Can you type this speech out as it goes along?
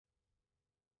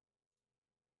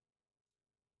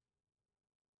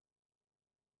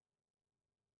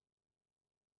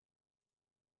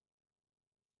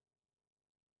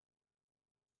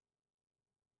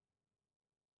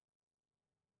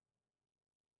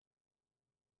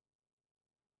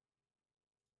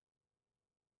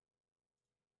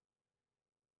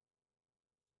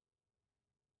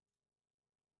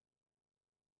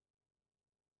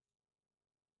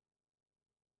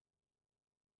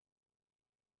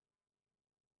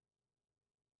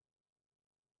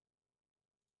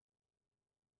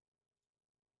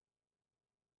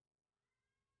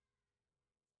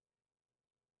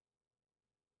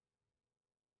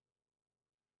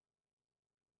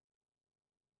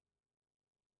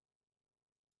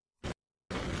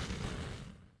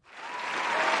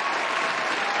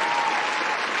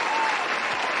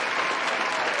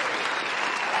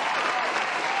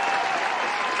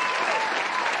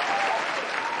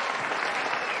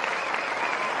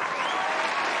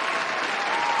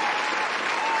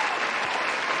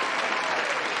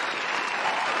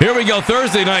Here we go,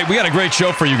 Thursday night. We got a great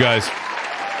show for you guys.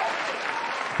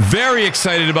 Very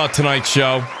excited about tonight's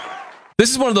show.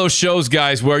 This is one of those shows,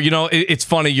 guys, where, you know, it's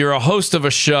funny. You're a host of a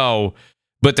show,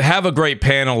 but to have a great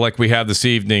panel like we have this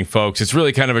evening, folks, it's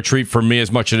really kind of a treat for me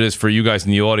as much as it is for you guys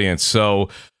in the audience. So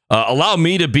allow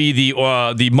me to be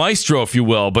the maestro, if you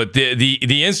will, but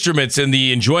the instruments and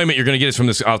the enjoyment you're going to get is from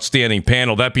this outstanding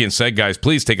panel. That being said, guys,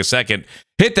 please take a second.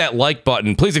 Hit that like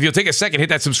button. Please, if you'll take a second, hit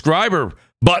that subscriber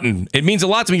button. It means a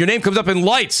lot to me. Your name comes up in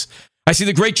lights. I see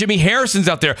the great Jimmy Harrison's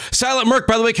out there. Silent Merc,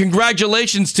 by the way,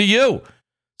 congratulations to you.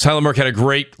 Silent Merc had a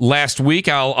great last week.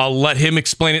 I'll let him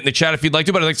explain it in the chat if you'd like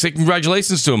to, but I'd like to say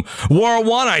congratulations to him. Wara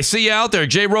Wana, I see you out there.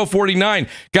 JRow49.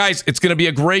 Guys, it's going to be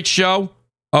a great show.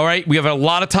 All right, we have a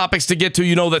lot of topics to get to.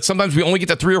 You know that sometimes we only get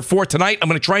to 3 or 4 tonight. I'm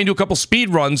going to try and do a couple speed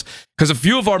runs because a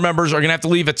few of our members are going to have to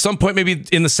leave at some point, maybe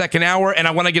in the second hour, and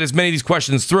I want to get as many of these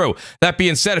questions through. That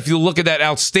being said, if you look at that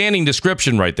outstanding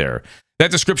description right there, that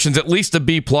description's at least a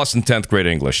B+ in 10th grade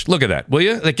English. Look at that, will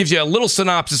you? That gives you a little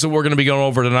synopsis of what we're going to be going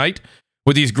over tonight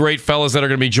with these great fellas that are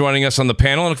going to be joining us on the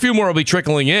panel, and a few more will be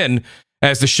trickling in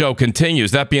as the show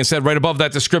continues. That being said, right above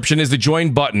that description is the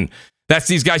join button. That's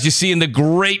these guys you see in the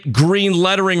great green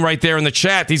lettering right there in the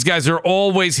chat. These guys are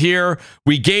always here.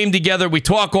 We game together. We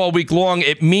talk all week long.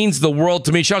 It means the world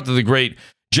to me. Shout out to the great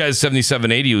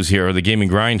Jez7780 who's here, the Gaming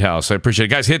Grindhouse. I appreciate it.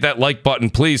 Guys, hit that like button,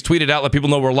 please. Tweet it out. Let people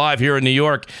know we're live here in New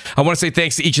York. I want to say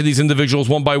thanks to each of these individuals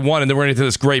one by one, and then we're going to get to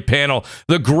this great panel.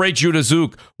 The great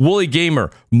JudaZuk,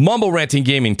 WoolleyGamer, MumbleRanting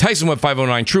Gaming,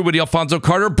 Tyson1509, TrueWiddy, Alphonso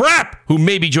Carter, BRAP, who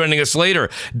may be joining us later,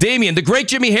 Damion, the great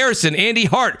Jimmy Harrison, Andy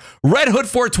Hart, Red Hood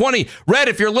 420. Red,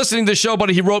 if you're listening to the show,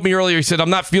 buddy, he wrote me earlier. He said, I'm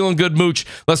not feeling good, Mooch.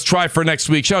 Let's try for next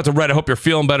week. Shout out to Red. I hope you're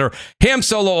feeling better.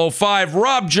 Hamsolo05,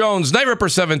 Rob Jones, Night Ripper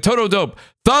 7, Totodope,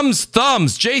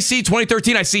 ThumbsThumbs, JC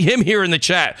 2013, I see him here in the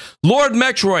chat. Lord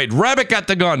Metroid,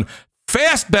 RabbitGotTheGun,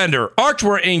 Fassbender,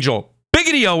 ArchWarAngel,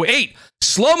 Biggity08,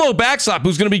 SloMoBackSlap,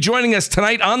 who's going to be joining us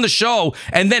tonight on the show,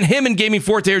 and then him and Gaming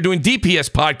Forte are doing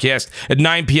DPS podcast at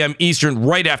 9 p.m. Eastern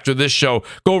right after this show.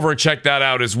 Go over and check that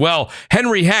out as well.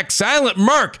 HenriHeck, Silent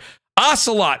Merc,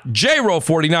 Ocelot,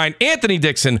 JRow49, Anthony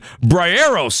Dixon,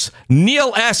 Brieros,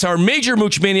 Neal S, our major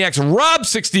Mooch Maniacs,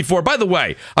 Rob64. By the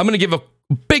way, I'm going to give a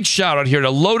big shout out here to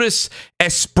Lotus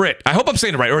Esprit. I hope I'm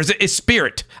saying it right, or is it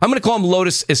Esprit? I'm going to call him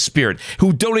Lotus Esprit,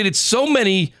 who donated so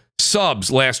many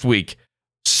subs last week,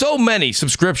 so many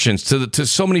subscriptions to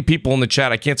so many people in the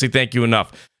chat. I can't say thank you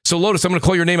enough. So, Lotus, I'm going to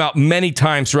call your name out many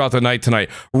times throughout the night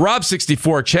tonight.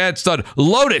 Rob64, Chad Stud,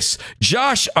 Lotus,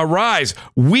 Josh Arise,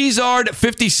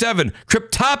 Weezard57,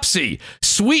 Cryptopsy,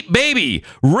 Sweet Baby,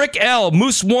 Rick L,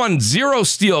 Moose 1, Zero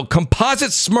Steel, Composite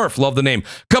Smurf, love the name,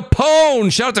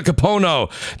 Capone, shout out to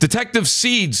Capono, Detective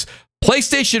Seeds,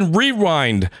 PlayStation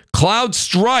Rewind, Cloud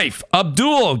Strife,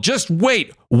 Abdul, Just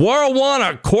Wait, Wara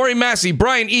Wana, Corey Massey,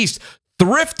 Brian East,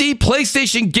 Thrifty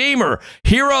PlayStation Gamer,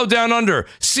 Hero Down Under,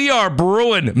 CR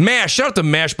Bruin, Mash. Shout out to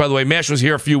Mash, by the way. Mash was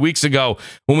here a few weeks ago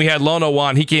when we had Lono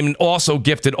on. He came and also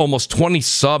gifted almost 20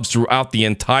 subs throughout the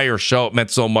entire show. It meant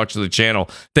so much to the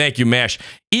channel. Thank you, Mash.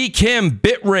 E. Kim,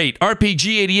 Bitrate,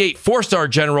 RPG88, 4-Star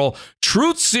General,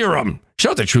 Truth Serum.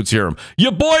 Shout out to Truth Serum.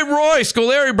 Your boy Roy,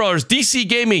 Scoleri Brothers, DC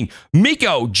Gaming,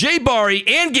 Miko, J Bari,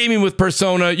 and Gaming with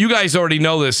Persona. You guys already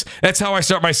know this. That's how I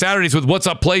start my Saturdays with What's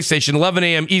Up PlayStation, 11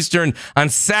 a.m. Eastern on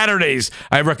Saturdays.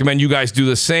 I recommend you guys do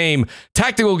the same.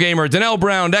 Tactical Gamer, Donnell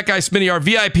Brown, That Guy Smitty, our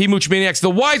VIP Mooch Maniacs,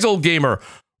 the Wize Old Gamer,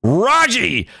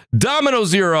 Raji, Domino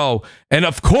Zero, and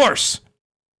of course,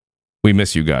 we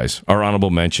miss you guys. Our honorable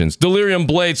mentions. Delirium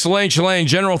Blade, Shalane,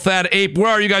 General Thad Ape. Where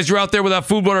are you guys? You're out there without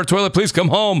food, water, toilet. Please come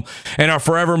home. And our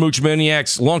forever Mooch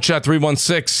Maniacs, Longshot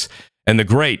 316, and the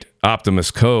great Optimus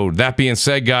Code. That being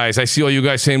said, guys, I see all you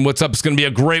guys saying, what's up? It's going to be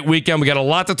a great weekend. We got a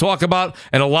lot to talk about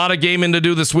and a lot of gaming to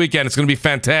do this weekend. It's going to be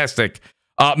fantastic.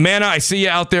 Mana, I see you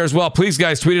out there as well. Please,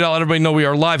 guys, tweet it out. Let everybody know we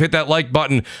are live. Hit that like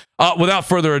button. Without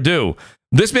further ado,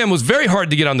 this man was very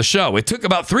hard to get on the show. It took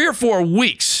about 3 or 4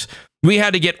 weeks. We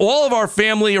had to get all of our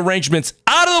family arrangements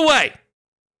out of the way.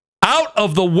 Out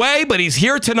of the way, but he's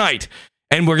here tonight,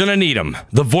 and we're going to need him.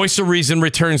 The voice of reason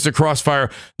returns to Crossfire.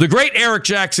 The great Eric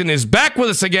Jackson is back with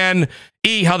us again.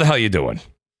 E, how the hell you doing?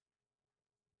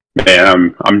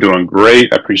 Man, I'm doing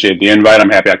great. I appreciate the invite. I'm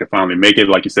happy I could finally make it.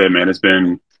 Like you said, man, it's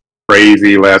been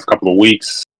crazy last couple of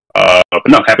weeks. But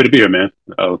no, happy to be here, man.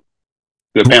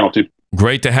 Good panel, too.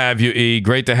 Great to have you, E.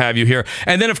 Great to have you here.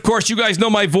 And then, of course, you guys know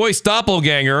my voice,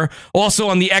 Doppelganger, also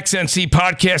on the XNC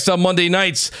podcast on Monday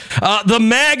nights. The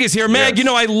Mag is here. Mag, yes. You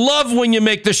know, I love when you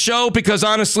make the show because,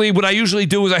 honestly, what I usually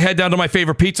do is I head down to my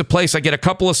favorite pizza place. I get a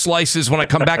couple of slices. When I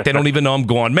come back, they don't even know I'm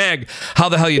gone. Mag, how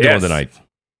the hell you doing tonight?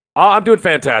 I'm doing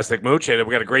fantastic, Mooch. And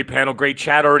we got a great panel, great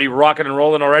chat already, rocking and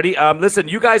rolling already. Listen,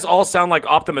 you guys all sound like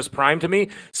Optimus Prime to me,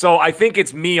 so I think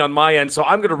it's me on my end. So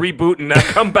I'm going to reboot and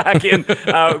come back in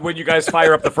when you guys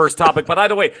fire up the first topic. But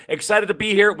either way, excited to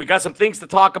be here. We got some things to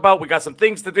talk about. We got some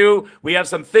things to do. We have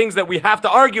some things that we have to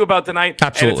argue about tonight.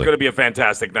 Absolutely. And it's going to be a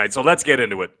fantastic night. So let's get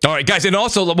into it. All right, guys. And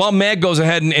also, while Mag goes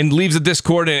ahead and leaves the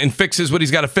Discord and fixes what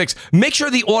he's got to fix, make sure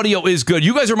the audio is good.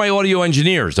 You guys are my audio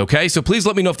engineers, okay? So please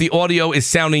let me know if the audio is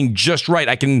sounding just right.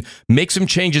 I can make some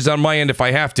changes on my end if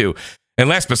I have to. And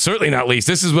last but certainly not least,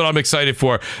 this is what I'm excited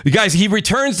for. You guys, he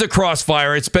returns to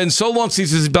Crossfire. It's been so long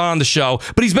since he's been on the show,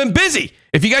 but he's been busy.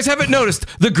 If you guys haven't noticed,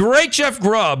 the great Jeff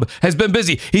Grubb has been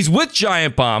busy. He's with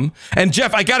Giant Bomb. And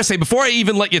Jeff, I got to say, before I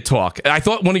even let you talk, I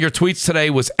thought one of your tweets today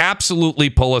was absolutely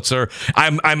Pulitzer.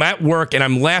 I'm at work and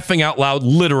I'm laughing out loud,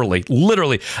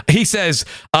 literally. He says,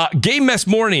 Game Mess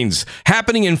Mornings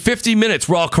happening in 50 minutes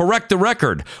where I'll correct the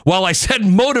record. While I said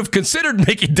Motive considered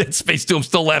making Dead Space 2, I'm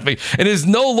still laughing, and is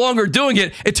no longer doing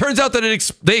it. It turns out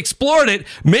that they explored it,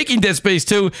 making Dead Space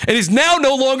 2, and is now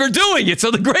no longer doing it.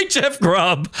 So the great Jeff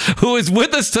Grubb, who is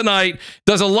with us tonight,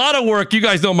 does a lot of work. You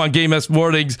guys know him on Game S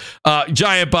Mornings.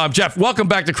 Giant Bomb. Jeff, welcome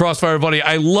back to Crossfire, buddy.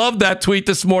 I love that tweet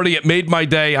this morning. It made my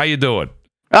day. How you doing?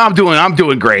 I'm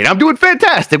doing great. I'm doing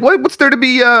fantastic. What's there to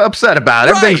be upset about?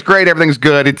 Right. Everything's great. Everything's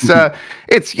good. It's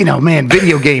man,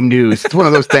 video game news. It's one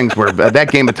of those things where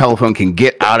that game of telephone can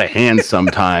get out of hand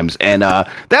sometimes, and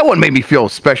that one made me feel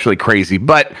especially crazy.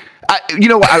 But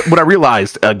what I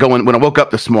realized when I woke up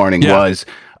this morning was.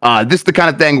 This is the kind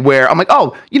of thing where I'm like,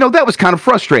 that was kind of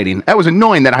frustrating. That was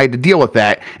annoying that I had to deal with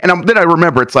that. And then I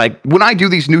remember it's like when I do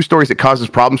these news stories, it causes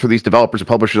problems for these developers and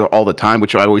publishers all the time,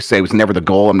 which I always say was never the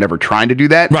goal. I'm never trying to do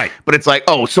that. Right. But it's like,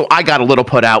 so I got a little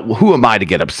put out. Well, who am I to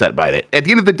get upset by it? At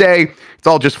the end of the day, it's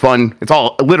all just fun. It's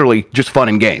all literally just fun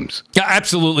in games. Yeah,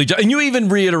 absolutely. And you even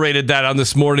reiterated that on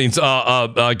this morning's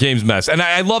Games Mess. And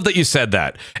I love that you said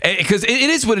that because it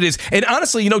is what it is. And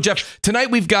honestly, Jeff, tonight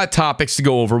we've got topics to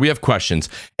go over. We have questions.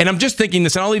 And I'm just thinking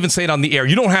this, and I'll even say it on the air.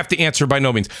 You don't have to answer by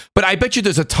no means, but I bet you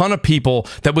there's a ton of people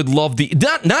that would love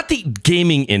not the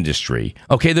gaming industry.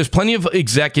 Okay, there's plenty of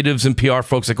executives and PR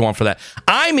folks that go on for that.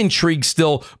 I'm intrigued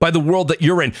still by the world that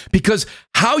you're in because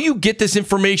how you get this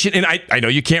information, and I know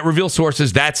you can't reveal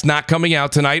sources. That's not coming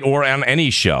out tonight or on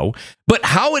any show. But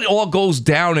how it all goes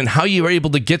down and how you're able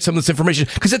to get some of this information,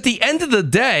 because at the end of the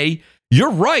day, you're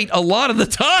right a lot of the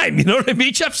time. You know what I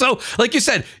mean, Jeff? So, like you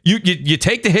said, you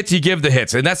take the hits, you give the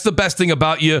hits. And that's the best thing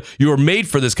about you. You are made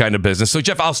for this kind of business. So,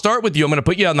 Jeff, I'll start with you. I'm going to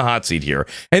put you on the hot seat here.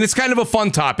 And it's kind of a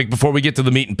fun topic before we get to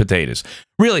the meat and potatoes.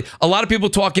 Really, a lot of people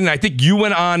talking, and I think you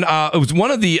went on, it was one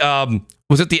of the...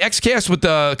 was it the XCast with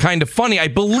the kind of funny? I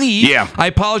believe. Yeah. I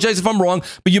apologize if I'm wrong,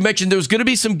 but you mentioned there was going to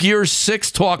be some Gears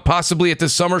 6 talk possibly at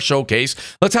this summer showcase.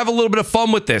 Let's have a little bit of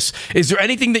fun with this. Is there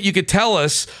anything that you could tell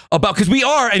us about? Because we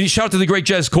are, and you shout out to the great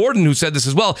Jez Corden who said this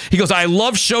as well. He goes, I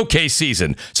love showcase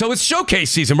season. So it's showcase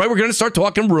season, right? We're going to start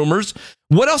talking rumors.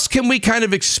 What else can we kind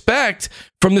of expect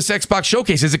from this Xbox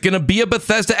showcase? Is it going to be a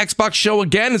Bethesda Xbox show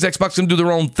again? Is Xbox going to do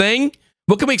their own thing?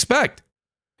 What can we expect?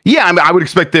 Yeah, I mean, I would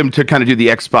expect them to kind of do the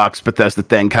Xbox Bethesda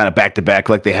thing kind of back to back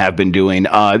like they have been doing.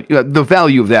 The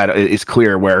value of that is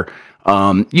clear where,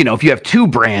 if you have two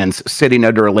brands sitting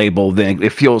under a label, then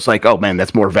it feels like, oh, man,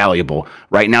 that's more valuable.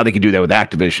 Right now, they can do that with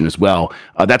Activision as well.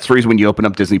 That's the reason when you open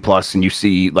up Disney Plus and you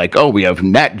see like, oh, we have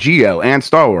Nat Geo and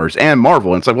Star Wars and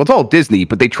Marvel. And it's like, well, it's all Disney,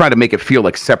 but they try to make it feel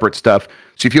like separate stuff.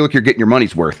 So you feel like you're getting your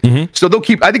money's worth. Mm-hmm. So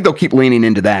I think they'll keep leaning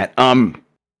into that.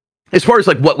 As far as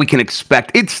like what we can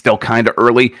expect, it's still kind of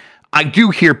early. I do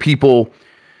hear people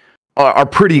are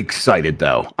pretty excited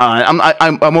though.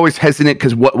 I'm always hesitant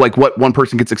because what one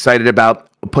person gets excited about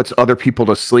puts other people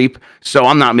to sleep. So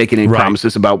I'm not making any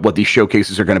promises about what these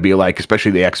showcases are going to be like,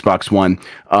 especially the Xbox one.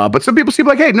 But some people seem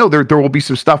like, hey, no, there will be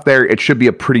some stuff there. It should be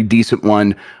a pretty decent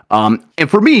one. And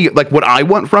for me, like what I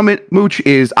want from it, Mooch,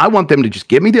 is I want them to just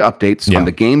give me the updates on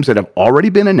the games that have already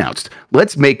been announced.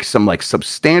 Let's make some like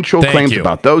substantial claims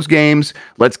about those games.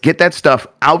 Let's get that stuff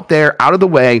out there, out of the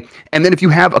way. And then if you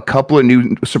have a couple of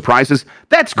new surprises,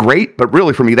 that's great. But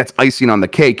really for me, that's icing on the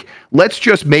cake. Let's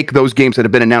just make those games that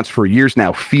have been announced for years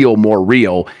now feel more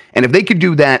real. And if they could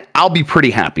do that, I'll be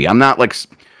pretty happy. I'm not like,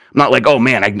 oh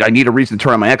man, I need a reason to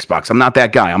turn on my Xbox. I'm not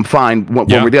that guy. I'm fine one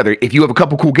way or the other. If you have a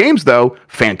couple cool games though,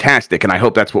 fantastic. And I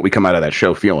hope that's what we come out of that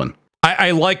show feeling.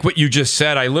 I like what you just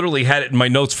said. I literally had it in my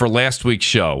notes for last week's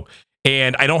show.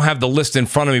 and I don't have the list in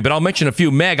front of me, but I'll mention a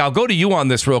few. Meg, I'll go to you on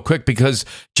this real quick because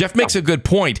Jeff makes a good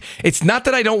point. It's not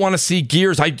that I don't want to see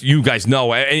Gears. You guys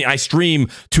know I stream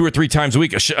 2 or 3 times a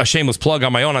week, a shameless plug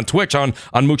on my own on Twitch, on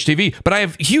Mooch TV, but I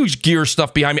have huge Gears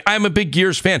stuff behind me. I'm a big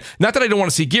Gears fan. Not that I don't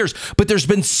want to see Gears, but there's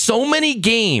been so many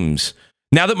games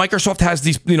now that Microsoft has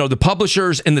these, the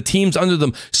publishers and the teams under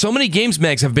them, so many games,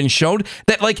 Megs, have been shown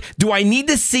that, like, do I need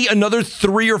to see another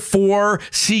 3 or 4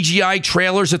 CGI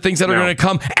trailers of things that are going to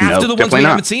come after the ones we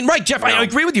haven't seen? Right, Jeff, I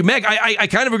agree with you. Meg, I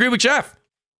kind of agree with Jeff.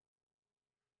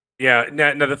 Yeah.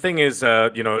 Now the thing is,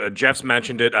 Jeff's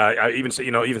mentioned it. I even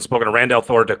spoken to Randall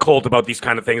Thor, to Colt about these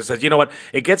kind of things. Says, you know what?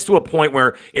 It gets to a point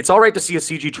where it's all right to see a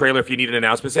CG trailer if you need an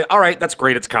announcement. Say, all right, that's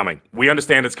great. It's coming. We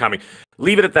understand it's coming.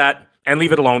 Leave it at that and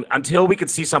leave it alone until we can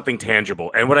see something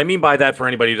tangible. And what I mean by that, for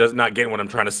anybody who does not get what I'm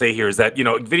trying to say here, is that,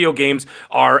 video games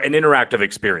are an interactive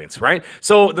experience, right?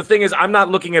 So the thing is, I'm not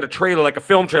looking at a trailer like a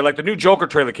film trailer, like the new Joker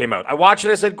trailer came out. I watched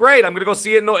it. I said, great. I'm going to go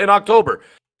see it in October.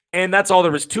 And that's all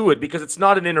there is to it, because it's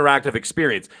not an interactive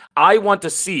experience. I want to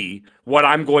see what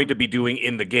I'm going to be doing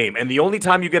in the game. And the only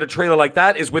time you get a trailer like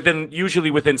that is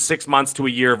usually within 6 months to a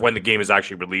year of when the game is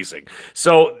actually releasing.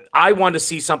 So I want to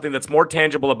see something that's more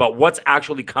tangible about what's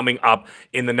actually coming up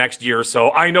in the next year or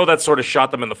so. I know that sort of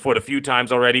shot them in the foot a few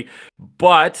times already,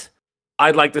 but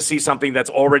I'd like to see something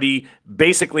that's already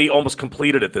basically almost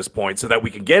completed at this point, so that we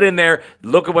can get in there,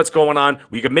 look at what's going on.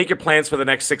 We can make your plans for the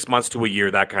next 6 months to a year,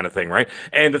 that kind of thing, right?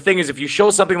 And the thing is, if you show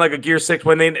something like a Gear 6,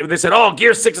 when they said, oh,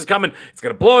 Gear 6 is coming, it's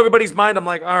going to blow everybody's mind. I'm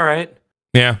like, all right.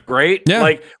 Yeah. Great. Yeah.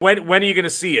 Like, when are you going to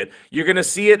see it? You're going to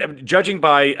see it, judging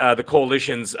by the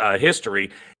Coalition's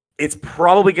history, it's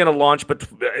probably going to launch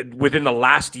within the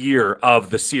last year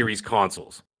of the series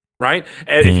consoles. Right?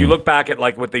 And if you look back at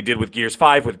like what they did with Gears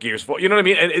 5, with Gears 4, you know what I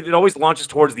mean? And it always launches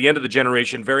towards the end of the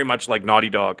generation, very much like Naughty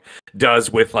Dog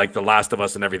does with like The Last of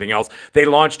Us and everything else. They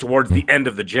launch towards the end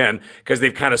of the gen because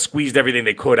they've kind of squeezed everything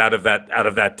they could out of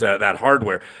that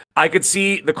hardware. I could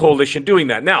see the Coalition doing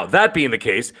that. Now, that being the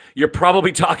case, you're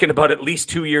probably talking about at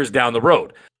least 2 years down the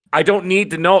road. I don't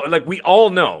need to know. Like, we all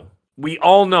know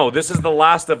this is the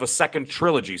last of a second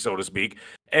trilogy, so to speak,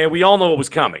 and we all know what was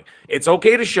coming. It's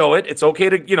okay to show it. It's okay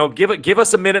to, give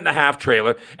us a 1.5-minute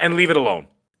trailer and leave it alone.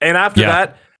 And after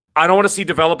that, I don't want to see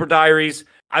developer diaries.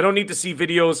 I don't need to see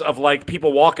videos of like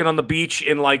people walking on the beach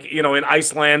in in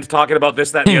Iceland talking about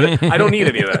this, that, and the other. I don't need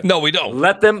any of that. No, we don't.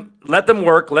 Let them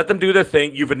work. Let them do their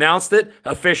thing. You've announced it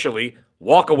officially.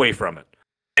 Walk away from it.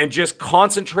 And just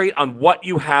concentrate on what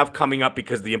you have coming up,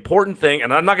 because the important thing,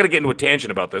 and I'm not going to get into a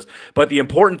tangent about this, but the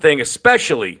important thing,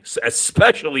 especially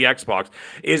Xbox,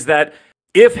 is that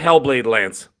if Hellblade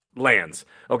lands,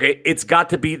 okay, that's got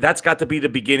to be the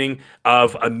beginning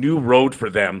of a new road for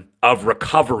them of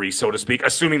recovery, so to speak,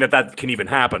 assuming that can even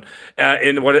happen.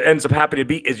 And what it ends up happening to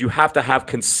be is you have to have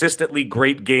consistently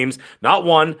great games, not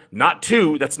 1, not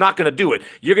 2. That's not going to do it.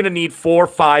 You're going to need 4,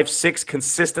 5, 6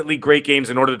 consistently great games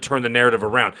in order to turn the narrative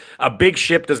around. A big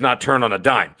ship does not turn on a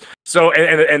dime. So,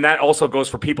 and that also goes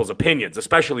for people's opinions,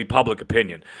 especially public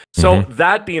opinion. So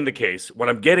that being the case, what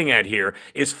I'm getting at here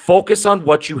is focus on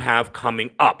what you have coming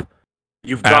up.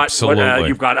 You've got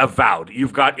you've got Avowed,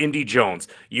 you've got Indie Jones,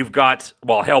 you've got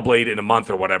Hellblade in a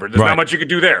month or whatever. There's not much you could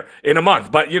do there in a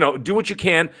month, but do what you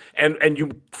can, and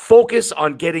you focus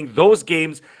on getting those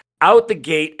games out the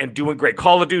gate and doing great.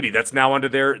 Call of Duty, that's now under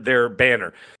their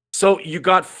banner. So you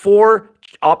got 4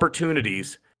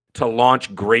 opportunities to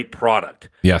launch great product.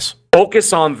 Yes.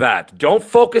 Focus on that. Don't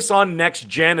focus on next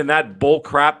gen and that bull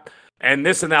crap and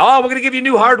this and that. Oh, we're gonna give you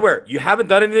new hardware. You haven't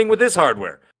done anything with this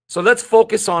hardware. So let's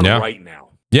focus on right now.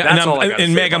 Yeah, that's all I got to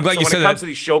say. Meg, I'm glad you said that. When it comes to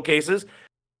these showcases,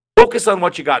 focus on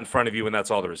what you got in front of you, and that's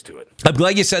all there is to it. I'm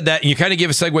glad you said that, and you kind of gave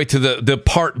a segue to the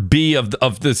part B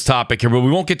of this topic here, but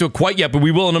we won't get to it quite yet, but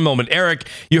we will in a moment. Eric,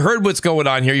 you heard what's going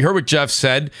on here. You heard what Jeff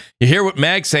said. You hear what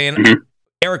Mag's saying.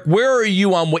 Eric, where are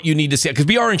you on what you need to see? Because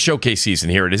we are in showcase season.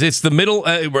 Here it is. It's the middle.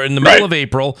 We're in the middle of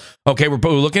April. Okay, we're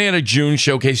looking at a June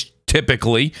showcase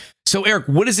typically. So, Eric,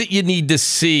 what is it you need to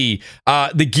see?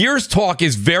 The Gears talk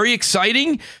is very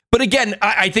exciting, but again,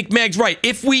 I think Mag's right.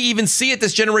 If we even see it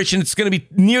this generation, it's going to be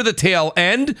near the tail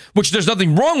end, which there's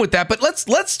nothing wrong with that. But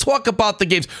let's talk about the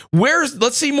games.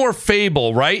 Let's see more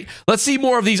Fable, right? Let's see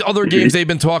more of these other games they've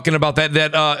been talking about.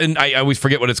 And I always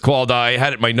forget what it's called. I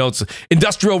had it in my notes.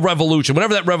 Industrial Revolution,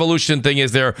 whatever that Revolution thing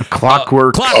is. There,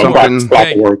 Clockwork.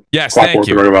 Clockwork. Yes, thank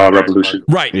you. Revolution.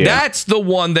 Right, that's the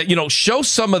one that show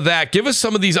some of that. Give us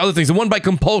some of these other things. The one by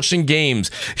Compulsion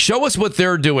Games. Show us what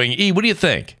they're doing. E, what do you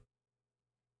think?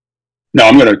 No,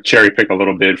 I'm going to cherry pick a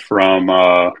little bit from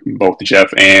both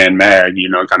Jeff and Mag.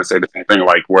 Kind of say the same thing.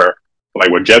 Like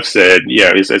what Jeff said.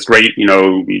 Yeah, it's great.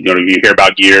 You hear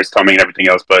about Gears coming and everything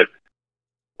else, but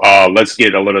let's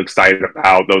get a little excited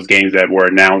about those games that were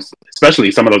announced,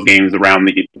 especially some of those games around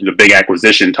the big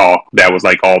acquisition talk that was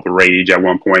like all the rage at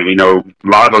one point. You know, a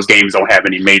lot of those games don't have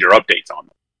any major updates on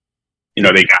them. You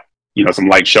know, they got, you know, some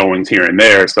light showings here and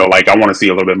there. So like, I want to see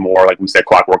a little bit more, like we said,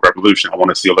 Clockwork Revolution. I want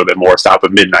to see a little bit more South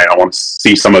of Midnight. I want to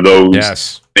see some of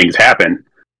those things happen.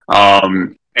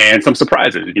 And some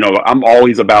surprises. You know, I'm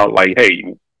always about like,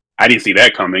 hey, I didn't see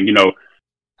that coming. You know,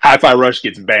 Hi-Fi Rush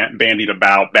gets bandied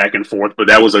about back and forth, but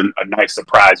that was a nice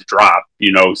surprise drop.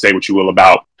 You know, say what you will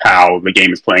about how the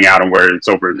game is playing out and where it's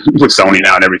over with Sony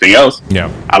now and everything else.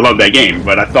 Yeah, I love that game,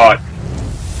 but I thought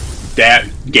that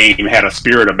game had a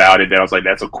spirit about it that I was like,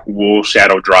 that's a cool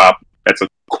shadow drop. That's a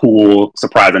cool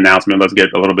surprise announcement. Let's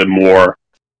get a little bit more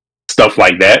stuff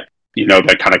like that, you know,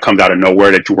 that kind of comes out of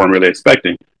nowhere that you weren't really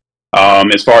expecting.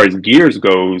 As far as Gears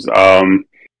goes,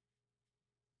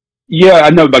 yeah, I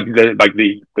know like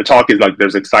the talk is like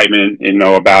there's excitement, you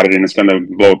know, about it and it's gonna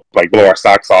blow our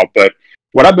socks off. But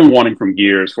what I've been wanting from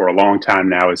Gears for a long time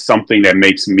now is something that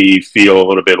makes me feel a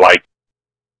little bit like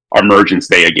Emergence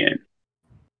Day again.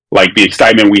 Like the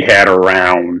excitement we had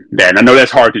around that. And I know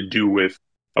that's hard to do with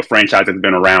a franchise that's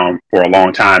been around for a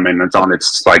long time and it's on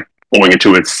its like going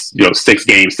into its, you know, 6th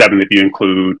game, 7th if you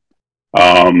include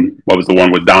what was the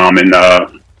one with Dom and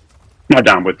not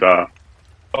Dom with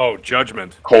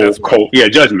Judgment. Cole, yeah,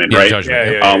 Judgment, right?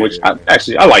 Judgment. Yeah, which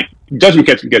I like. Judgment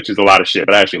catches a lot of shit,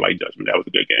 but I actually like Judgment. That was a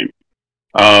good game.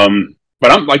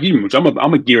 But I'm like you, Mooch.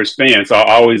 I'm a Gears fan, so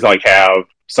I always like have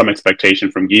some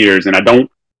expectation from Gears, and I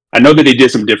know that they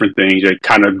did some different things. They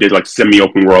kind of did like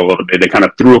semi-open world a little bit. They kind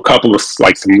of threw a couple of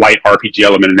like some light RPG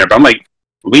element in there, but I'm like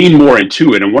lean more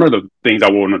into it. And one of the things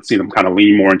I want to see them kind of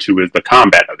lean more into is the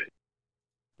combat of it.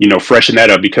 You know, freshen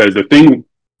that up, because the thing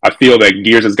I feel that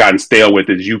Gears has gotten stale with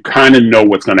is you kind of know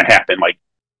what's going to happen. Like,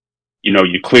 you know,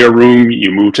 you clear a room, you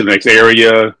move to the next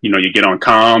area, you know, you get on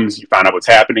comms, you find out what's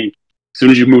happening. As soon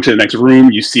as you move to the next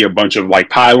room, you see a bunch of like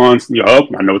pylons. You know,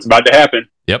 I know what's about to happen.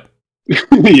 Yep.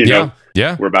 you know,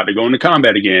 we're about to go into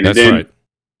combat again. That's and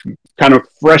then kind of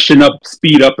freshen up,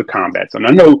 speed up the combat. So, and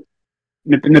I know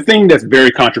the thing that's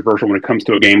very controversial when it comes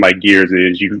to a game like Gears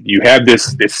is you have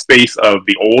this space of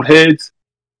the old heads,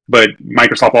 but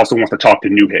Microsoft also wants to talk to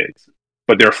new heads,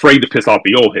 but they're afraid to piss off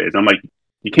the old heads. I'm like,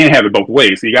 you can't have it both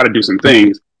ways. So you got to do some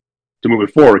things to move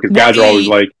it forward, because guys are always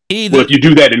like, well, if you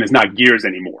do that, then it's not Gears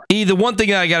anymore. The one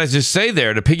thing I got to just say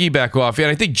there to piggyback off, and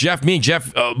I think me and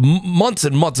Jeff, months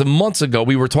and months and months ago,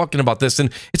 we were talking about this,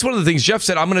 and it's one of the things Jeff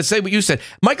said. I'm going to say what you said.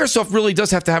 Microsoft really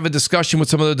does have to have a discussion with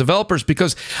some of the developers,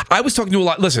 because I was talking to a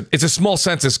lot. Listen, it's a small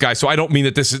census, guys, so I don't mean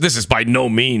that this is by no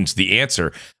means the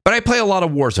answer, but I play a lot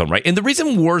of Warzone, right? And the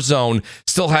reason Warzone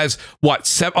still has,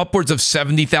 upwards of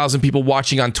 70,000 people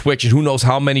watching on Twitch, and who knows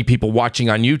how many people watching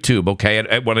on YouTube, okay,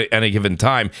 at any given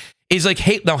time, is like,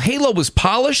 hey, now Halo was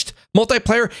polished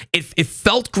multiplayer. It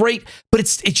felt great, but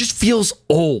it just feels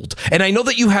old. And I know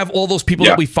that you have all those people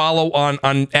that we follow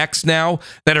on X now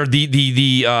that are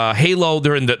the Halo.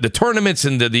 They're in the tournaments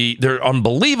and they're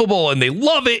unbelievable and they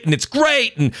love it and it's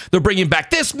great and they're bringing back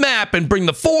this map and bring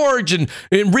the Forge and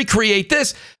recreate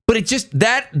this. But it just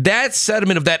that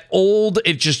sediment of that old,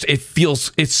 it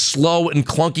feels, it's slow and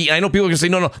clunky. And I know people are gonna say,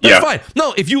 no, that's fine.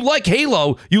 No, if you like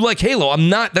Halo, you like Halo.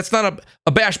 That's not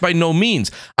a bash by no means.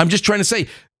 I'm just trying to say,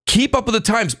 keep up with the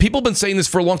times. People have been saying this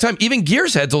for a long time. Even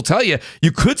Gears heads will tell you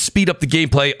could speed up the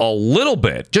gameplay a little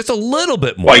bit, just a little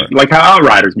bit more. Like how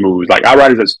Outriders moves. Like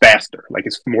Outriders is faster. Like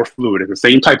it's more fluid. It's the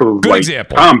same type of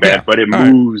combat, but it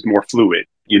moves more fluid.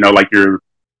 You know, like you're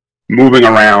moving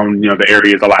around, you know, the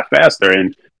areas a lot faster.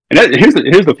 And here's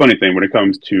the funny thing when it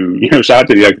comes to, you know, shout out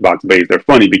to the Xbox base. They're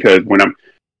funny because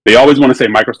they always want to say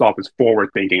Microsoft is forward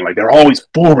thinking. Like they're always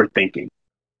forward thinking,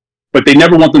 but they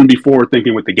never want them to be forward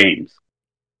thinking with the games.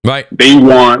 Right. They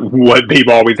want what they've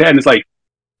always had. And it's like,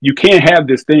 you can't have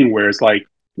this thing where it's like,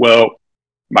 well,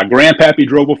 my grandpappy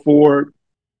drove a Ford,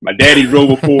 my daddy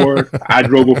drove a Ford, I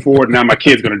drove a Ford, now my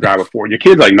kid's going to drive a Ford. Your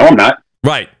kid's like, no, I'm not.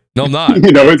 Right. No, I'm not.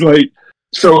 You know, it's like,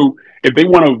 so if they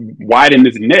want to widen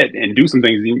this net and do some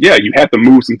things, yeah, you have to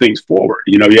move some things forward.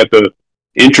 You know, you have to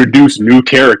introduce new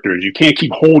characters. You can't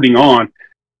keep holding on.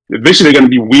 Eventually, they're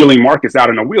going to be wheeling Marcus out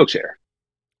in a wheelchair.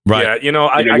 Right. Yeah, you know,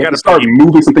 I got to start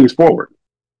moving some things forward.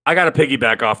 I got to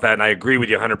piggyback off that, and I agree with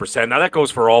you 100%. Now, that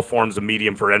goes for all forms of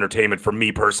medium for entertainment for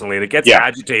me personally, and it gets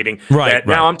agitating. Right.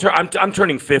 Now, I'm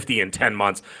turning 50 in 10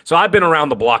 months, so I've been around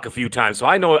the block a few times. So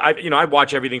I know, I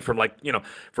watch everything from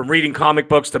from reading comic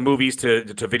books to movies to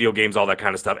video games, all that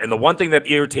kind of stuff. And the one thing that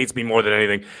irritates me more than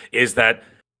anything is that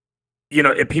you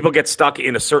know, if people get stuck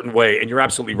in a certain way, and you're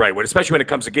absolutely right, especially when it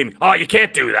comes to gaming. Oh, you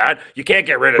can't do that. You can't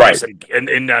get rid of this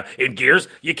in Gears.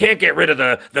 You can't get rid of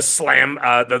the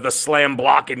slam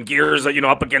block in Gears, you know,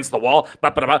 up against the wall.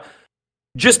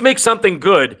 Just make something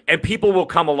good, and people will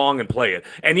come along and play it.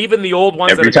 And even the old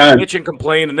ones that bitch and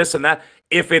complain and this and that,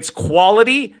 if it's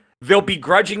quality, they'll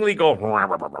begrudgingly go,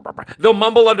 they'll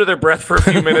mumble under their breath for a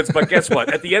few minutes, but guess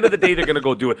what? At the end of the day, they're going to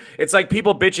go do it. It's like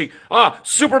people bitching,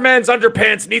 Superman's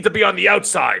underpants need to be on the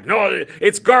outside. No,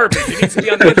 it's garbage. It needs to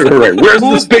be on the inside. Right. Where's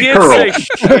this big curl?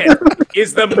 Shit.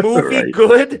 Is the movie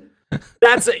good?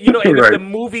 That's, you know, and if the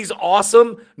movie's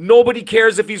awesome, nobody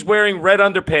cares if he's wearing red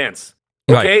underpants.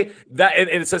 Okay, right. That and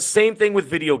it's the same thing with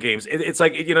video games. It's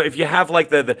like, you know, if you have like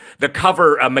the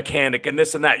cover mechanic and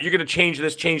this and that, you're gonna change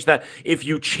this, change that. If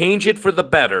you change it for the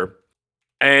better,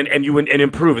 and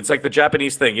improve, it's like the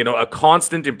Japanese thing, you know, a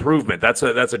constant improvement. That's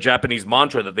a Japanese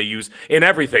mantra that they use in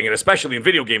everything, and especially in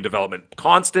video game development,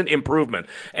 constant improvement.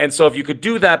 And so if you could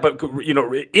do that, but, you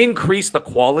know, increase the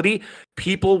quality,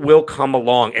 people will come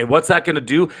along. And what's that going to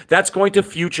do? That's going to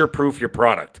future-proof your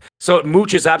product. So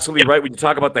Mooch is absolutely right when you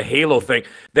talk about the Halo thing.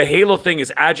 The Halo thing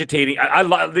is agitating.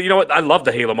 You know what? I love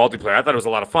the Halo multiplayer. I thought it was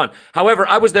a lot of fun. However,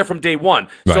 I was there from day one.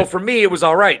 Right. So for me, it was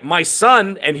all right. My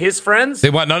son and his friends, they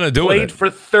want nothing to do with it. Played for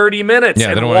 30 minutes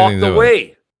and walked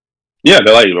away. Yeah,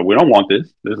 they're like, we don't want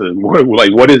this. This is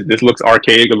like, what is this? Looks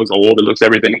archaic. It looks old. It looks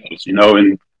everything else, you know.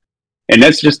 And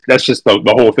that's just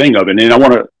the whole thing of it. And I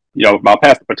want to, you know, I'll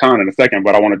pass the baton in a second,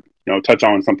 but I want to, you know, touch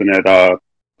on something that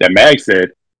Mag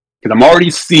said, because I'm already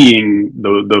seeing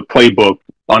the playbook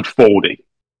unfolding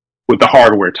with the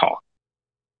hardware talk.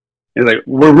 It's like,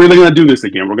 we're really going to do this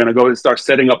again. We're going to go and start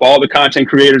setting up all the content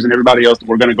creators and everybody else.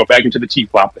 We're going to go back into the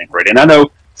cheap flop thing, right? And I know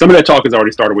some of that talk has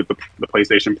already started with the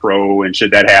PlayStation Pro, and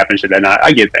should that happen, should that not?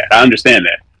 I get that. I understand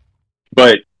that.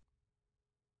 But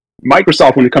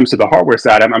Microsoft, when it comes to the hardware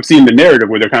side, I'm seeing the narrative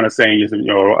where they're kind of saying, you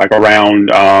know, like around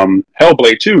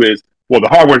Hellblade 2 is, well, the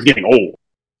hardware is getting old.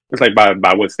 It's like,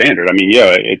 by what standard? I mean,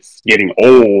 yeah, it's getting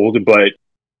old, but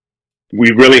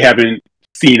we really haven't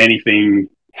seen anything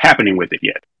happening with it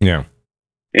yet. Yeah.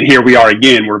 And here we are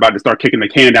again. We're about to start kicking the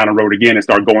can down the road again and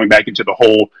start going back into the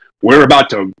whole, we're about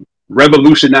to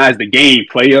revolutionize the game,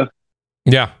 playa.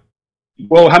 Yeah.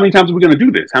 Well, how many times are we going to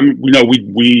do this? How many, you know,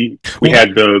 we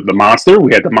had the monster.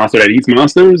 We had the monster that eats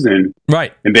monsters, and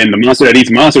then the monster that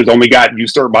eats monsters only got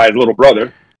usurped by his little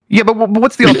brother. Yeah, but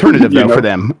what's the alternative though for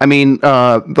them? I mean,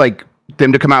 like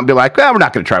them to come out and be like, we're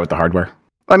not going to try with the hardware.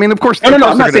 I mean, of course. No.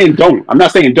 I'm not saying don't. I'm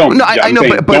not saying don't. No, I know,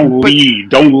 but don't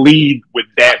lead with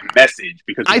that message,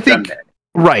 because I think done that.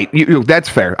 Right. That's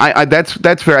fair.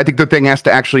 That's fair. I think the thing has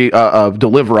to actually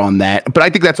deliver on that. But I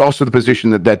think that's also the position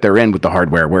that they're in with the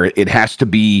hardware, where it has to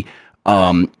be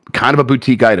kind of a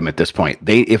boutique item at this point.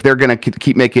 If they're going to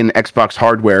keep making Xbox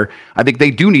hardware, I think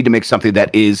they do need to make something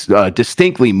that is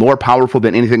distinctly more powerful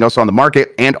than anything else on the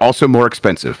market, and also more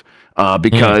expensive.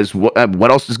 Because what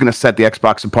else is going to set the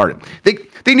Xbox apart?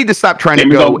 They need to stop trying to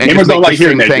go and just make the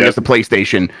same thing as the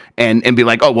PlayStation and be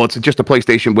like, oh, well, it's just a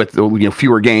PlayStation with, you know,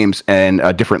 fewer games and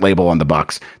a different label on the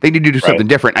box. They need to do something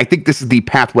different. I think this is the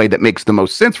pathway that makes the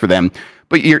most sense for them.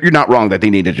 But you're not wrong that they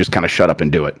need to just kind of shut up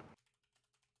and do it.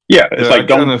 Yeah, it's like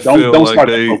don't start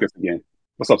that focus again.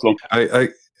 What's up, Sloan?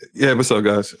 Yeah, what's up,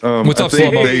 guys? What's up,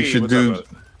 Sloan? They should do.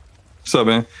 What's up,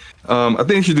 man? I think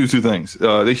they should do two things.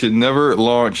 They should never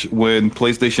launch when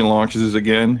PlayStation launches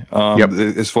again,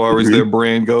 as far as their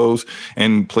brand goes.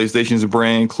 And PlayStation's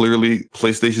brand, clearly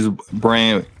PlayStation's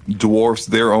brand dwarfs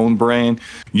their own brand.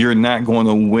 You're not going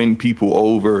to win people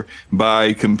over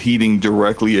by competing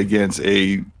directly against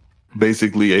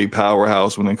basically a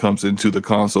powerhouse when it comes into the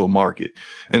console market,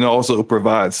 and also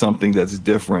provide something that's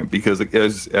different, because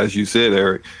as you said,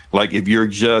 Eric, like if you're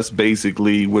just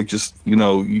basically with just, you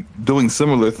know, doing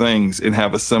similar things and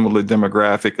have a similar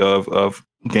demographic of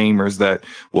gamers that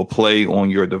will play on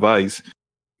your device,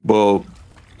 well,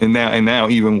 and now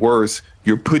even worse,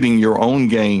 you're putting your own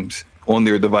games on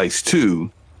their device too.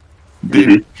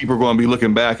 Then people are going to be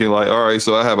looking back and like, all right,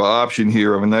 so I have an option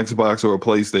here of an Xbox or a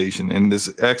PlayStation, and this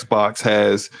Xbox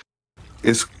has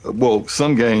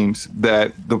some games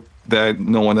that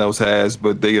no one else has,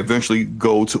 but they eventually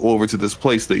go over to this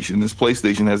PlayStation. This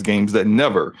PlayStation has games that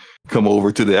never come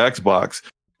over to the Xbox.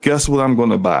 Guess what I'm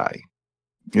going to buy?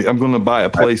 I'm going to buy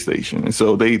a PlayStation, and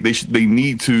so they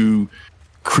need to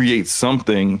create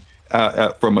something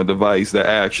from a device that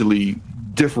actually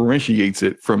differentiates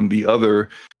it from the other.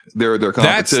 Their competition.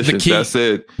 That's the key. That's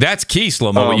it. That's key,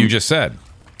 SloMo. What you just said.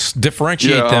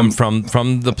 Differentiate them from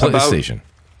the PlayStation.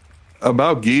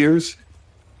 About Gears,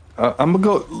 I'm gonna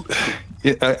go.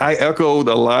 I echoed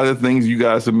a lot of things you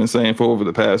guys have been saying for over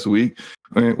the past week,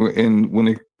 and when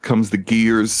it comes to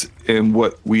Gears and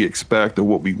what we expect or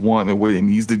what we want and what it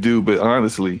needs to do. But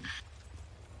honestly,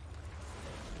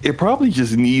 it probably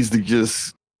just needs to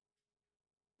just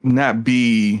not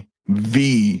be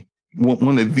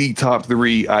one of the top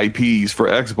 3 IPs for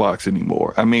Xbox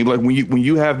anymore. I mean, like when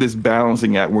you have this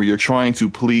balancing act where you're trying to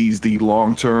please the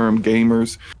long-term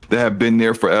gamers that have been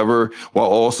there forever, while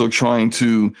also trying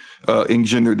to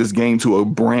engender this game to a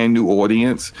brand new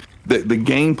audience, the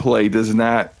gameplay does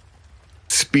not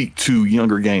speak to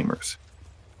younger gamers.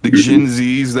 The Gen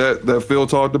Zs that Phil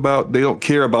talked about, they don't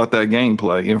care about that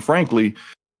gameplay. And frankly,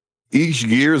 each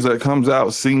Gears that comes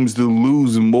out seems to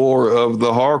lose more of the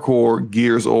hardcore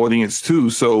Gears audience too.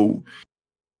 So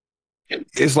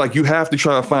it's like you have to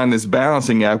try to find this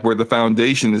balancing act where the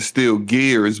foundation is still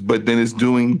Gears, but then it's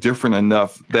doing different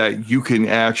enough that you can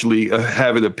actually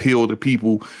have it appeal to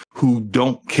people who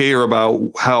don't care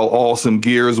about how awesome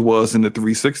Gears was in the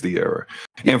 360 era.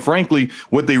 And frankly,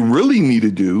 what they really need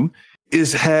to do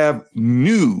is have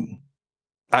new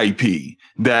IP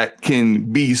that can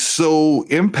be so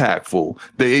impactful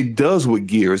that it does what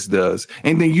Gears does,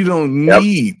 and then you don't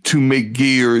need to make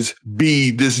Gears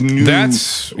be this new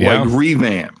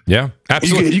revamp. Yeah,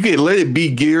 absolutely. You can let it be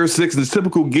Gears 6, the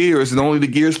typical Gears, and only the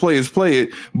Gears players play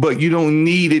it, but you don't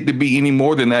need it to be any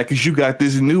more than that because you got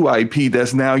this new IP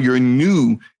that's now your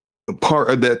new part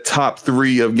of that top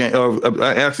 3 of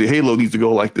actually Halo needs to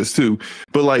go like this too.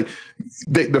 But like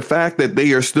the fact that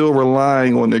they are still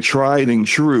relying on the tried and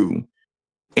true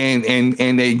and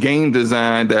a game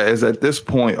design that is at this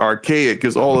point archaic,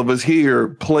 because all of us here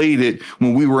played it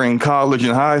when we were in college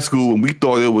and high school and we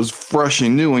thought it was fresh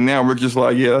and new, and now we're just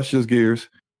like, yeah, that's just Gears.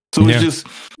 So it's just,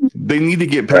 they need to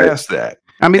get past that.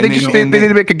 I mean, they need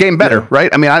to make a game better,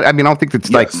 right? I mean, I don't think it's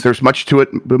like there's much to it,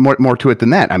 but more to it than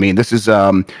that. I mean, this is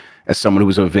as someone who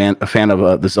was a fan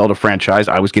of the Zelda franchise,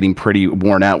 I was getting pretty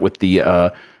worn out with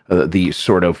the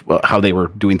sort of how they were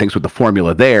doing things with the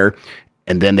formula there,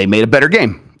 and then they made a better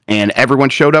game, and everyone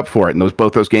showed up for it. And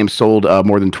both those games sold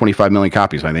more than 25 million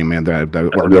copies. I think, man, they're on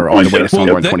the way to selling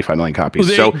more than 25 million copies.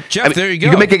 Well, Jeff, there you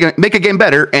go. You can make a game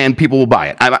better, and people will buy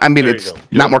it. I mean, it's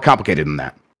not more complicated than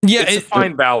that. Yeah, it's a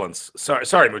fine balance.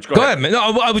 Sorry, Mooch. Go ahead, man. No,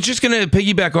 I was just going to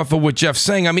piggyback off of what Jeff's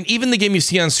saying. I mean, even the game you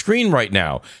see on screen right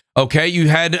now, okay, you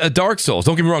had a Dark Souls.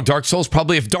 Don't get me wrong, Dark Souls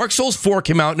probably, if Dark Souls 4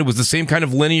 came out and it was the same kind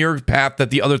of linear path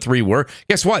that the other 3 were,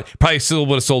 guess what? Probably still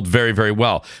would have sold very, very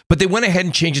well. But they went ahead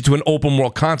and changed it to an open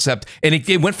world concept, and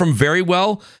it went from very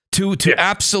well to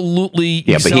absolutely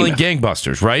selling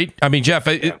gangbusters, right? I mean, Jeff,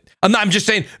 I'm just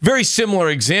saying, very similar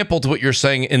example to what you're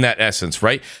saying in that essence,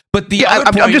 right? But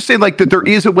I'm just saying, like, that there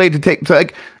is a way to take,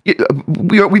 like,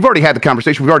 we've already had the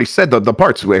conversation. We've already said the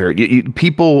parts where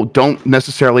people don't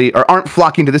necessarily or aren't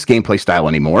flocking to this gameplay style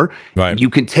anymore. Right. You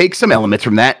can take some elements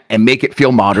from that and make it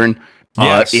feel modern.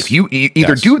 If you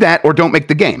either do that or don't make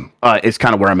the game, is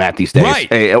kind of where I'm at these days.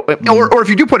 Right. Or if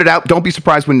you do put it out, don't be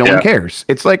surprised when no one cares.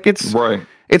 It's like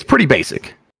it's pretty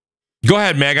basic. Go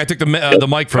ahead, Mag. I took the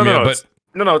mic from you, but.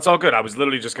 No, it's all good. I was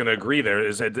literally just going to agree.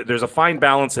 There's a fine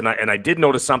balance, and I did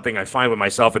notice something I find with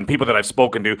myself and people that I've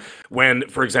spoken to when,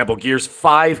 for example, Gears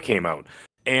 5 came out,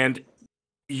 and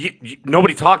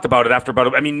nobody talked about it after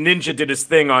I mean, Ninja did his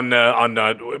thing on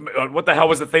what the hell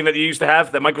was the thing that you used to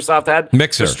have that Microsoft had?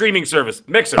 Mixer. The streaming service.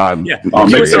 Mixer.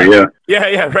 Mixer,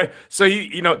 yeah, right. So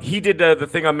he did the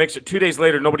thing on Mixer. 2 days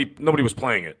later, nobody was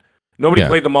playing it. Nobody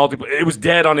played the multiplayer. It was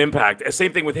dead on impact.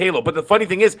 Same thing with Halo. But the funny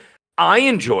thing is, I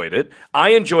enjoyed it.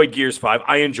 I enjoyed Gears 5.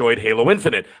 I enjoyed Halo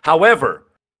Infinite. However,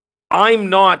 I'm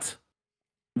not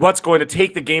what's going to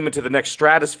take the game into the next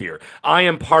stratosphere. I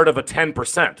am part of a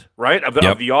 10%, right?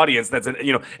 Of the audience that's an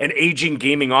aging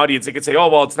gaming audience that could say, oh,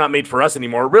 well, it's not made for us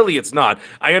anymore. Really, it's not.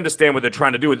 I understand what they're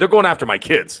trying to do. They're going after my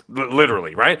kids,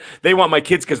 literally, right? They want my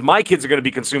kids because my kids are going to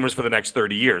be consumers for the next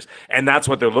 30 years. And that's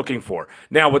what they're looking for.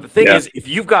 Now, what the thing is, if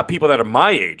you've got people that are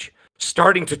my age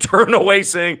starting to turn away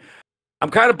saying, I'm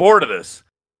kind of bored of this,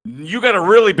 you got a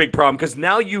really big problem because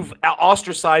now you've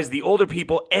ostracized the older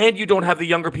people and you don't have the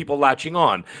younger people latching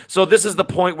on. So this is the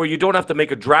point where you don't have to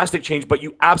make a drastic change, but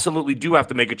you absolutely do have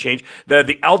to make a change.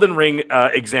 The Elden Ring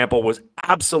example was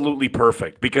absolutely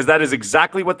perfect because that is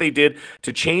exactly what they did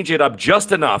to change it up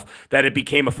just enough that it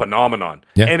became a phenomenon.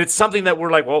 Yeah. And it's something that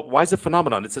we're like, well, why is it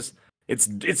phenomenon?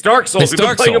 It's Dark Souls. We've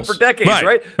been playing them for decades,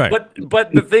 right?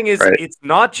 But the thing is, it's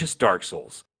not just Dark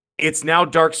Souls. It's now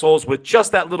Dark Souls with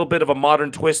just that little bit of a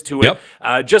modern twist to it,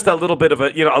 just that little bit of a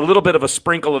little bit of a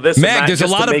sprinkle of this. Mag, there's a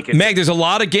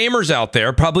lot of gamers out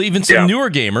there, probably even some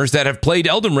newer gamers that have played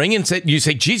Elden Ring and you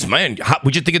say, "Geez, man,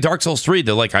 what'd you think of Dark Souls 3?"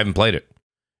 They're like, "I haven't played it."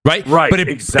 Right? Right, But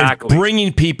exactly. it's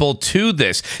bringing people to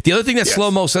this. The other thing that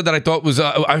SloMo said that I thought was,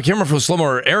 I can't remember if it was SloMo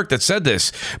or Eric that said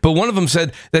this, but one of them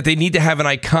said that they need to have an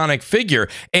iconic figure.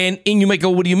 And you might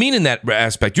go, what do you mean in that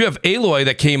aspect? You have Aloy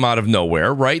that came out of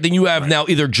nowhere, right? Then you have now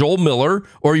either Joel Miller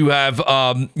or you have,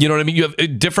 you know what I mean? You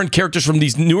have different characters from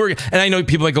these newer, and I know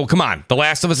people might go, come on, The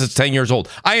Last of Us is 10 years old.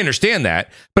 I understand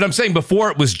that, but I'm saying before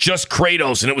it was just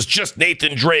Kratos and it was just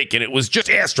Nathan Drake and it was just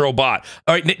Astrobot.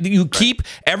 All right, you keep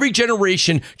every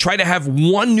generation try to have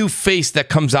one new face that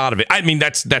comes out of it. I mean,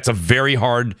 that's a very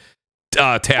hard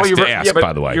task to ask,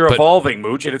 by the way. You're evolving,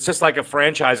 Mooch, and it's just like a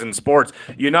franchise in sports.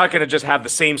 You're not going to just have the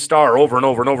same star over and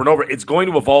over and over and over. It's going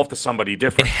to evolve to somebody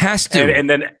different. It has to. And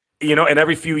then, you know, and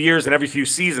every few years and every few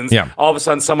seasons, all of a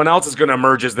sudden someone else is going to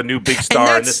emerge as the new big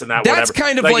star and this and that, that's whatever.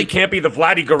 Kind of like you can't be the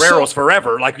Vladdy Guerreros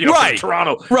forever, like, you know, from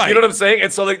Toronto. Right. You know what I'm saying?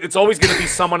 And so like, it's always going to be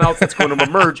someone else that's going to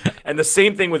emerge. And the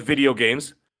same thing with video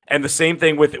games. And the same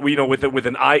thing with, you know, with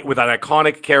an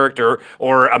iconic character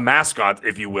or a mascot,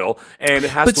 if you will, and it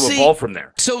has to evolve from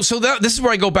there. So this is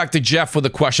where I go back to Jeff with a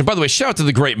question. By the way, shout out to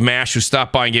the great Mash who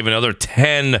stopped by and gave another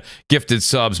 10 gifted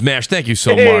subs. Mash, thank you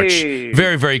so much.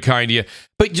 Very, very kind of you.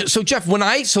 But so Jeff,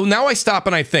 now I stop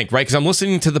and I think, right, because I'm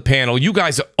listening to the panel. You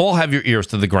guys all have your ears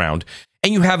to the ground.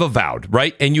 And you have Avowed,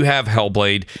 right? And you have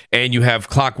Hellblade, and you have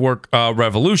Clockwork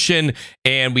Revolution,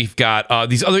 and we've got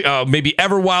these other, maybe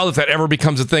Everwild, if that ever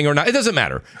becomes a thing or not. It doesn't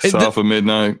matter. South of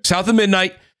Midnight. South of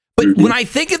Midnight. But when I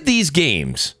think of these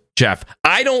games, Jeff,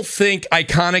 I don't think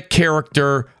iconic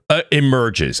character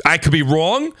emerges. I could be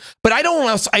wrong, but I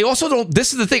also don't,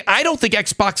 this is the thing, I don't think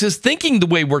Xbox is thinking the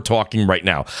way we're talking right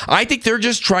now. I think they're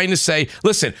just trying to say,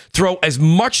 listen, throw as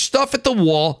much stuff at the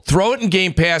wall, throw it in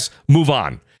Game Pass, move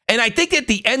on. And I think at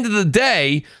the end of the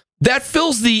day, that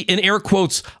fills the, in air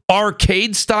quotes,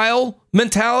 arcade style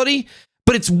mentality,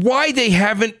 but it's why they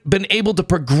haven't been able to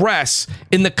progress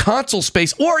in the console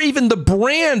space or even the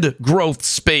brand growth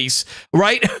space,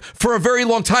 right, for a very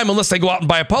long time, unless they go out and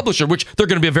buy a publisher, which they're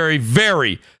going to be a very,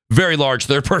 very, very large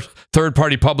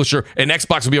third-party publisher, and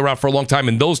Xbox will be around for a long time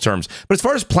in those terms. But as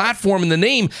far as platform and the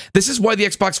name, this is why the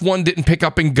Xbox One didn't pick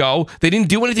up and go. They didn't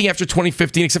do anything after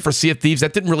 2015 except for Sea of Thieves.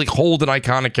 That didn't really hold an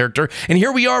iconic character. And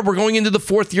here we are. We're going into the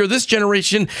fourth year of this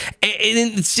generation, and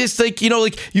it's just like, you know,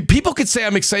 like people could say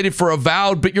I'm excited for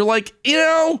Avowed, but you're like, you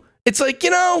know, it's like,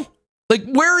 you know, like,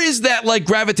 where is that, like,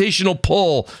 gravitational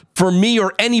pull for me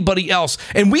or anybody else?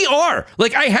 And we are.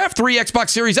 Like, I have 3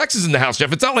 Xbox Series X's in the house,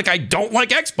 Jeff. It's not like I don't like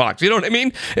Xbox. You know what I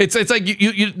mean? It's like,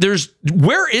 there's,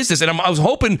 where is this? And I was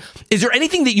hoping, is there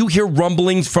anything that you hear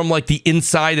rumblings from, like, the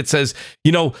inside that says,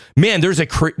 you know, man, there's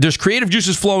creative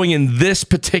juices flowing in this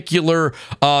particular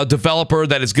developer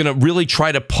that is going to really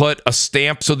try to put a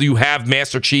stamp so that you have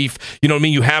Master Chief, you know what I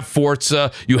mean? You have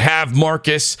Forza, you have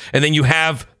Marcus, and then you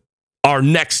have our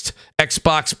next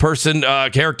Xbox person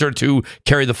character to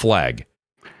carry the flag.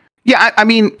 Yeah, I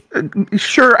mean,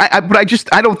 sure, but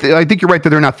I don't. I think you're right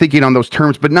that they're not thinking on those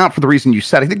terms, but not for the reason you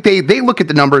said. I think they look at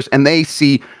the numbers and they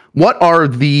see what are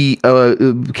the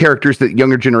characters that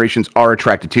younger generations are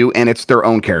attracted to, and it's their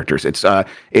own characters. It's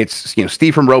you know,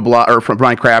 Steve from Roblox or from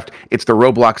Minecraft. It's the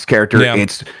Roblox character. Yeah.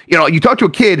 It's, you know, you talk to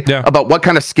a kid about what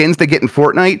kind of skins they get in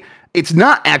Fortnite. It's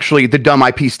not actually the dumb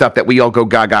IP stuff that we all go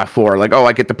gaga for. Like, oh,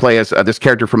 I get to play as this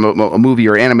character from a movie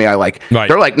or anime I like. Right.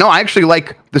 They're like, no, I actually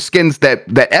like the skins that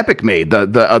Epic made,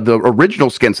 the original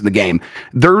skins in the game.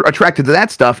 They're attracted to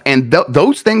that stuff, and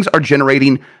those things are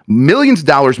generating millions of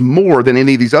dollars more than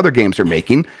any of these other games are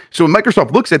making. So when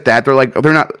Microsoft looks at that, they're like,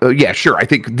 they're not, yeah, sure, I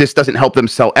think this doesn't help them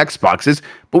sell Xboxes,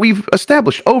 but we've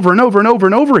established over and over and over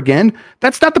and over again,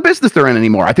 that's not the business they're in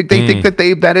anymore. I think they think that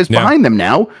that is behind them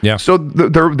now. Yeah. So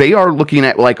they are looking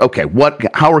at, like, okay,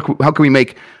 how can we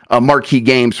make marquee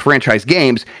games, franchise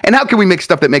games, and how can we make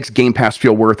stuff that makes Game Pass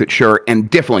feel worth it? Sure, and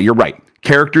definitely, you're right.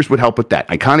 Characters would help with that.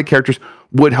 Iconic characters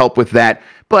would help with that.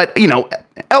 But, you know,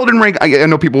 Elden Ring, I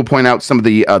know people will point out some of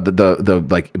the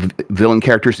like villain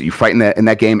characters that you fight in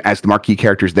that game as the marquee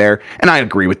characters there, and I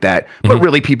agree with that. But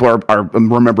really, people are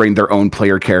remembering their own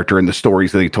player character and the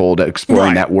stories that they told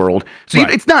exploring that world. So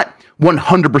it's not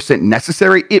 100%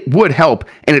 necessary. It would help,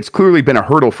 and it's clearly been a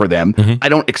hurdle for them. I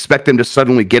don't expect them to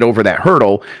suddenly get over that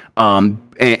hurdle.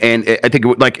 And I think it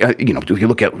would, like, you know, if you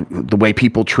look at the way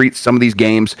people treat some of these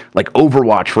games, like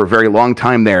Overwatch for a very long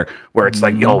time there, where it's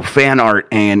like, yo, fan art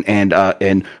and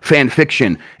fan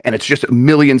fiction, and it's just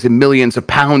millions and millions of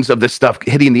pounds of this stuff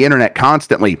hitting the internet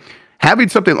constantly. Having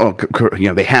something, you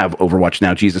know, they have Overwatch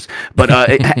now, Jesus, but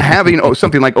having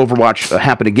something like Overwatch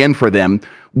happen again for them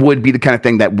would be the kind of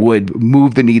thing that would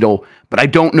move the needle. But I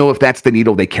don't know if that's the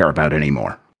needle they care about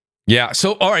anymore. Yeah.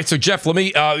 So, all right. So, Jeff, let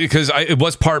me, because it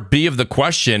was part B of the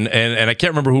question, and I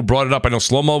can't remember who brought it up. I know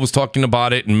SloMo was talking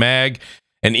about it, and Mag,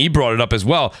 and E brought it up as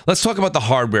well. Let's talk about the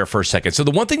hardware for a second. So,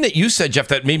 the one thing that you said, Jeff,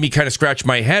 that made me kind of scratch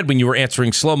my head when you were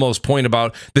answering SloMo's point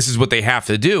about this is what they have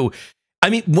to do. I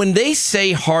mean, when they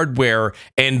say hardware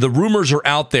and the rumors are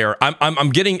out there, I'm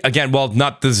getting, again, well,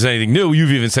 not this is anything new. You've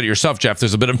even said it yourself, Jeff.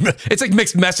 There's a bit of, it's like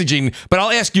mixed messaging, but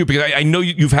I'll ask you because I know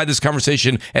you've had this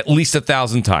conversation at least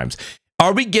 1,000 times.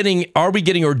 Are we getting, or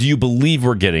do you believe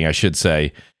we're getting, I should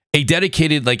say, a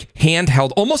dedicated, like,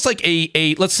 handheld, almost like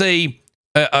a let's say,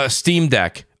 a Steam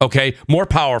Deck, okay? More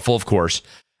powerful, of course.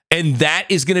 And that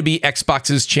is going to be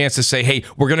Xbox's chance to say, hey,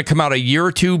 we're going to come out a year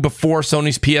or two before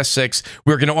Sony's PS6.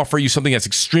 We're going to offer you something that's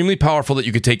extremely powerful that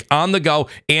you could take on the go,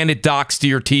 and it docks to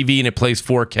your TV and it plays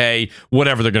 4K,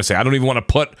 whatever they're going to say. I don't even want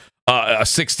to put a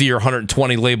 60 or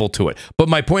 120 label to it. But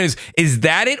my point is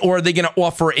that it, or are they going to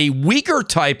offer a weaker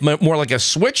type, more like a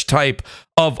Switch type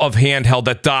of handheld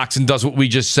that docks and does what we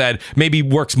just said, maybe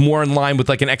works more in line with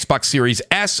like an Xbox Series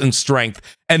S in strength,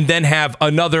 and then have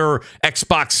another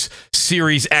Xbox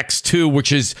Series X2,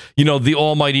 which is, you know, the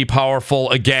almighty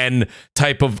powerful, again,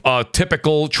 type of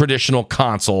typical traditional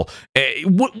console.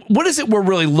 What is it we're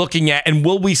really looking at, and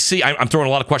will we see, I'm throwing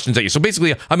a lot of questions at you. So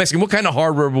basically, I'm asking, what kind of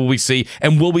hardware will we see,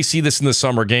 and will we see this in the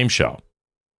summer game show?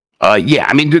 Yeah,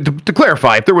 I mean, to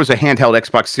clarify, if there was a handheld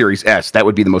Xbox Series S, that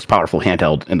would be the most powerful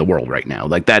handheld in the world right now.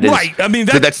 Like that is right. I mean,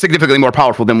 that's significantly more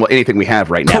powerful than anything we have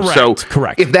right now.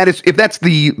 Correct. If that's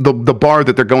the bar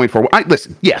that they're going for,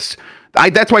 listen, yes,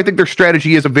 that's why I think their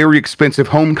strategy is a very expensive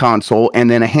home console and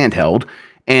then a handheld,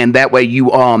 and that way you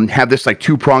have this like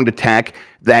two-pronged attack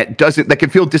that can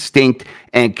feel distinct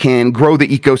and can grow the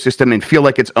ecosystem and feel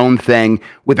like its own thing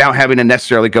without having to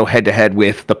necessarily go head-to-head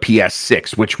with the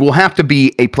PS6, which will have to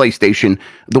be a PlayStation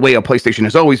the way a PlayStation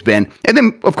has always been. And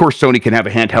then, of course, Sony can have a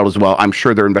handheld as well. I'm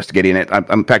sure they're investigating it.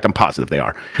 In fact, I'm positive they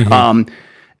are. Mm-hmm.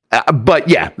 But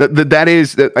yeah, that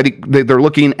is, I think they're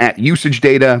looking at usage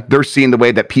data. They're seeing the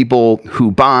way that people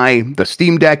who buy the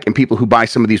Steam Deck and people who buy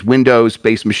some of these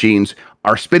Windows-based machines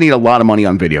are spending a lot of money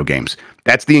on video games.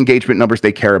 That's the engagement numbers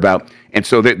they care about. And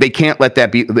so they can't let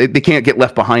that be, they can't get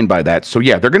left behind by that. So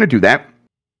yeah, they're going to do that.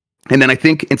 And then I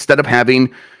think instead of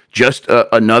having just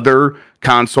another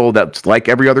console that's like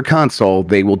every other console,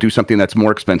 they will do something that's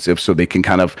more expensive so they can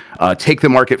kind of take the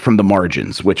market from the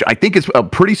margins, which I think is a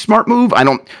pretty smart move.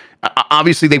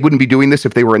 Obviously, they wouldn't be doing this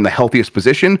if they were in the healthiest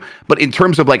position, but in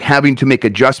terms of like having to make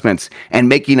adjustments and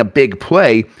making a big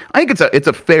play, I think it's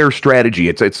a fair strategy.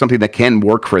 It's something that can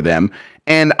work for them,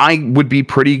 and I would be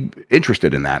pretty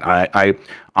interested in that.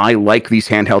 I like these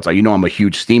handhelds. I'm a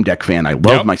huge Steam Deck fan. I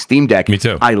love my Steam Deck. Me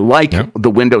too. I like the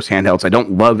Windows handhelds. I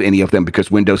don't love any of them because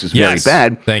Windows is very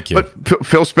bad. Thank you. But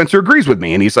Phil Spencer agrees with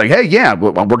me, and he's like, hey, yeah,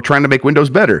 we're trying to make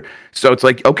Windows better. So it's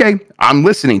like, okay, I'm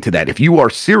listening to that. If you are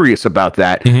serious about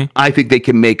that, I think they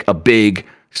can make a big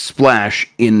splash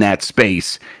in that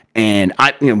space. And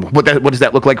what does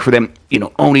that look like for them?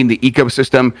 Owning the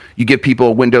ecosystem. You give people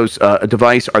a Windows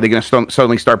device. Are they going to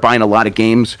suddenly start buying a lot of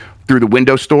games through the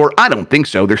Windows Store? I don't think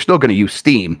so. They're still going to use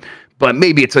Steam, but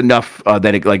maybe it's enough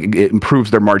that it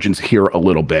improves their margins here a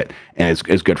little bit, and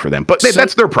it's good for them. But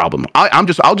that's their problem.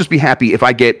 I'll just be happy if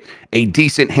I get a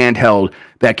decent handheld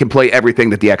that can play everything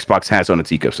that the Xbox has on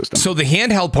its ecosystem. So the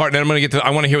handheld part, and I'm going to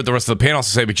I want to hear what the rest of the panel has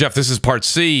to say. But Jeff, this is part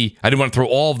C. I didn't want to throw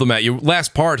all of them at you.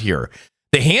 Last part here.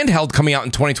 The handheld coming out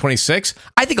in 2026,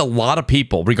 I think a lot of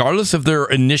people, regardless of their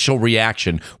initial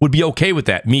reaction, would be okay with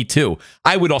that. Me too.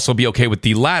 I would also be okay with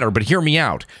the latter, but hear me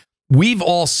out. We've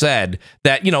all said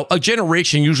that, a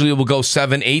generation usually will go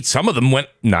 7, 8. Some of them went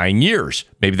 9 years.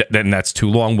 Maybe then that's too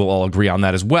long. We'll all agree on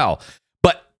that as well.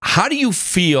 But how do you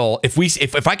feel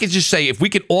if I could just say, if we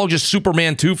could all just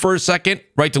Superman 2 for a second,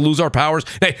 right, to lose our powers?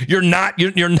 Hey, you're not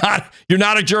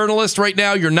a journalist right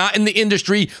now. You're not in the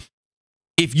industry.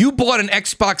 If you bought an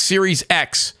Xbox Series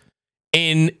X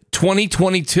in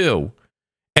 2022,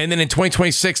 and then in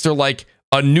 2026, they're like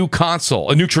a new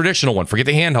console, a new traditional one, forget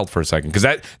the handheld for a second, because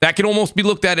that can almost be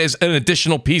looked at as an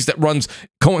additional piece that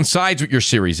coincides with your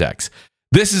Series X.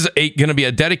 This is going to be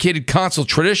a dedicated console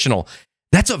traditional.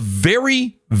 That's a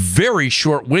very, very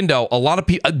short window. A lot of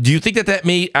people, do you think that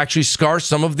may actually scar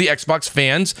some of the Xbox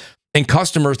fans and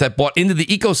customers that bought into the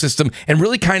ecosystem and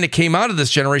really kind of came out of this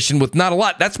generation with not a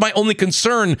lot? That's my only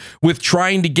concern with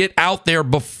trying to get out there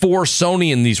before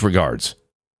Sony in these regards.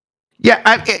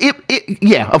 Yeah,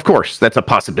 yeah, of course, that's a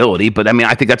possibility, but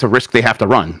I think that's a risk they have to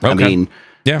run. Okay.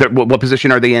 What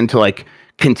position are they in to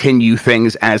continue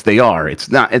things as they are? It's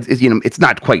not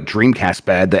quite Dreamcast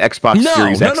bad. The Xbox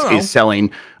Series X is selling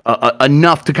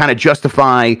enough to kind of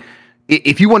justify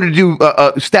if you wanted to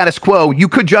do status quo, you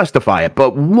could justify it,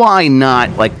 but why not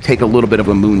like take a little bit of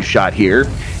a moonshot here?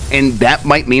 And that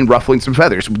might mean ruffling some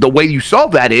feathers. The way you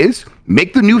solve that is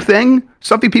make the new thing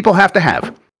something people have to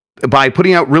have by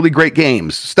putting out really great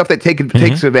games, stuff that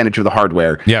takes advantage of the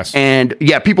hardware. Yes. And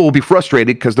yeah, people will be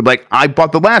frustrated because they're like, I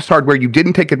bought the last hardware, you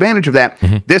didn't take advantage of that.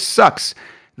 This sucks.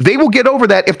 They will get over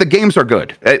that if the games are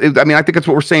good. I mean, I think that's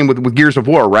what we're saying with Gears of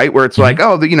War, right? Where it's like,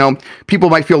 oh, you know, people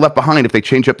might feel left behind if they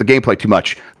change up the gameplay too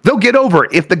much. They'll get over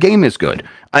it if the game is good.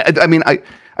 I mean,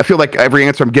 I feel like every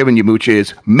answer I'm giving you, Mooch,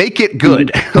 is make it good.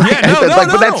 Yeah, no,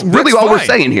 but that's really all we're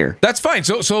saying here. That's fine.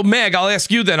 So Meg, I'll ask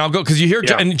you then. I'll go because you hear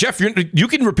and Jeff, you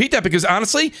can repeat that because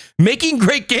honestly, making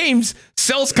great games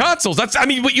sells consoles. I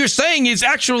mean, what you're saying is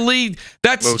actually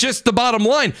that's just the bottom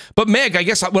line. But Meg, I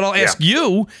guess what I'll ask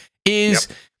you is.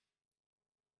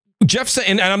 Jeff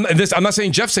saying, and I'm not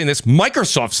saying Jeff saying this,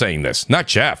 Microsoft saying this, not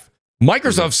Jeff.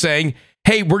 Microsoft saying,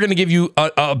 hey, we're going to give you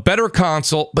a better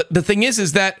console. But the thing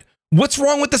is that what's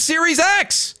wrong with the Series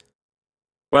X?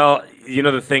 Well, you know,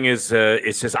 the thing is,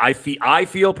 it's just I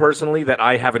feel personally that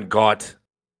I haven't got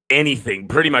anything,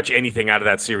 pretty much anything out of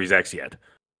that Series X yet.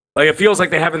 Like, it feels like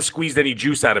they haven't squeezed any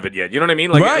juice out of it yet. You know what I mean?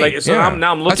 Like, so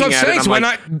now I'm looking at it. That's what I'm saying. So why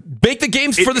not make the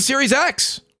games for the Series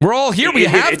X? We're all here. We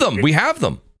have them. We have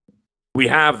them. We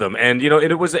have them, and you know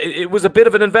it was a bit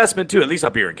of an investment too, at least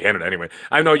up here in Canada. Anyway,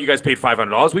 I know you guys paid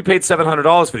 $500. We paid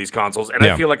 $700 for these consoles, and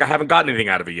I feel like I haven't gotten anything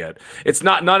out of it yet. It's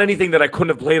not anything that I couldn't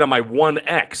have played on my One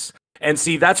X. And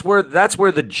see, that's where the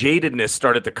jadedness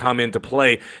started to come into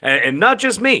play, and not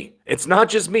just me. It's not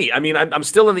just me. I mean, I'm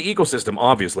still in the ecosystem,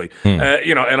 obviously.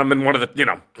 You know, and I'm in one of the, you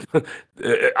know,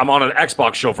 I'm on an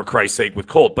Xbox show for Christ's sake with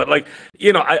Colt. But like,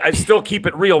 you know, I still keep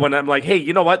it real when I'm like, hey,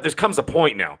 you know what? There comes a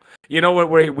point now. You know,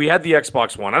 where we had the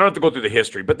Xbox One. I don't have to go through the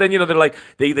history, but then you know they're like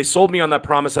they sold me on that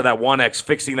promise of that One X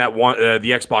fixing that one,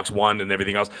 the Xbox One and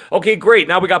everything else. Okay, great.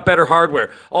 Now we got better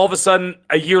hardware. All of a sudden,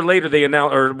 a year later they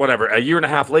announced, or whatever, a year and a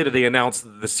half later they announced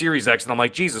the Series X, and I'm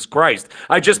like, Jesus Christ!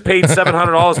 I just paid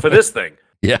 $700 for this thing.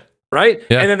 Yeah. Right?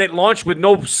 Yeah. And then it launched with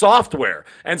no software.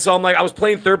 And so I'm like, I was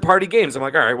playing third-party games. I'm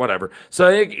like, all right, whatever. So,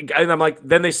 and I'm like,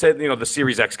 then they said, you know, the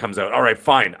Series X comes out. All right,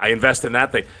 fine. I invest in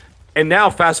that thing. And now,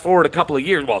 fast forward a couple of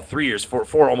years, well, 3 years,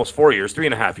 almost 4 years,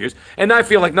 3.5 years, and I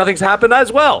feel like nothing's happened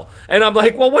as well. And I'm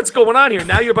like, well, what's going on here?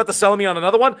 Now you're about to sell me on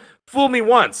another one? Fool me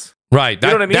once. Right. You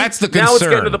know what I mean? That's the concern. Now it's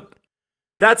getting to the...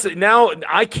 Now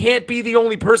I can't be the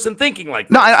only person thinking like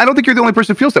that. No, I don't think you're the only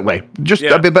person who feels that way. Just,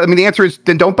 but I mean, the answer is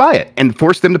then don't buy it and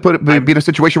force them to be in a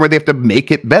situation where they have to make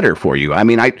it better for you. I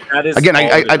mean, I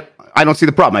don't see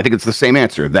the problem. I think it's the same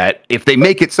answer that if they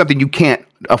make it something you can't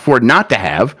afford not to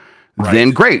have,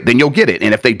 then great, then you'll get it.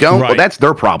 And if they don't, well, that's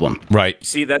their problem. Right.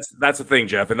 See, that's the thing,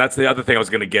 Jeff, and that's the other thing I was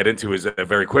going to get into is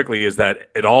very quickly is that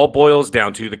it all boils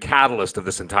down to the catalyst of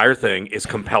this entire thing is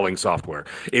compelling software.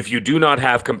 If you do not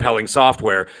have compelling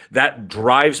software that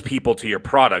drives people to your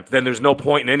product, then there's no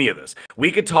point in any of this.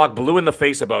 We could talk blue in the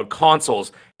face about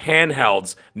consoles,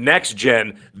 handhelds, next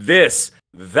gen, this,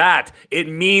 that. It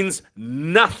means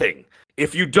nothing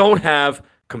if you don't have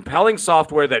compelling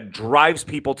software that drives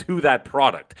people to that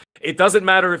product. It doesn't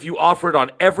matter if you offer it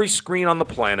on every screen on the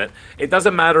planet. It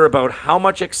doesn't matter about how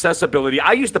much accessibility.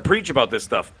 I used to preach about this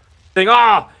stuff. Think,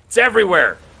 it's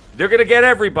everywhere. They're going to get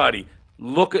everybody.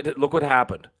 Look what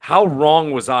happened. How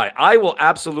wrong was I? I will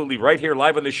absolutely, right here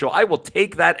live on this show, I will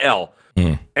take that L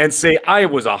and say I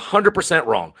was 100%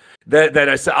 wrong. That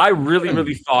I said I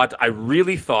really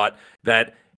thought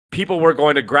that people were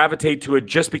going to gravitate to it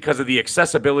just because of the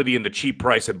accessibility and the cheap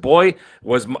price. And boy,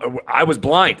 I was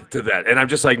blind to that. And I'm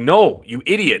just like, no, you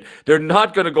idiot. They're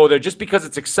not going to go there. Just because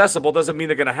it's accessible doesn't mean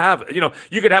they're going to have, you know,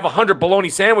 you could have 100 bologna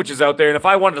sandwiches out there. And if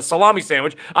I wanted a salami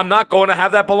sandwich, I'm not going to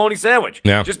have that bologna sandwich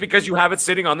just because you have it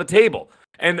sitting on the table.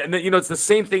 And you know, it's the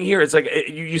same thing here. It's like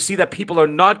you see that people are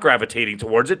not gravitating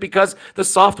towards it because the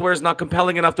software is not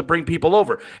compelling enough to bring people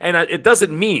over. And it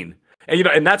doesn't mean... And you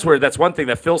know, and that's one thing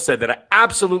that Phil said that I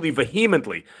absolutely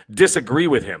vehemently disagree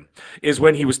with him is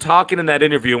when he was talking in that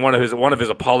interview in one of his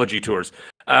apology tours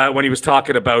when he was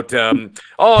talking about it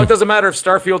doesn't matter if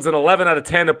Starfield's an 11 out of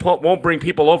 10, it won't bring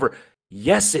people over.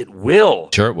 Yes, it will.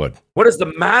 Sure, it would. What is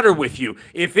the matter with you?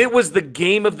 If it was the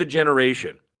game of the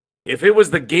generation, if it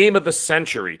was the game of the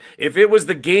century, if it was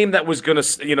the game that was going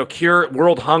to, you know, cure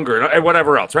world hunger and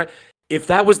whatever else, right? If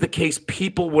that was the case,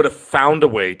 people would have found a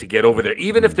way to get over there.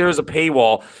 Even if there was a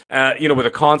paywall, you know, with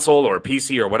a console or a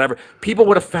PC or whatever, people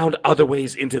would have found other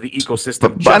ways into the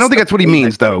ecosystem. But I don't think that's what he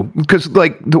means, though. Because,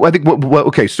 like, I think,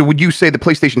 okay, so would you say the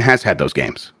PlayStation has had those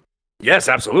games? Yes,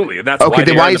 absolutely. And that's okay,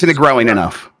 then why isn't it growing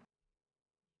enough?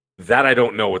 That I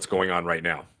don't know what's going on right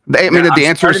now. The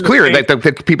answer is clear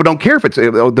that people don't care if it's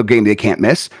the game they can't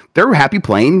miss. They're happy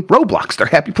playing Roblox. They're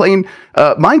happy playing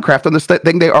Minecraft on this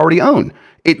thing they already own.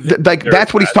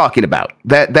 That's what he's talking about.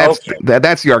 That's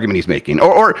the argument he's making.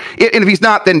 And if he's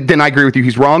not, then I agree with you.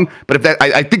 He's wrong. But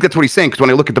I think that's what he's saying. Because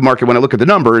when I look at the market, when I look at the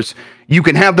numbers, you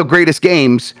can have the greatest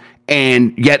games,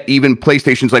 and yet even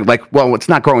PlayStation's well, it's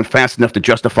not growing fast enough to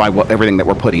justify everything that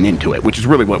we're putting into it, which is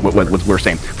really what we're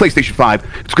saying. PlayStation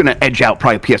 5, it's going to edge out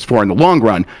probably PS4 in the long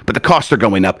run, but the costs are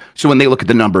going up. So when they look at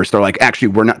the numbers, they're like, actually,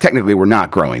 we're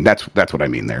not growing. That's what I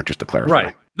mean there, just to clarify.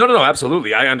 Right. No,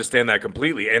 absolutely. I understand that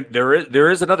completely. And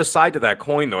there is another side to that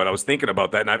coin, though, and I was thinking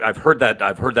about that, and I've heard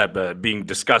that being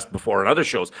discussed before on other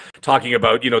shows, talking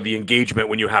about, the engagement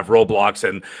when you have Roblox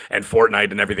and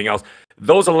Fortnite and everything else.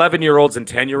 Those 11-year-olds and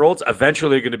 10-year-olds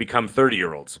eventually are going to become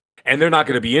 30-year-olds. And they're not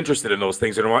going to be interested in those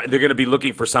things anymore. They're going to be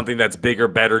looking for something that's bigger,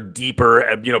 better,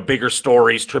 deeper, bigger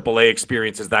stories, AAA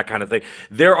experiences, that kind of thing.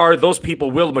 Those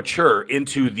people will mature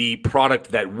into the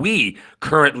product that we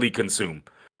currently consume.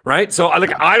 Right. So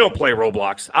I don't play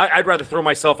Roblox. I'd rather throw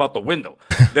myself out the window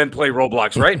than play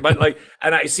Roblox. Right. But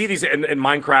and I see these in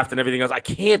Minecraft and everything else. I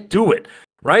can't do it.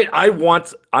 Right. I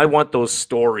want those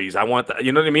stories. I want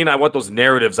you know what I mean? I want those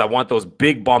narratives. I want those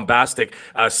big bombastic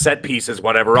set pieces,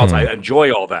 whatever else. I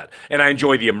enjoy all that. And I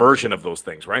enjoy the immersion of those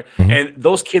things. Right. And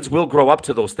those kids will grow up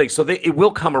to those things. So it will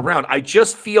come around. I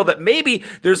just feel that maybe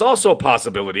there's also a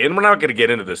possibility, and we're not going to get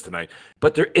into this tonight,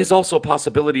 but there is also a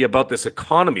possibility about this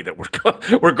economy that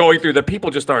we're going through, that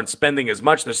people just aren't spending as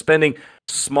much. They're spending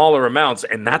smaller amounts.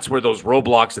 And that's where those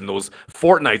Roblox and those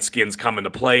Fortnite skins come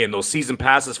into play, and those season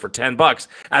passes for $10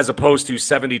 as opposed to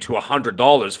 $70 to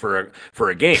 $100 for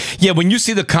a game. Yeah, when you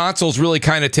see the consoles really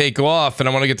kind of take off, and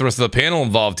I want to get the rest of the panel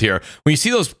involved here. When you see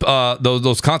those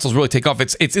consoles really take off,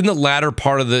 it's in the latter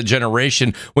part of the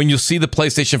generation when you'll see the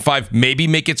PlayStation 5 maybe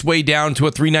make its way down to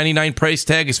a $399 price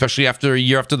tag, especially after a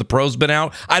year after the Pro's been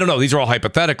out. I don't know. These are all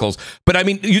hypotheticals. But I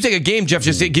mean, you take a game, Jeff,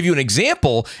 just to give you an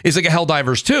example, is like a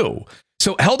Helldivers 2.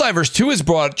 So Helldivers 2 has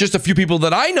brought just a few people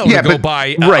that I know to go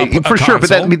buy for sure.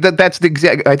 But that's the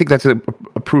exact. I think that's a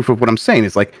proof of what I'm saying.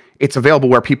 It's like it's available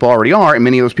where people already are, and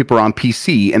many of those people are on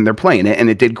PC and they're playing it, and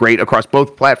it did great across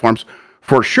both platforms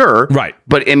for sure. Right.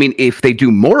 But I mean, if they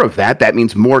do more of that, that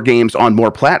means more games on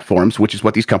more platforms, which is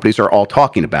what these companies are all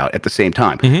talking about at the same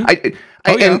time.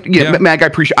 Mag, I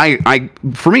appreciate.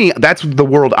 For me, that's the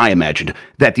world I imagined,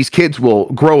 that these kids will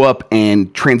grow up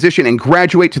and transition and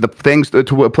graduate to the things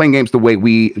to playing games the way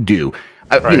we do.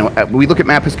 We look at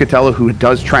Matt Piscatella, who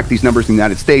does track these numbers in the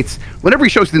United States. Whenever he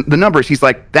shows the numbers, he's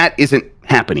like, that isn't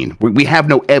happening. We have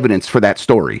no evidence for that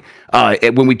story.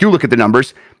 When we do look at the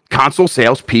numbers, console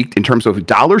sales peaked in terms of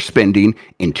dollar spending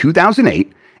in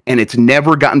 2008, and it's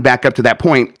never gotten back up to that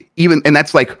point. And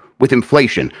that's like with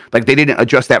inflation. Like they didn't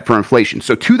adjust that for inflation.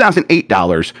 So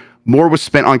 $2008 more was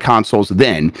spent on consoles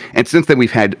then, and since then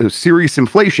we've had a serious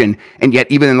inflation, and yet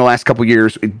even in the last couple of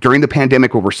years during the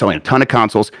pandemic where we're selling a ton of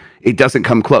consoles, it doesn't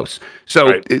come close.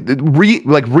 So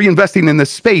reinvesting in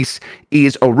this space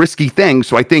is a risky thing.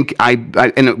 So I think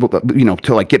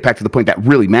to like get back to the point that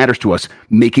really matters to us,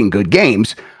 making good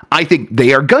games, I think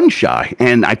they are gun shy,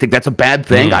 and I think that's a bad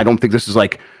thing. I don't think this is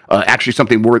like actually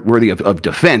something worthy of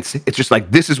defense. It's just like,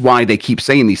 this is why they keep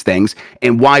saying these things,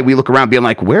 and why we look around being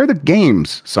like, where are the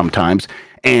games sometimes?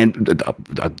 And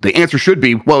the answer should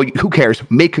be, well, who cares?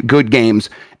 Make good games,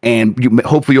 and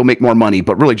hopefully you'll make more money,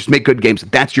 but really just make good games.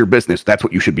 That's your business. That's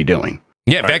what you should be doing.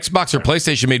 Yeah, if Xbox or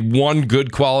PlayStation made one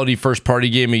good quality first-party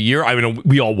game a year, I mean,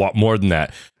 we all want more than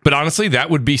that. But honestly, that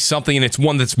would be something, and it's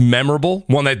one that's memorable,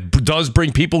 one that does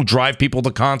bring people, drive people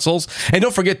to consoles. And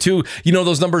don't forget, too,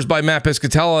 those numbers by Matt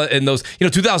Piscatella and those,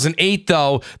 2008,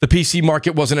 though, the PC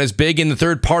market wasn't as big, and the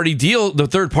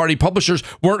third-party publishers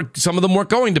some of them weren't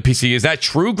going to PC. Is that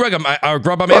true, Greg? I'm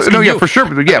asking you. Yeah, for sure.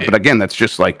 But again, that's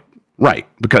just like, right,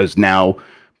 because now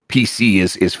PC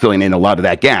is filling in a lot of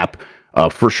that gap.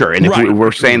 For sure. And if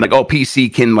we're saying like,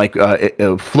 PC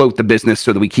can float the business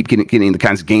so that we keep getting the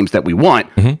kinds of games that we want,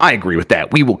 I agree with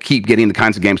that. We will keep getting the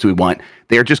kinds of games that we want.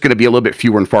 They're just going to be a little bit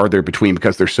fewer and farther between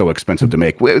because they're so expensive to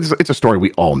make. It's a story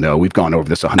we all know. We've gone over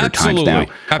this 100 times now.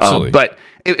 Absolutely. But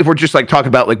if we're just like talking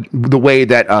about like the way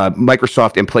that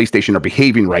Microsoft and PlayStation are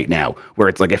behaving right now, where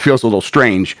it's like it feels a little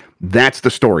strange, that's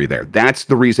the story there. That's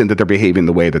the reason that they're behaving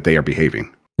the way that they are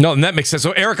behaving. No, and that makes sense.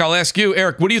 So, Eric, I'll ask you.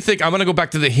 Eric, what do you think? I'm going to go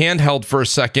back to the handheld for a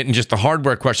second and just the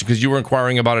hardware question, because you were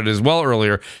inquiring about it as well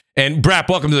earlier. And BRAP,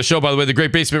 welcome to the show, by the way, the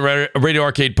Great Basement Radio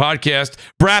Arcade podcast.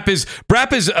 BRAP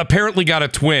is apparently got a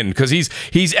twin because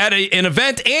he's at an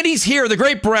event and he's here. The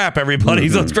great BRAP, everybody.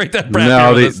 So it's great that BRAP.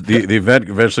 No, the event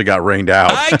eventually got rained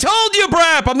out. I told you,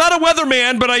 BRAP. I'm not a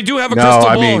weatherman, but I do have a crystal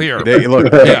ball here.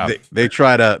 They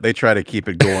try to keep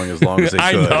it going as long as they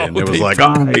could, and it was like,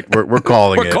 all right, we're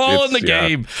calling it. We're calling the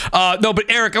game. No,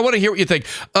 but Eric, I want to hear what you think.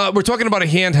 We're talking about a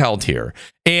handheld here,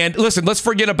 and listen, let's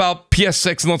forget about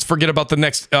PS6 and let's forget about the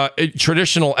next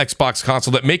traditional Xbox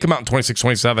console that may come out in 26,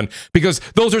 27, because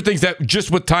those are things that just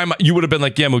with time you would have been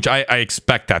like, yeah, Mooch, I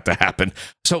expect that to happen.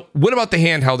 So what about the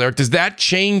handheld, Eric? Does that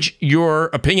change your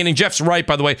opinion? And Jeff's right,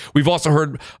 by the way. We've also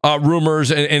heard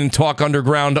rumors and talk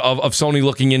underground of Sony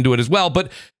looking into it as well, but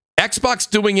Xbox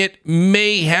doing it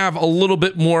may have a little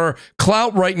bit more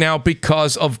clout right now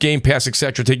because of Game Pass,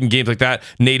 etc., taking games like that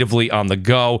natively on the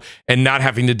go and not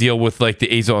having to deal with like the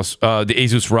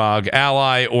Asus ROG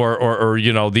Ally or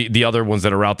you know the other ones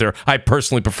that are out there. I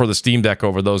personally prefer the Steam Deck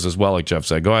over those as well, like Jeff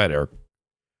said. Go ahead, Eric.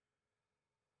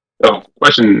 So,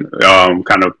 question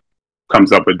kind of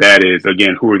comes up with that is,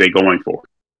 again, who are they going for?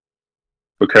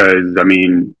 Because I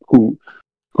mean, who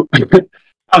I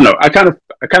don't know. I kind of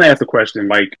asked the question,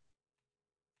 like,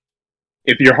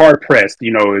 if you're hard pressed,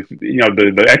 you know, if you know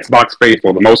the Xbox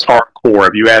faithful, the most hardcore,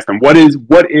 if you ask them what is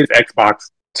Xbox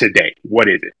today, what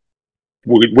is it?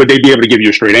 Would they be able to give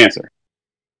you a straight answer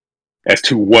as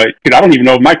to what? Because I don't even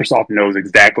know if Microsoft knows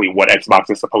exactly what Xbox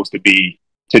is supposed to be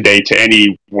today to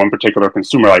any one particular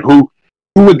consumer. Like, who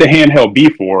would the handheld be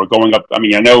for going up? I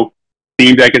mean, I know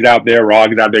Steam Deck is out there,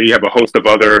 ROG is out there. You have a host of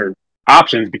other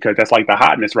options because that's like the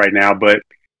hotness right now, but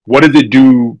what does it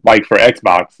do, like, for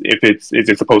Xbox? Is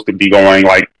it supposed to be going,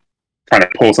 like, trying to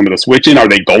pull some of the Switch in? Are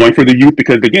they going for the youth?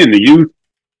 Because, again, the youth,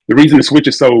 the reason the Switch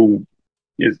is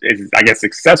I guess,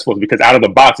 successful is because out of the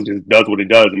box, it just does what it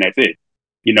does, and that's it.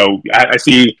 You know, I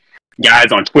see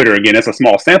guys on Twitter, again, it's a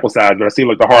small sample size, but I see,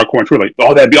 like, the hardcore on Twitter, like,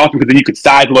 oh, that'd be awesome, because then you could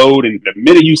side load, and the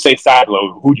minute you say side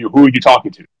load, who are you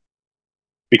talking to?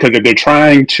 Because if they're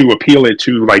trying to appeal it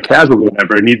to, like, casual or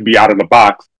whatever, it needs to be out of the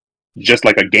box. Just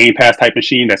like a Game Pass type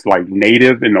machine that's like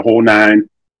native in the whole nine.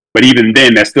 But even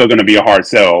then, that's still going to be a hard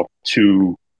sell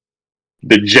to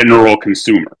the general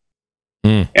consumer.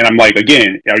 And I'm like,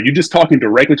 again, are you just talking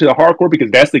directly to the hardcore?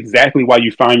 Because that's exactly why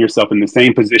you find yourself in the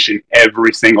same position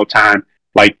every single time.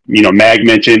 Like, you know, Mag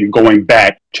mentioned going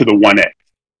back to the 1X.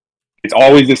 It's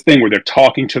always this thing where they're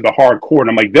talking to the hardcore. And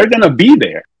I'm like, they're going to be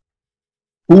there.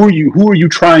 Who are you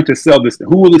trying to sell this?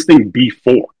 Who will this thing be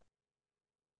for?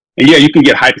 And yeah, you can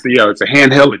get hyped and say, yeah, it's a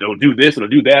handheld, it'll do this, it'll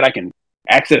do that. I can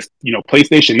access, you know,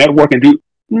 PlayStation Network and do.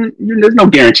 There's no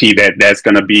guarantee that that's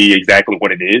going to be exactly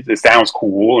what it is. It sounds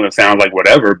cool and it sounds like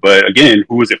whatever, but again,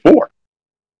 who is it for?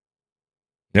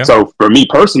 Yeah. So for me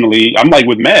personally, I'm like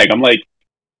with Meg, I'm like,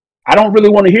 I don't really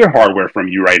want to hear hardware from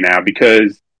you right now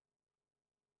because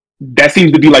that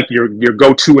seems to be like your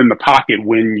go-to in the pocket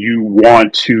when you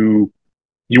want to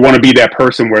be that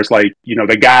person where it's like, you know,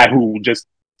 the guy who just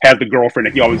has the girlfriend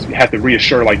that he always has to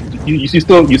reassure, like, you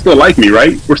still like me,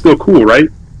 right? We're still cool, right?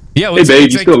 Yeah, well, hey,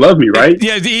 babe, you still love me, right?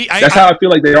 Yeah, that's how I feel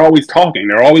like they're always talking.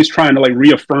 They're always trying to, like,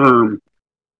 reaffirm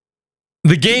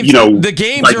the games. You know, the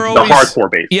games like, are always the hardcore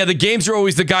base. Yeah, the games are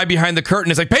always the guy behind the curtain.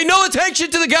 It's like, pay no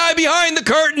attention to the guy behind the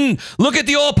curtain. Look at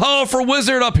the all-powerful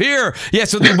wizard up here. Yeah,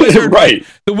 so the wizard, right?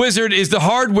 The wizard is the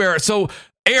hardware. So.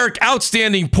 Eric,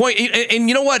 outstanding point. And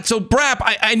you know what? So, BRAP,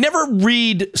 I never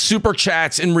read super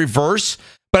chats in reverse,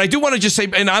 but I do want to just say,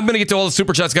 and I'm going to get to all the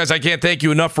super chats, guys. I can't thank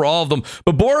you enough for all of them.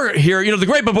 Babor here, you know, the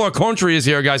great Babor Country is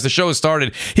here, guys. The show has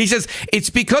started. He says,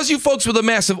 it's because you folks with a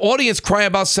massive audience cry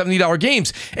about $70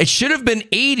 games. It should have been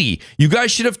 $80. You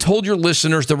guys should have told your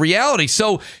listeners the reality.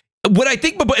 So, what I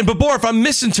think, and Babor, if I'm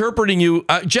misinterpreting you,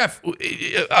 Jeff,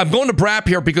 I'm going to BRAP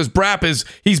here because BRAP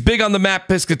he's big on the Matt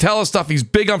Piscatella stuff. He's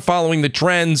big on following the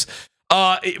trends.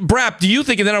 BRAP, do you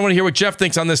think, and then I want to hear what Jeff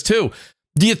thinks on this too,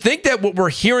 do you think that what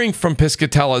we're hearing from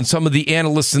Piscatella and some of the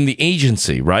analysts in the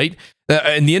agency, right,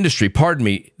 in the industry, pardon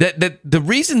me, that the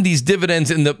reason these dividends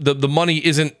and the money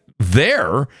isn't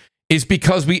there is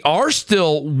because we are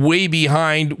still way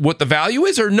behind what the value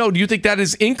is? Or no, do you think that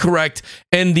is incorrect?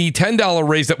 And the $10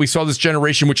 raise that we saw this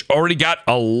generation, which already got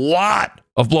a lot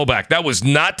of blowback, that was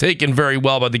not taken very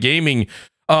well by the gaming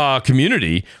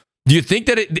community. Do you think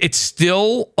that it's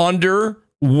still under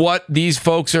what these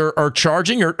folks are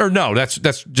charging? Or no, that's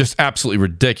just absolutely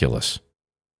ridiculous.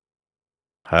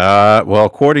 Well,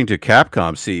 according to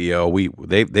Capcom CEO,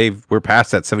 we're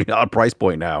past that $70 price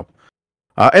point now.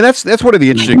 And that's one of the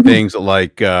interesting things that,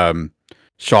 like,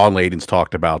 Sean Layden's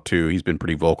talked about too. He's been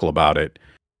pretty vocal about it.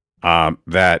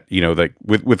 That, you know, that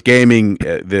with gaming,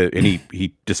 and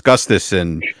he discussed this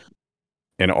in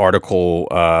an article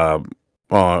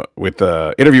with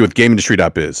an interview with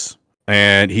GameIndustry.biz,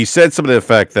 and he said something to the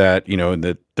effect that, you know, in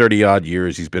the 30 odd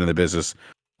years he's been in the business,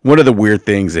 one of the weird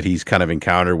things that he's kind of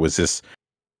encountered was this,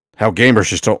 how gamers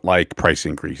just don't like price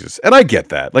increases. And I get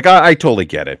that. Like, I totally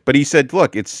get it. But he said,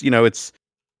 look, it's, you know, it's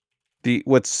the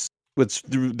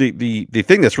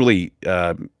thing that's really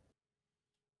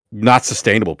not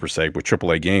sustainable per se with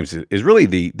AAA games is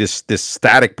really this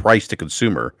static price to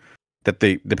consumer, that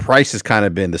the price has kind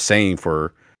of been the same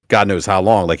for God knows how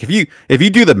long. Like, if you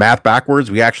do the math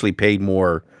backwards, we actually paid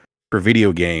more for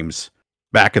video games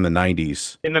back in the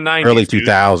 90s, early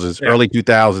 2000s, early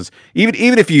 2000s.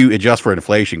 Even if you adjust for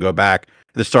inflation, go back to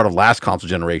the start of last console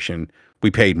generation,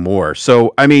 we paid more.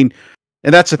 So, I mean,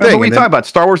 and that's the thing. What are you talking about?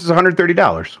 Star Wars is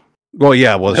 $130. Well,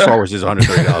 yeah. Well, Star Wars is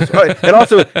 $130. And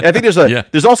also, I think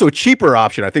there's also a cheaper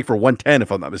option. I think for $110,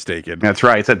 if I'm not mistaken. That's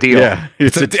right. It's a deal. Yeah,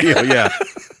 it's a deal. Yeah.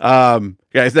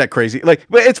 Yeah. Isn't that crazy? Like,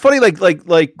 but it's funny.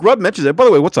 Like Grub mentions it. By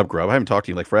the way, what's up, Grub? I haven't talked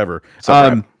to you like forever.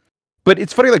 But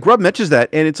it's funny. Like, Grub mentions that,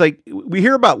 and it's like we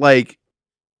hear about like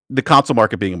the console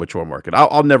market being a mature market.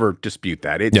 I'll never dispute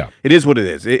that. It is what it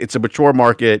is. It's a mature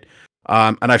market.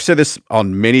 And I've said this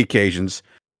on many occasions.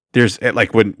 There's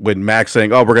like when Mac's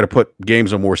saying, "Oh, we're going to put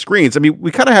games on more screens." I mean,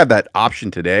 we kind of have that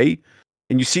option today,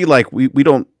 and you see, like we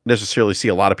don't necessarily see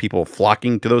a lot of people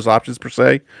flocking to those options per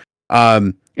se.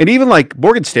 And even like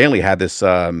Morgan Stanley had this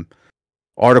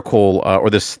article or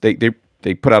this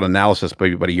they put out analysis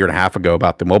maybe about a year and a half ago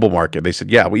about the mobile market. They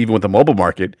said, yeah, even with the mobile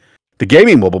market, the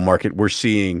gaming mobile market, we're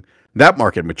seeing that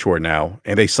market mature now.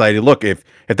 And they cited, look, if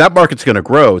that market's going to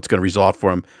grow, it's going to result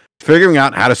from figuring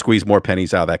out how to squeeze more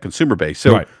pennies out of that consumer base.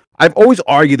 So I've always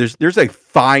argued there's a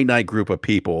finite group of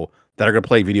people that are going to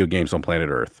play video games on planet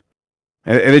Earth.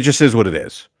 And it just is what it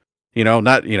is. You know,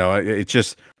 it's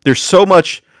just, there's so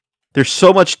much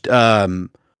in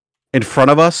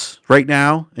front of us right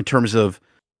now in terms of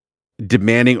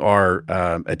demanding our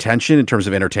attention in terms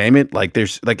of entertainment. Like,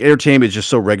 there's like entertainment is just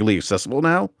so regularly accessible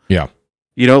now. Yeah.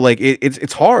 You know, like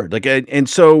it's hard. Like, and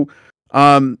so,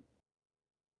 but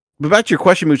back to your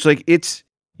question, Mooch, like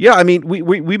yeah, I mean,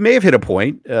 we may have hit a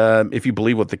point, if you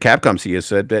believe what the Capcom CEO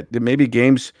said, that maybe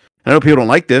games, I know people don't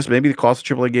like this, maybe the cost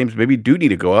of AAA games maybe do need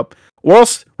to go up, or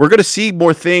else we're going to see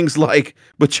more things like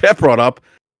what Jeff brought up,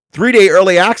 3-day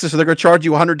early access, so they're going to charge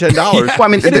you $110. Well,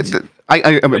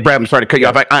 I mean, Brad, I'm sorry to cut you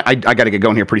off. I got to get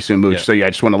going here pretty soon, Mooch. So yeah, I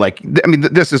just want to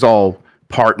this is all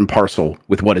part and parcel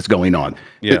with what is going on.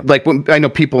 Yeah. Like, I know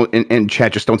people in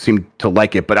chat just don't seem to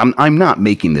like it, but I'm not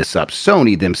making this up.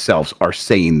 Sony themselves are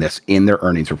saying this in their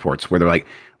earnings reports, where they're like,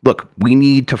 look, we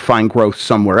need to find growth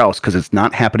somewhere else because it's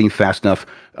not happening fast enough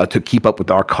to keep up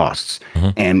with our costs. Mm-hmm.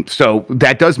 And so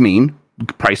that does mean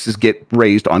prices get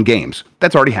raised on games.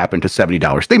 That's already happened to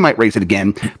 $70. They might raise it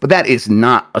again, but that is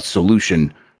not a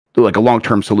solution, like a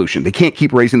long-term solution. They can't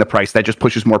keep raising the price. That just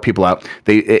pushes more people out.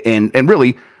 And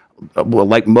really, well,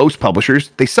 like most publishers,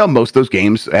 they sell most of those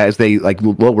games as they like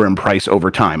lower in price over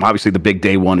time. Obviously, the big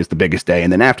day one is the biggest day,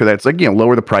 and then after that, it's like,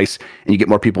 lower the price and you get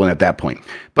more people in at that point.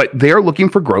 But they're looking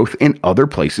for growth in other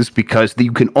places because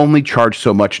you can only charge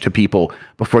so much to people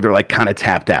before they're like kind of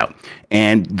tapped out.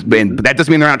 And that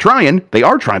doesn't mean they're not trying. They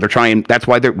are trying. They're trying. That's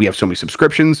why we have so many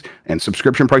subscriptions, and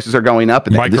subcription prices are going up.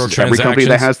 And this is every company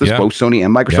that has this. Yeah. Both Sony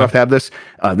and Microsoft have this.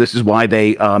 This is why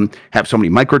they have so many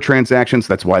microtransactions.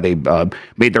 That's why they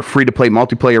made their free-to-play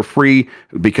multiplayer free,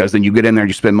 because then you get in there and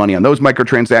you spend money on those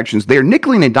microtransactions. They're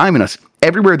nickeling and diming us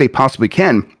everywhere they possibly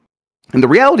can. And the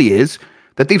reality is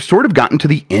that they've sort of gotten to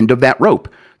the end of that rope.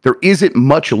 There isn't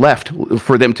much left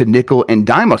for them to nickel and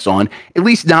dime us on, at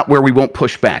least not where we won't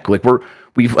push back. Like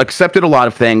we've accepted a lot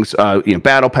of things,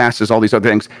 battle passes, all these other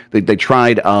things. They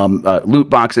tried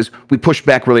loot boxes. We pushed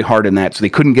back really hard in that, so they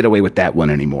couldn't get away with that one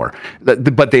anymore.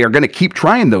 But they are going to keep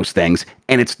trying those things,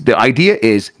 and the idea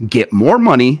is get more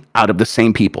money out of the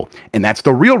same people, and that's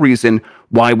the real reason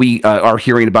why we are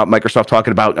hearing about Microsoft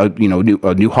talking about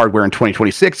new hardware in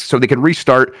 2026, so they can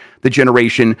restart the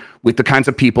generation with the kinds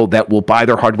of people that will buy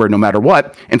their hardware no matter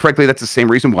what. And frankly, that's the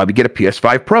same reason why we get a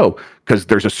PS5 Pro, because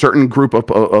there's a certain group of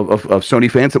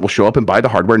Sony fans that will show up and buy the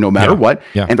hardware no matter what.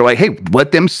 Yeah. And they're like, hey,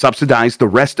 let them subsidize the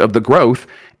rest of the growth.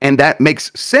 And that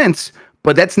makes sense,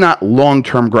 but that's not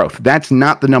long-term growth. That's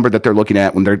not the number that they're looking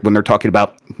at when they're talking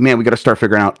about, man, we got to start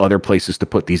figuring out other places to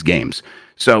put these games.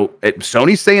 So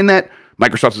Sony's saying that.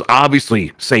 Microsoft is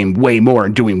obviously saying way more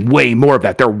and doing way more of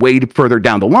that. They're way further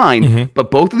down the line,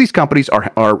 but both of these companies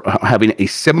are having a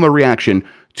similar reaction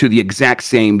to the exact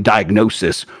same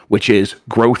diagnosis, which is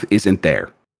growth isn't there.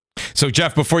 So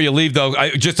Jeff, before you leave though,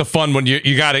 just a fun one.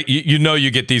 You got it.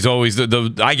 You get these always.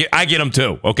 I get them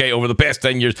too. Okay, over the past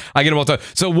 10 years, I get them all the time.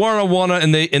 So Wara Wana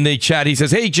in the chat, he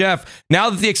says, "Hey Jeff, now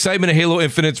that the excitement of Halo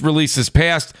Infinite's release is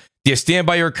past, do you stand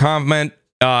by your comment?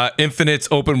 Infinite's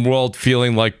open world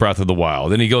feeling like Breath of the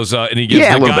Wild?" And he goes and he gives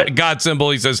the God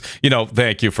symbol. He says,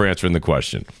 "Thank you for answering the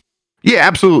question." Yeah,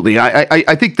 absolutely.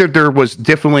 I think that there was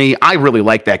definitely, I really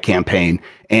liked that campaign.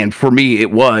 And for me,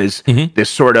 it was this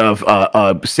sort of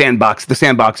the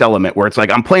sandbox element where it's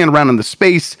like, I'm playing around in the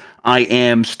space. I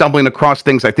am stumbling across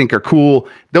things I think are cool.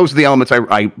 Those are the elements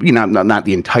not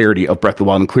the entirety of Breath of the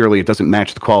Wild. And clearly it doesn't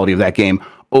match the quality of that game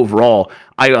overall.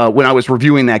 When I was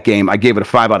reviewing that game, I gave it a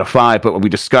 5 out of 5, but we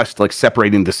discussed like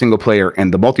separating the single player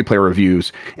and the multiplayer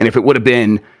reviews. And if it would have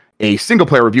been a single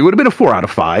player review, would have been a 4 out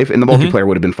of 5, and the multiplayer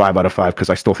would have been 5 out of 5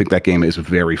 because I still think that game is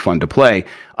very fun to play.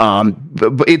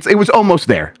 But it was almost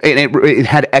there, and it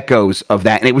had echoes of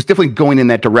that, and it was definitely going in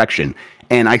that direction.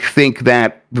 And I think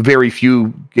that very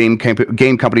few game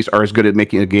companies are as good at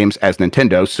making games as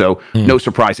Nintendo, so no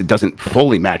surprise it doesn't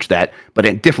fully match that, but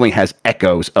it definitely has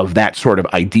echoes of that sort of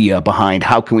idea behind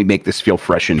how can we make this feel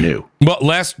fresh and new. Well,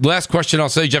 last question I'll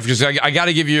say, Jeff, because I got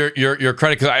to give you your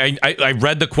credit, because I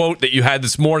read the quote that you had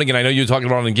this morning, and I know you were talking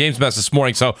about it on Games Mess this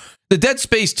morning. So the Dead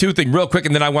Space 2 thing, real quick,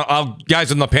 and then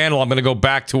guys on the panel, I'm going to go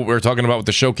back to what we were talking about with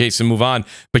the showcase and move on.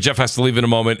 But Jeff has to leave in a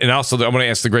moment, and also I'm going to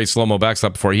ask the great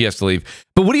SloMoBackSlap before he has to leave.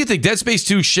 But what do you think? Dead Space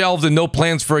 2 shelved and no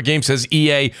plans for a game, says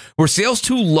EA. Were sales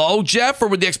too low, Jeff, or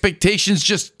were the expectations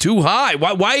just too high?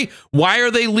 Why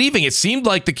are they leaving? It seemed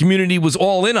like the community was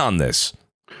all in on this.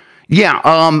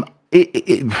 Yeah,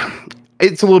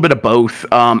 it's a little bit of both.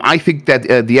 I think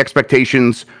that the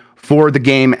expectations for the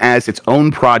game as its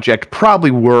own project probably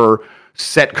were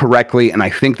set correctly, and I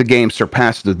think the game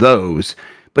surpassed those.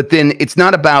 But then it's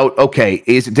not about, okay,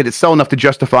 did it sell enough to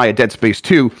justify a Dead Space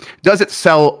 2? Does it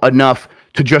sell enough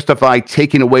to justify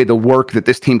taking away the work that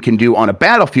this team can do on a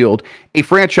Battlefield, a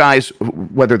franchise,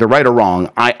 whether they're right or wrong,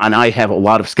 I have a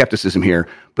lot of skepticism here,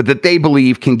 but that they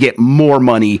believe can get more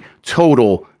money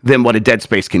total than what a Dead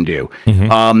Space can do.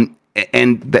 And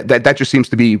that just seems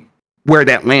to be where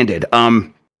that landed.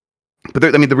 But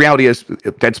the reality is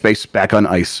Dead Space back on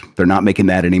ice. They're not making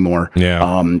that anymore.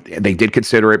 Yeah. They did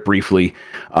consider it briefly,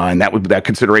 and that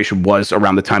consideration was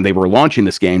around the time they were launching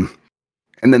this game.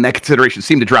 And then that consideration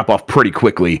seemed to drop off pretty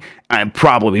quickly, and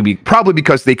probably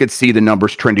because they could see the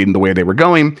numbers trending the way they were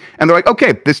going, and they're like,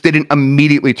 okay, this didn't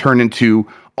immediately turn into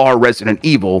our Resident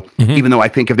Evil, even though I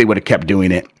think if they would have kept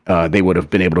doing it, they would have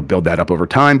been able to build that up over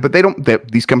time. But they don't.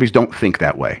 These companies don't think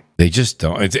that way. They just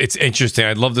don't. It's interesting.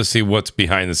 I'd love to see what's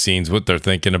behind the scenes, what they're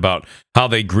thinking about, how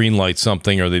they greenlight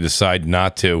something or they decide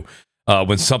not to.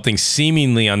 When something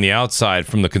seemingly on the outside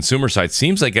from the consumer side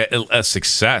seems like a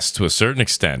success to a certain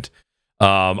extent.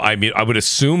 I mean, I would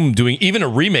assume doing even a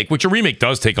remake, which a remake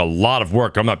does take a lot of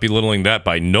work. I'm not belittling that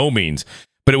by no means,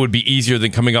 but it would be easier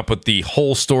than coming up with the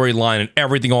whole storyline and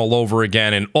everything all over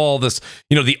again and all this,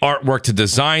 the artwork to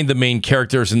design the main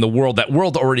characters in the world. That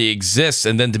world already exists,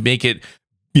 and then to make it,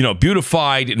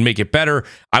 beautified and make it better.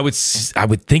 I would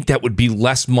think that would be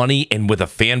less money, and with a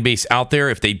fan base out there,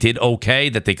 if they did okay,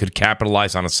 that they could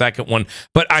capitalize on a second one.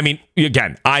 But I mean,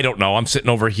 again, I don't know. I'm sitting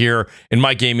over here in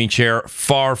my gaming chair,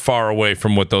 far, far away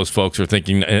from what those folks are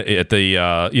thinking at the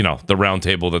the round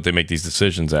table that they make these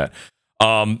decisions at.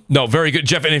 No, very good,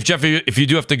 Jeff. And if you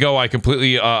do have to go, I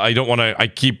completely I don't want to. I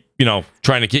keep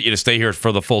trying to get you to stay here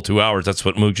for the full 2 hours. That's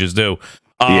what mooches do.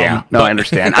 I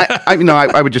understand.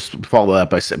 I would just follow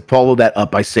that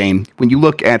up by saying, when you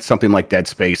look at something like Dead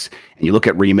Space and you look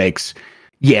at remakes,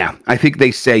 yeah, I think they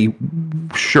say,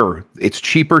 sure, it's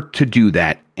cheaper to do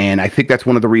that. And I think that's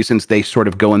one of the reasons they sort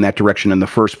of go in that direction in the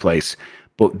first place.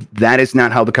 But that is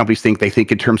not how the companies think. They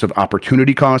think in terms of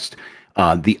opportunity cost.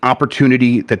 The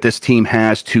opportunity that this team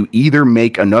has to either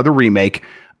make another remake,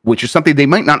 which is something they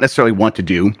might not necessarily want to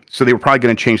do. So they were probably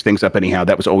going to change things up anyhow.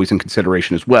 That was always in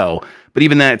consideration as well. But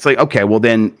even that, it's like, okay, well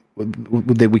then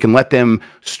we can let them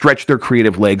stretch their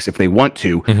creative legs if they want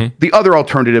to. The other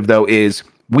alternative, though, is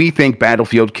we think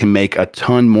Battlefield can make a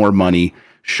ton more money.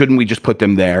 Shouldn't we just put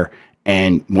them there?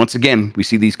 And once again, we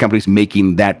see these companies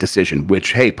making that decision,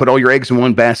 which, hey, put all your eggs in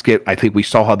one basket. I think we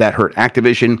saw how that hurt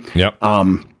Activision. Yep.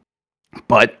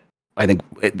 But I think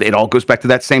it all goes back to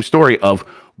that same story of,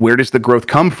 where does the growth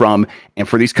come from? And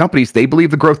for these companies, they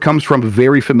believe the growth comes from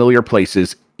very familiar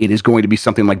places. It is going to be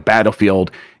something like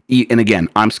Battlefield. And again,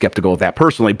 I'm skeptical of that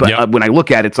personally. But when I look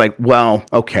at it, it's like, well,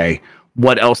 okay,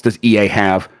 what else does EA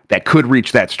have that could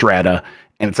reach that strata?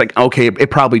 And it's like, okay, it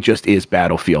probably just is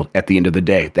Battlefield at the end of the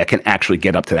day that can actually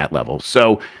get up to that level.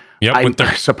 So I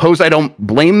suppose I don't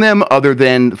blame them, other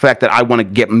than the fact that I want to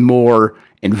get more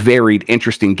and varied,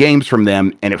 interesting games from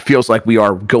them. And it feels like we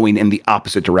are going in the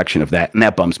opposite direction of that. And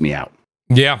that bums me out.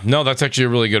 Yeah, no, that's actually a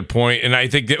really good point. And I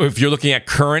think that if you're looking at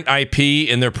current IP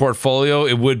in their portfolio,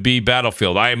 it would be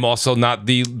Battlefield. I am also not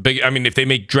the big, I mean, if they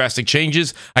make drastic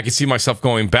changes, I can see myself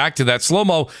going back to that.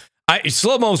 SloMo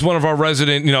is one of our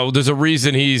resident, there's a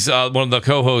reason he's one of the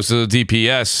co-hosts of the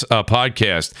DPS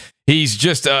podcast. He's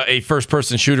just a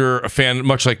first-person shooter fan,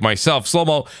 much like myself.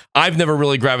 SloMo, I've never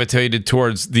really gravitated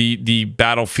towards the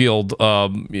Battlefield, I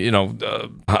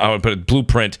would put it,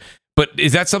 blueprint. But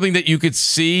is that something that you could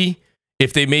see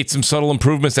if they made some subtle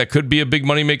improvements that could be a big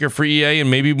moneymaker for EA,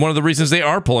 and maybe one of the reasons they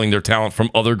are pulling their talent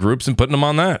from other groups and putting them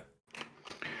on that?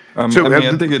 I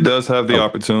think it does have the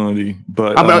opportunity,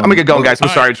 but I'm gonna get going, guys. I'm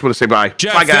sorry. I just want to say bye.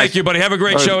 Jeff, bye, guys. Thank you, buddy. Have a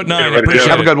great show at 9.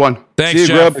 Have a good one. Thanks, See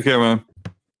you, Jeff. Okay, man.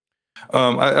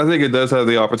 I think it does have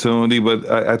the opportunity, but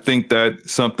I think that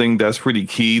something that's pretty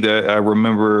key that I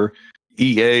remember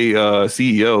EA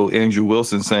CEO Andrew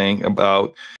Wilson saying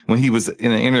about when he was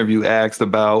in an interview asked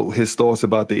about his thoughts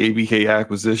about the ABK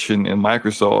acquisition in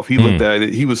Microsoft. He looked at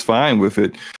it, he was fine with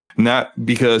it, not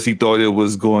because he thought it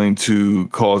was going to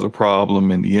cause a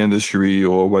problem in the industry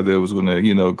or whether it was going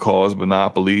to, cause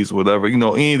monopolies, whatever,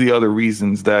 any of the other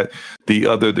reasons that the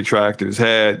other detractors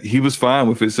had. He was fine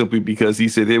with it simply because he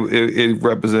said it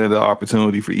represented an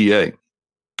opportunity for EA.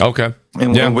 Okay.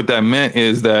 And what that meant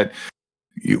is that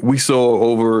we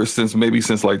saw since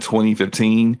like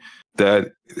 2015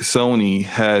 that Sony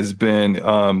has been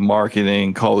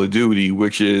marketing Call of Duty,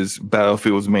 which is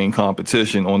Battlefield's main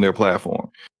competition, on their platform.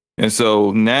 And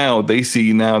so now they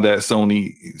see that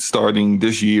Sony starting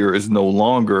this year is no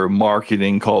longer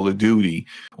marketing Call of Duty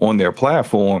on their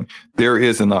platform. There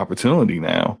is an opportunity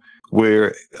now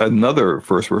where another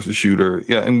first-person shooter,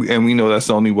 and we know that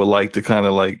Sony would like to kind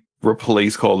of like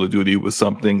replace Call of Duty with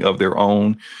something of their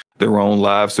own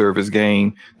live service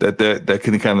game that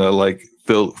can kind of like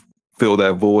fill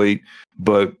that void.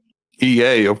 But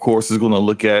EA, of course, is going to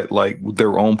look at like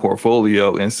their own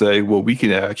portfolio and say, well, we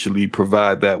can actually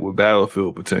provide that with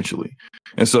Battlefield potentially.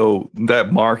 And so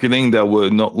that marketing that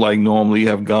would normally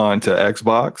have gone to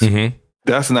Xbox,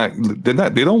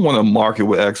 they don't want to market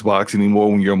with Xbox anymore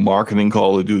when you're marketing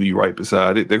Call of Duty right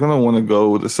beside it. They're going to want to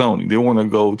go to Sony. They want to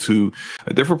go to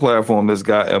a different platform that's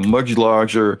got a much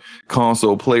larger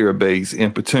console player base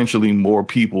and potentially more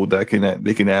people that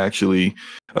they can actually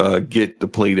get to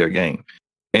play their game.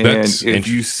 And if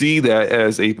you see that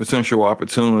as a potential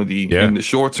opportunity in the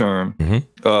short term,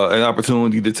 an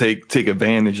opportunity to take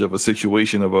advantage of a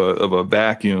situation of a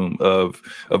vacuum of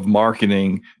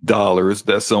marketing dollars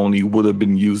that Sony would have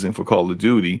been using for Call of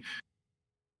Duty,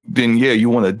 then you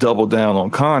want to double down on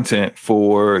content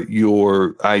for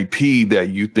your IP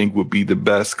that you think would be the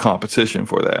best competition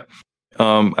for that.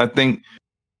 I think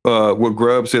what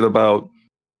Grubb said about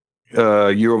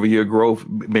year-over-year growth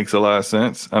makes a lot of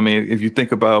sense. I mean, if you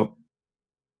think about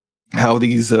how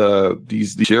these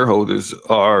shareholders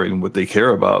are and what they care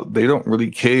about, they don't really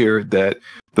care that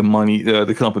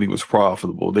the company was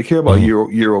profitable. They care about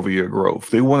year-over-year growth.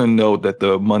 They want to know that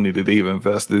the money that they've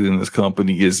invested in this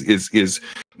company is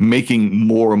making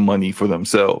more money for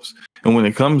themselves. And when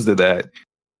it comes to that,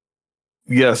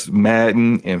 yes,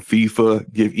 Madden and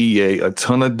FIFA give EA a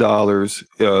ton of dollars,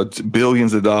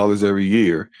 billions of dollars every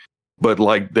year. But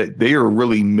like that, they are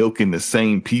really milking the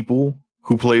same people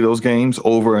who play those games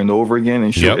over and over again,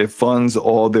 and it funds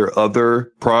all their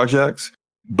other projects.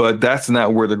 But that's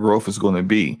not where the growth is going to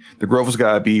be. The growth has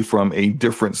got to be from a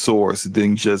different source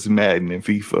than just Madden and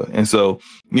FIFA. And so,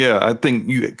 I think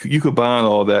you combine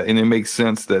all that, and it makes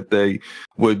sense that they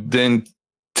would then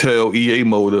tell EA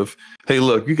Motive, hey,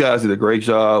 look, you guys did a great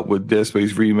job with Dead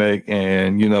Space Remake,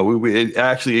 and it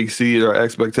actually exceeded our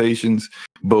expectations,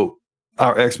 but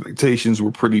our expectations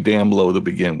were pretty damn low to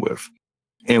begin with.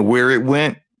 And where it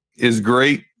went is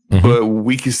great, but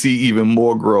we can see even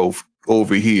more growth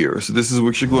over here. So this is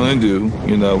what you're going to do.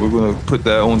 We're going to put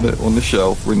that on the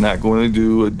shelf. We're not going to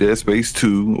do a Dead Space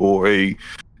 2 or a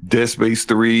Dead Space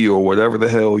 3 or whatever the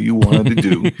hell you wanted to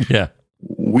do.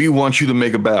 We want you to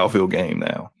make a Battlefield game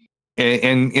now.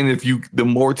 And if the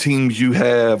more teams you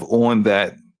have on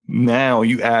that now,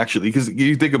 you actually, because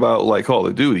you think about like Call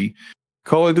of Duty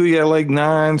had like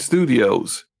 9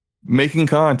 studios making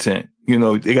content.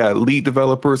 They got lead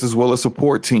developers as well as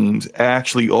support teams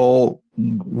actually all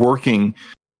working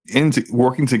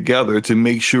together to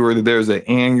make sure that there's an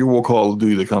annual Call of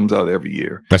Duty that comes out every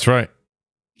year. That's right.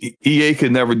 EA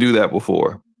could never do that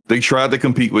before. They tried to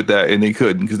compete with that and they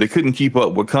couldn't, because they couldn't keep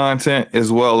up with content,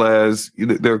 as well as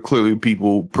there are clearly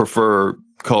people prefer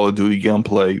Call of Duty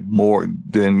gunplay more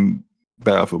than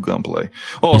Battlefield gunplay.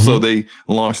 Also, they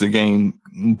launched the game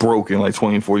broken, like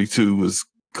 2042 was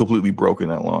completely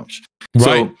broken at launch. Right.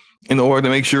 So in order to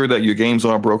make sure that your games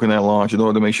aren't broken at launch, in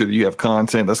order to make sure that you have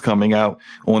content that's coming out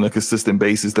on a consistent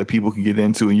basis that people can get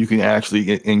into and you can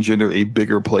actually engender a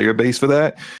bigger player base for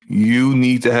that, you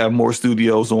need to have more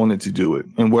studios on it to do it.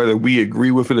 And whether we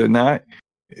agree with it or not,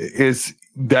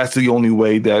 that's the only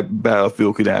way that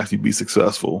Battlefield could actually be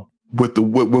successful with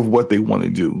what they want to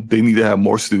do. They need to have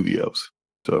more studios.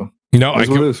 So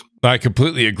I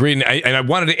completely agree, and I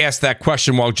wanted to ask that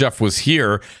question while Jeff was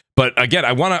here. But again,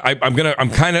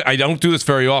 I don't do this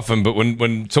very often, but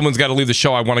when someone's got to leave the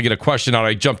show, I want to get a question out.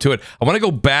 I jump to it. I want to go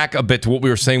back a bit to what we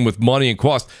were saying with money and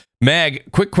cost. Mag,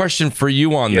 quick question for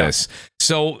you on this.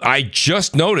 So I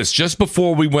just noticed just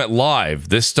before we went live,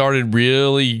 this started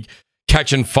really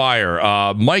catching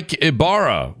fire. Mike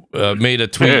Ibarra made a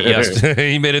tweet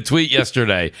yesterday. He made a tweet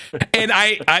yesterday, and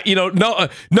I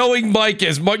knowing Mike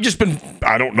as Mike, just been,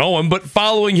 I don't know him, but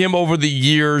following him over the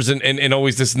years and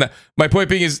always this and that. My point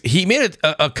being is he made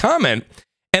a comment,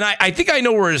 and I think I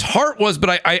know where his heart was,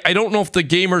 but I don't know if the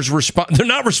gamers respond. They're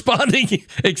not responding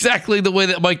exactly the way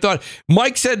that Mike thought.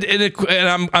 Mike said,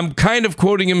 and I'm kind of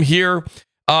quoting him here.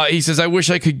 He says, I wish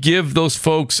I could give those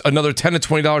folks another $10 to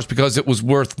 $20 because it was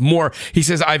worth more. He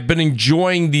says, I've been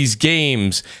enjoying these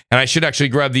games, and I should actually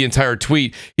grab the entire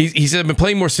tweet. He said, I've been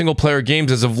playing more single-player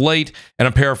games as of late, and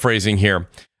I'm paraphrasing here.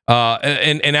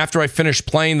 And after I finished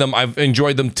playing them, I've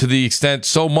enjoyed them to the extent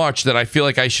so much that I feel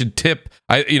like I should tip.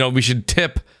 We should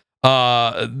tip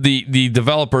the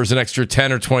developers an extra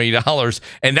 $10 or $20,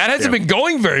 and that hasn't been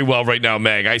going very well right now,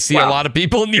 Meg. I see a lot of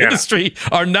people in the industry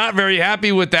are not very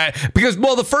happy with that because,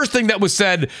 well, the first thing that was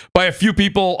said by a few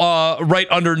people right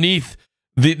underneath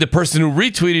the person who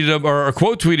retweeted him or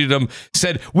quote tweeted him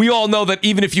said, we all know that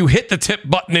even if you hit the tip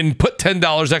button and put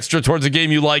 $10 extra towards a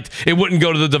game you liked, it wouldn't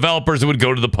go to the developers, it would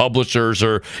go to the publishers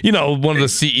or one of the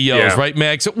CEOs, right,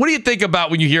 Meg? So what do you think about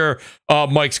when you hear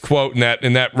Mike's quote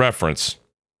in that reference?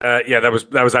 That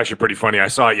was actually pretty funny. I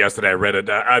saw it yesterday. I read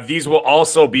it. These will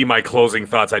also be my closing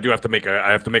thoughts. I do have to make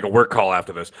a work call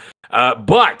after this.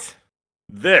 But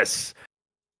this,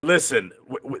 listen,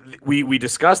 we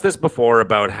discussed this before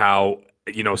about how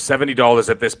 $70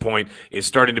 at this point is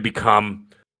starting to become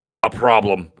a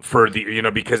problem for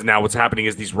the because now what's happening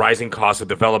is these rising costs of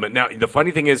development. Now the funny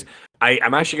thing is,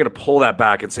 I'm actually going to pull that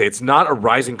back and say it's not a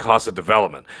rising cost of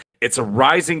development. It's a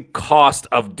rising cost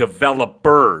of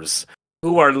developers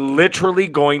who are literally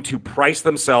going to price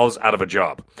themselves out of a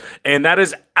job. And that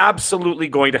is absolutely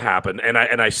going to happen. And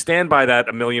I stand by that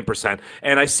 1,000,000%.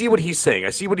 And I see what he's saying.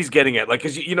 I see what he's getting at. Like,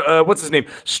 cause what's his name?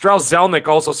 Strauss Zelnick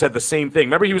also said the same thing.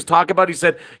 Remember he was talking about, he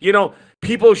said,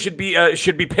 people should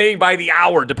be paying by the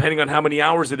hour, depending on how many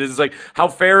hours it is. It's like, how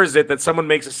fair is it that someone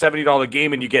makes a $70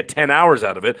 game and you get 10 hours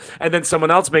out of it, and then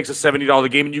someone else makes a $70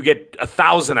 game and you get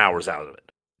 1,000 hours out of it?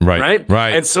 Right.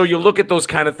 And so you look at those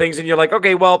kind of things and you're like,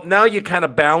 okay, well, now you kind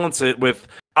of balance it with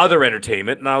other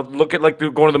entertainment. Now look at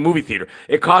going to the movie theater.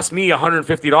 It cost me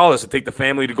 $150 to take the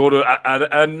family to go to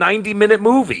a 90-minute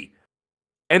movie.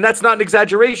 And that's not an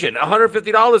exaggeration.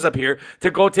 $150 up here to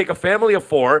go take a family of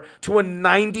 4 to a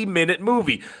 90-minute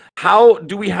movie. How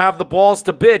do we have the balls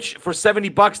to bitch for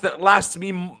 $70 that lasts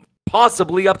me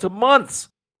possibly up to months?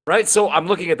 Right? So I'm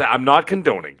looking at that. I'm not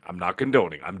condoning.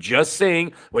 I'm just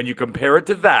saying when you compare it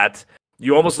to that,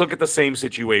 you almost look at the same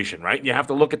situation, right? You have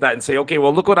to look at that and say, okay,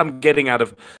 well, look what I'm getting out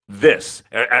of this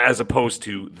as opposed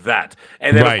to that.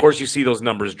 And then, of course, you see those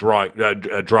numbers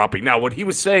dropping. Now, what he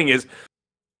was saying is,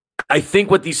 I think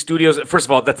what these studios, first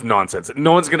of all, that's nonsense.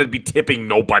 No one's going to be tipping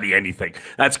nobody anything.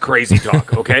 That's crazy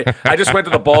talk, okay? I just went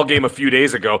to the ball game a few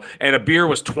days ago, and a beer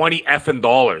was $20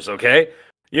 effing, okay?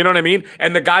 You know what I mean?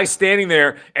 And the guy standing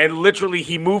there, and literally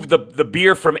he moved the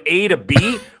beer from A to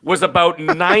B was about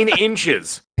 9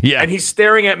 inches. Yeah. And he's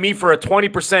staring at me for a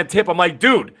 20% tip. I'm like,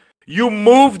 dude, you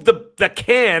moved the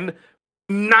can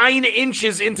 9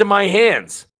 inches into my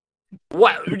hands.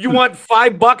 What? You want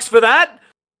 $5 for that?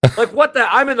 Like, what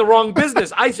the? I'm in the wrong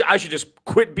business. I should just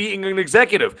quit being an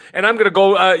executive, and I'm going to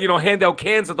go, hand out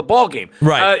cans at the ball game.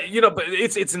 Right. But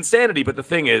it's insanity. But the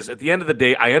thing is, at the end of the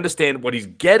day, I understand what he's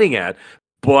getting at,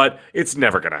 but it's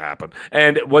never going to happen.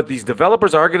 And what these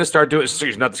developers are going to start doing,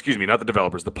 not the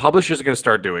developers, the publishers are going to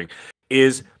start doing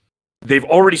is they've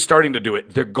already starting to do it.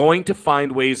 They're going to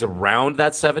find ways around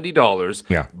that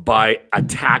 $70 by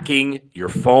attacking your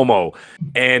FOMO.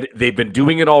 And they've been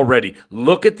doing it already.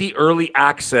 Look at the early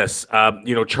access,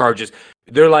 charges.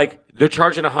 They're like, They're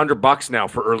charging $100 now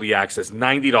for early access,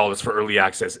 $90 for early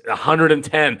access,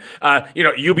 $110.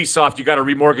 Ubisoft, you got to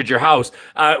remortgage your house,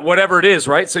 whatever it is,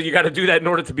 right? So you got to do that in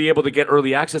order to be able to get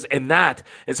early access, and that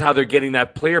is how they're getting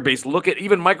that player base. Look at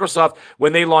even Microsoft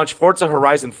when they launched Forza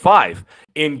Horizon 5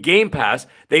 in Game Pass.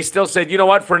 They still said, you know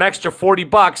what, for an extra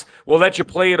 $40, we'll let you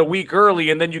play it a week early,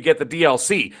 and then you get the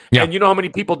DLC. Yeah. And you know how many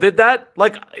people did that?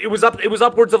 Like it was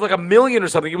upwards of like 1 million or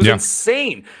something. It was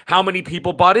insane how many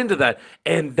people bought into that,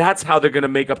 and that's how they're going to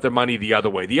make up their money the other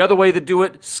way. The other way to do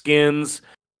it, skins,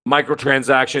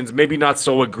 microtransactions, maybe not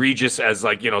so egregious as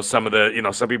like, some of the,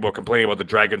 some people are complaining about the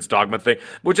Dragon's Dogma thing,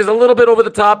 which is a little bit over the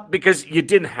top because you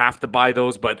didn't have to buy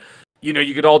those, but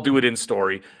you could all do it in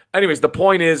story. Anyways, the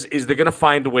point is they're going to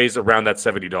find ways around that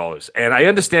 $70. And I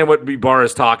understand what Ibarra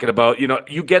is talking about.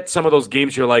 You get some of those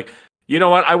games, you're like, you know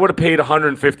what? I would have paid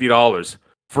 $150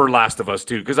 for Last of Us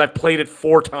 2 because I've played it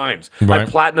 4 times. Right. I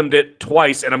platinumed it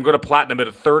twice, and I'm going to platinum it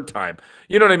a 3rd time.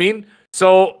 You know what I mean?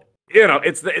 So,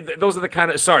 those are the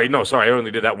kind of... Sorry, I only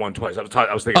did that one twice. I was thinking...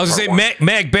 I was going to say,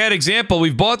 Mag, bad example.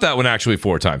 We've bought that one actually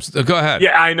 4 times. Go ahead.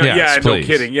 Yeah, I know. Yes, no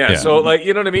kidding. Yeah. So, like,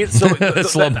 you know what I mean? So,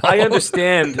 I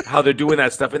understand how they're doing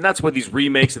that stuff, and that's where these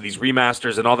remakes and these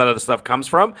remasters and all that other stuff comes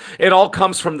from. It all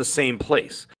comes from the same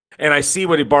place. And I see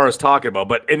what Ibarra's talking about,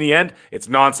 but in the end, it's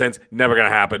nonsense. Never gonna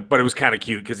happen. But it was kind of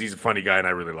cute because he's a funny guy, and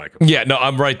I really like him. Yeah, no,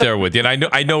 I'm right there with you, and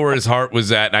I know where his heart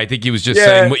was at. And I think he was just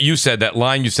saying what you said. That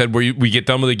line you said, where we get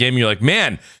done with the game, and you're like,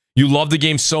 man, you love the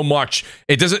game so much.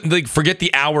 It doesn't like forget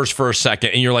the hours for a second,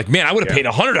 and you're like, man, I would have paid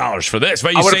 $100 for this.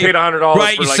 Right? I would have paid $100.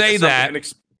 Right? For you like say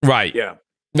that, right? Yeah.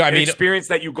 No, I mean, experience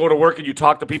that you go to work and you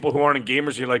talk to people who aren't in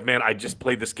gamers. You're like, man, I just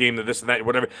played this game, to this and that,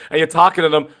 whatever. And you're talking to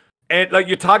them. And like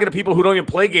you're talking to people who don't even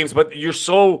play games, but you're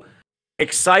so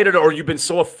excited or you've been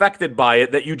so affected by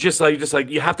it that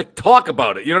you have to talk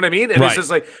about it. You know what I mean? And it's just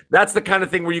like that's the kind of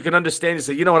thing where you can understand. You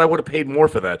say, you know what, I would have paid more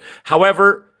for that.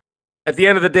 However, at the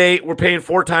end of the day, we're paying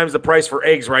 4 times the price for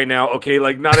eggs right now. Okay,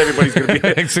 like not everybody's going to be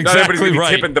not everybody's going to be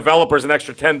tipping developers an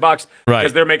extra $10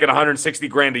 because they're making 160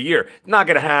 grand a year. Not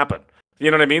going to happen. You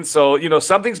know what I mean? So,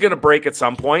 something's going to break at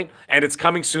some point, and it's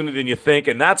coming sooner than you think.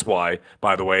 And that's why,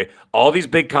 by the way, all these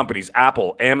big companies,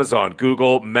 Apple, Amazon,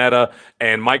 Google, Meta,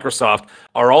 and Microsoft,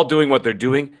 are all doing what they're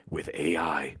doing with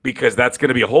AI, because that's going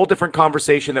to be a whole different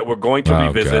conversation that we're going to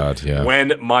revisit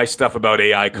when my stuff about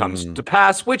AI comes to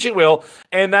pass, which it will.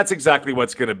 And that's exactly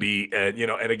what's going to be.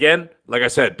 And again, like I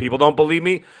said, people don't believe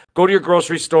me. Go to your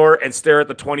grocery store and stare at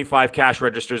the 25 cash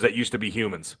registers that used to be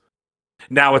humans.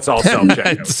 Now it's all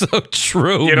self-checkout. It's so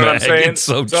true. You know what I'm saying? It's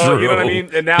so true. You know what I mean?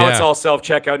 And now it's all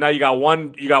self-checkout. Now you got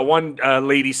one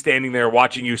lady standing there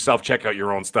watching you self-checkout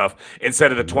your own stuff instead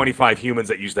of the 25 humans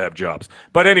that used to have jobs.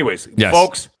 But anyways,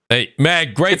 folks. Hey,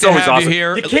 Mag, great to have you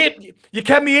here. You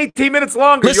kept me 18 minutes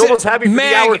longer. Listen, you almost had me for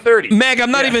the hour 30. Mag,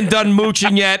 I'm not even done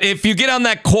mooching yet. If you get on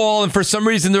that call and for some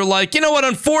reason they're like, you know what,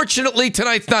 unfortunately,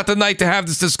 tonight's not the night to have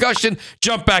this discussion,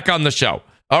 jump back on the show.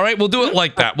 All right, we'll do it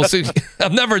like that. We'll see.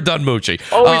 I've never done mooching.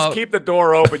 Always keep the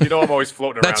door open. I'm always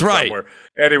floating around somewhere.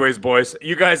 Anyways, boys,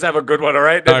 you guys have a good one, all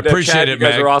right? I appreciate it, You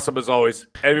guys are awesome as always.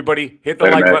 Everybody, hit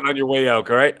the like button on your way out,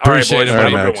 all right? All right, boys.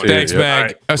 Have a good one. Thanks,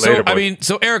 Mag. Right,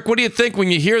 so Eric, what do you think when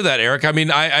you hear that, Eric? I mean,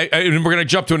 we're going to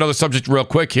jump to another subject real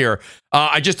quick here.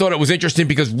 I just thought it was interesting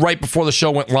because right before the show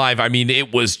went live, I mean,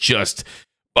 it was just...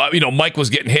 Mike was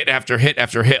getting hit after hit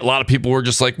after hit. A lot of people were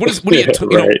just like, what are you I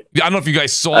don't know if you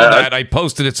guys saw that. I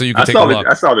posted it so you can take a look.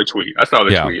 I saw the tweet.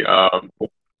 The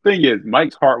thing is,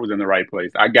 Mike's heart was in the right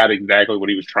place. I got exactly what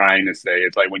he was trying to say.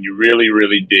 It's like when you really,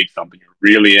 really dig something, you're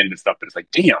really into stuff, and it's like,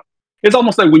 damn. It's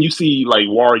almost like when you see like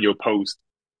Wario post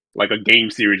like a game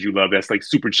series you love that's like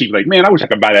super cheap. Like, man, I wish I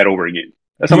could buy that over again.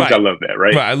 That's how much I love that,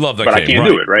 right? Right, I love that but game. I can't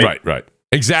do it, right? Right.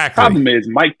 Exactly. Problem is,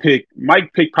 Mike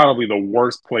picked probably the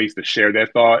worst place to share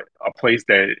that thought. A place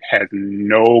that has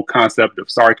no concept of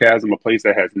sarcasm. A place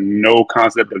that has no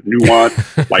concept of nuance.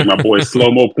 Like my boy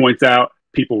SloMo points out,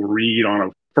 people read on a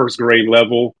first grade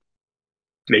level.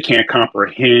 They can't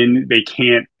comprehend. They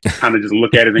can't kind of just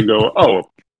look at it and go, "Oh,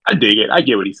 I dig it. I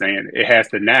get what he's saying." It has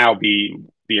to now be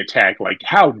the attack. Like,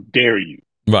 how dare you?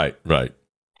 Right.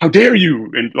 How dare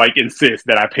you and like insist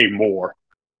that I pay more?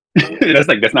 That's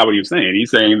not what he was saying.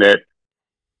 He's saying that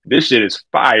this shit is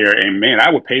fire, and man, I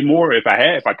would pay more if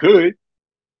I could,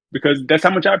 because that's how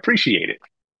much I appreciate it.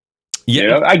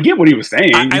 Yeah, I get what he was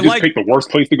saying. I just picked the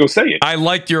worst place to go say it. I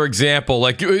liked your example.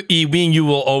 Like me and you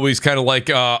will always kind of like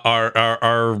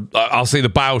our I'll say the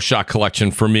BioShock collection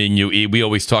for me and you. We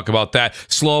always talk about that.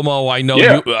 SloMo, I know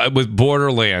you, with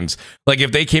Borderlands. Like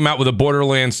if they came out with a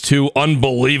Borderlands 2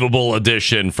 Unbelievable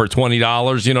Edition for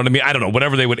 $20, you know what I mean? I don't know,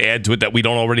 whatever they would add to it that we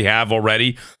don't already have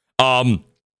already.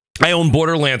 I own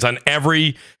Borderlands on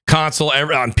every console,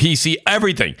 on PC,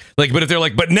 everything. Like, but if they're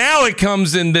like, but now it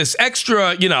comes in this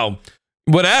extra, you know,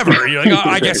 whatever. You're like, oh,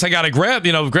 I guess I got to grab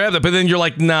that. But then you're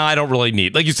like, nah, I don't really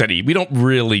need, like you said, we don't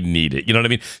really need it. You know what I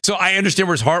mean? So I understand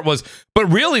where his heart was. But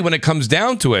really, when it comes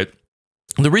down to it,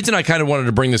 the reason I kind of wanted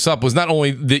to bring this up was not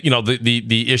only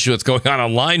the issue that's going on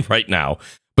online right now,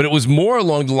 but it was more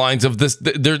along the lines of this.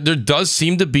 There does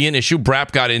seem to be an issue.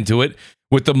 BRAP got into it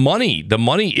with the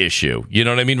money issue. You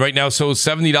know what I mean? Right now, so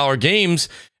 $70 games,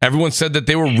 everyone said that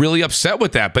they were really upset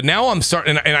with that. But now I'm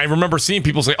starting, and I remember seeing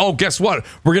people say, oh, guess what?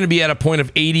 We're going to be at a point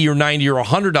of $80 or $90 or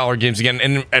 $100 games again.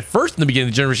 And at first, in the beginning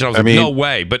of the generation, I was like, no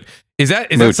way. But is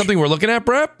that something we're looking at,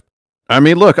 BRAP? I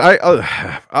mean, look,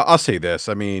 I'll say this.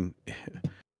 I mean,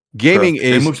 gaming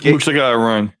is... Mooch the guy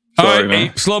run. Sorry, all right, hey,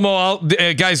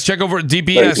 SloMo, guys, check over at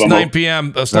DPS, 9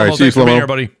 p.m. SloMo, thanks for being here,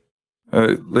 buddy. All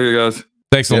right, later, guys.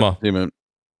 Thanks, SloMo. Yeah, man.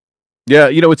 Yeah,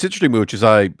 you know, what's interesting, Mooch, is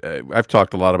I've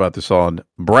talked a lot about this on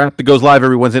BRAP that goes live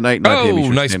every Wednesday night. Oh,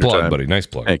 nice plug, buddy. Nice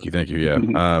plug. Thank you.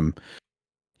 Yeah.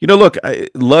 You know, look,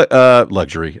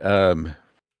 luxury.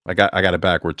 I got it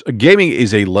backwards. Gaming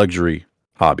is a luxury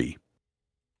hobby.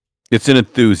 It's an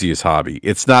enthusiast hobby.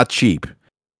 It's not cheap.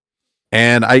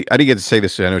 And I didn't get to say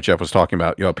this. I know Jeff was talking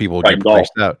about, you know, people get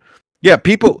priced out. Yeah,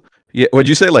 people. Yeah, what'd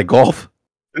you say? Like golf?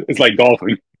 It's like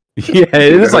golfing. Yeah,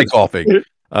 it is like golfing.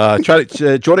 Try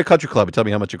to join a country club and tell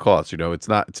me how much it costs. You know, it's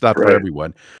not for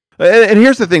everyone. And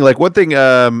here's the thing. Like one thing, you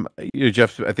know,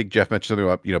 Jeff. I think Jeff mentioned something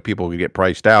about, you know, people who get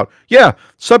priced out. Yeah,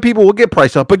 some people will get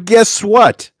priced out, but guess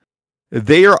what?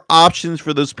 They are options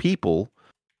for those people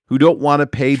who don't want to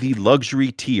pay the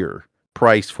luxury tier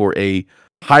price for a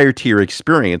higher tier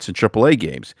experience in AAA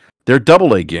games. There are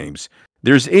AA games.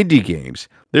 There's indie games.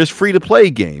 There's free to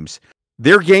play games.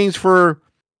 There are games for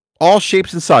all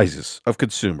shapes and sizes of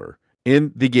consumer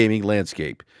in the gaming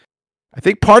landscape. I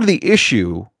think part of the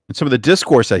issue and some of the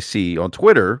discourse I see on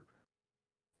Twitter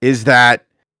is that,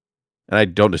 and I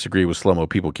don't disagree with SloMo,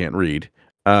 people can't read,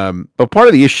 but part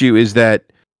of the issue is that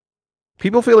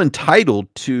people feel entitled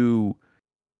to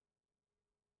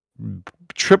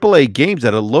AAA games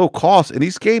at a low cost, and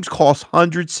these games cost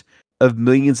hundreds of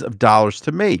millions of dollars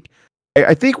to make.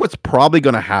 I think what's probably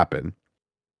going to happen,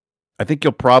 I think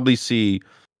you'll probably see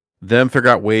them figure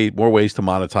out more ways to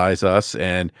monetize us.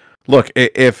 And look,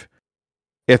 if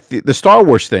the Star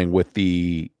Wars thing with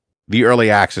the early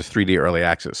access, 3D early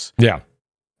access, yeah.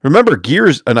 Remember not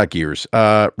Gears.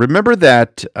 Remember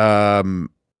that.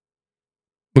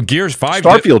 Well, Gears 5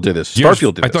 Starfield did this.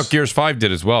 Starfield did I thought Gears 5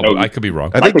 did as well, No, but I could be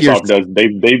wrong. I think Microsoft does.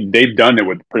 They've done it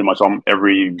with pretty much on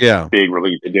every big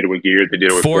release. They did it with Gears. They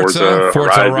did it with Forza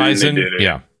Horizon. They did it,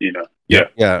 yeah. You know.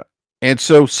 Yeah. And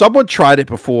so someone tried it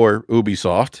before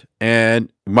Ubisoft, and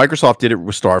Microsoft did it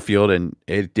with Starfield, and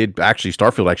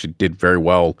Starfield actually did very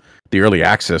well, the early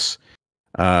access.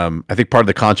 I think part of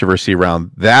the controversy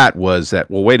around that was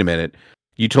that, well, wait a minute,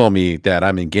 you told me that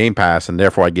I'm in Game Pass and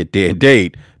therefore I get day and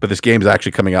date, but this game is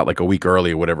actually coming out like a week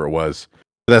early or whatever it was.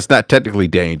 So that's not technically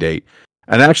day and date.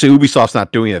 And actually Ubisoft's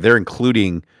not doing it. They're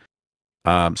including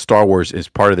Star Wars as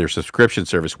part of their subscription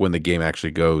service when the game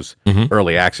actually goes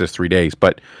early access 3 days.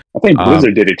 But I think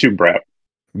Blizzard did it too, Brad.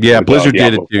 Yeah, with Blizzard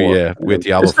did it too. With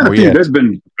Diablo 4. Yeah, there's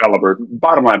been developer.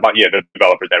 Bottom line, but the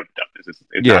developers that have done this.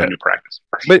 It's not a new practice.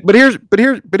 But here's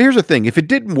the thing. If it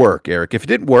didn't work, Eric,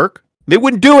 they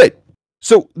wouldn't do it.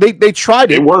 So they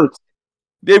tried it. It works.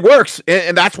 It works,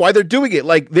 and that's why they're doing it.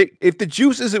 Like if the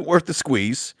juice isn't worth the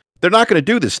squeeze, they're not going to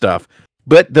do this stuff.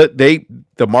 But the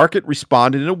market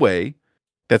responded in a way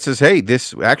that says, "Hey,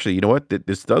 this actually, you know what?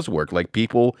 This does work. Like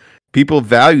people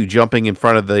value jumping in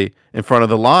front of the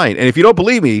line. And if you don't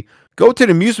believe me, go to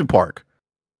the amusement park.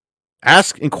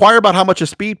 Inquire about how much a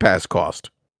speed pass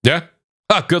cost. Yeah,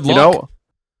 good luck. You know,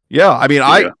 yeah. I mean,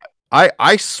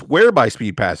 I swear by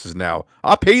speed passes now.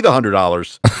 I'll pay the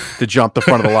 $100 to jump the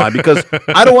front of the line because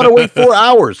I don't want to wait 4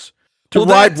 hours to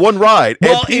ride one ride.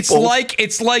 Well, it's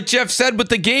like Jeff said with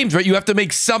the games, right? You have to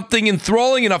make something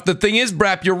enthralling enough. The thing is,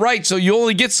 BRAP, you're right. So you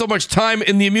only get so much time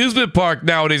in the amusement park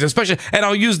nowadays, especially. And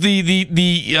I'll use the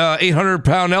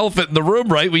 800-pound elephant in the room,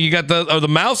 right? When you got the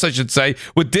mouse, I should say,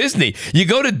 with Disney. You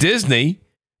go to Disney.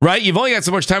 Right? You've only got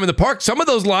so much time in the park. Some of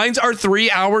those lines are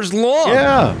 3 hours long.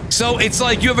 Yeah. So it's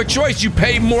like you have a choice. You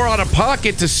pay more out of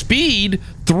pocket to speed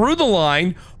through the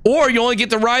line, or you only get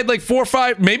to ride like 4 or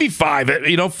 5, maybe 5,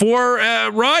 4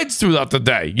 rides throughout the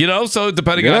day, So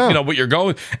depending on, what you're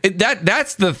going.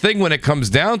 That's the thing when it comes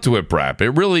down to it, BRAP.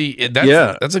 It really,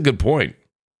 that's a good point.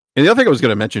 And the other thing I was going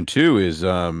to mention too is,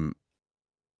 part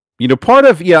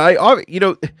of,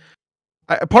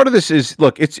 part of this is,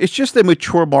 look, it's just a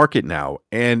mature market now,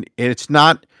 and it's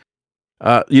not.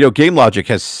 Game Logic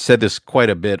has said this quite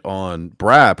a bit on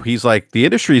BRAP. He's like, the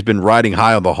industry's been riding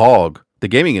high on the hog. The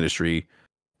gaming industry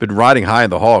been riding high on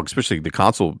the hog, especially the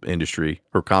console industry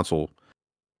or console.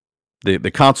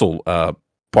 The console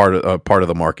part of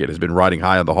the market has been riding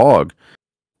high on the hog,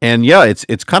 and yeah,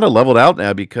 it's kind of leveled out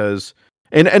now because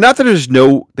and not that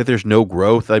there's no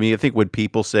growth. I mean, I think when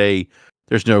people say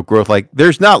there's no growth, like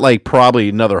there's not like probably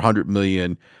another 100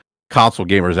 million console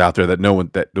gamers out there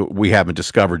that we haven't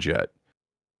discovered yet.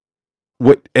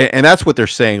 And that's what they're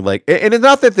saying. Like, and it's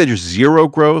not that there's zero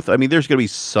growth. I mean, there's going to be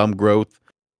some growth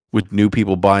with new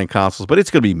people buying consoles, but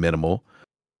it's going to be minimal.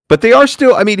 But they are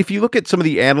still. I mean, if you look at some of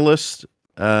the analysts,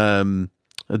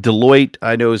 Deloitte,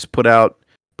 I know, has put out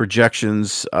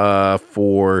projections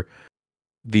for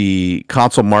the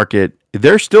console market.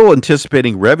 They're still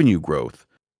anticipating revenue growth.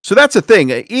 So that's the thing.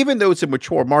 Even though it's a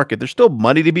mature market, there's still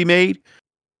money to be made.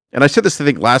 And I said this, I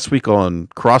think, last week on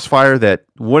Crossfire, that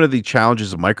one of the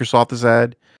challenges that Microsoft has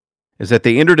had is that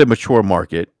they entered a mature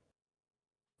market,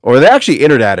 or they actually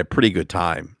entered at a pretty good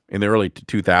time in the early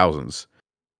 2000s.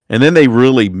 And then they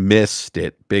really missed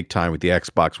it big time with the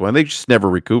Xbox One. They just never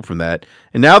recouped from that.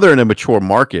 And now they're in a mature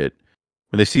market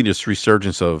when they see this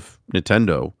resurgence of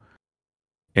Nintendo.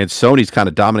 And Sony's kind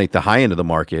of dominate the high end of the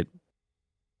market.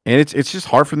 And it's just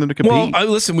hard for them to compete. Well,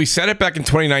 listen, we said it back in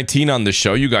 2019 on the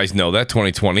show. You guys know that,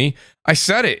 2020. I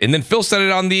said it. And then Phil said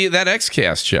it on that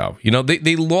XCast show. You know,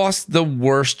 they lost the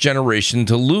worst generation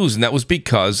to lose, and that was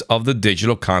because of the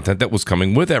digital content that was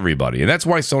coming with everybody. And that's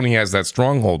why Sony has that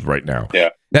stronghold right now. Yeah,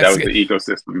 that was the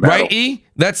ecosystem battle. Right, E?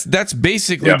 That's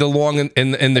basically the long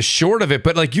and the short of it.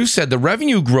 But like you said, the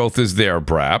revenue growth is there,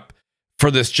 BRAP,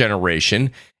 for this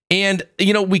generation. And,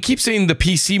 you know, we keep saying the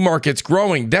PC market's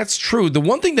growing. That's true. The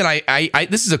one thing that I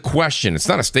this is a question. It's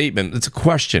not a statement. It's a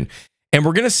question. And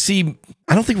we're going to see,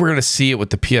 I don't think we're going to see it with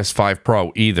the PS5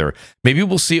 Pro either. Maybe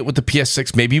we'll see it with the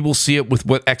PS6. Maybe we'll see it with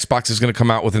what Xbox is going to come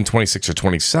out with in 26 or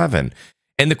 27.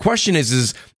 And the question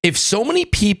is if so many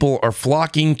people are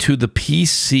flocking to the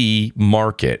PC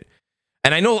market,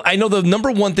 and I know the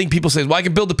number one thing people say is, well, I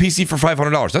can build a PC for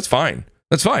 $500. That's fine.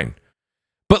 That's fine.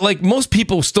 But like most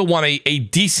people still want a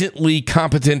decently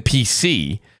competent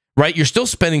PC, right? You're still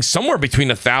spending somewhere between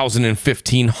 $1,000 and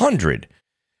 $1,500.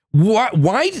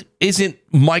 Why isn't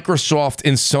Microsoft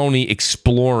and Sony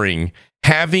exploring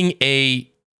having a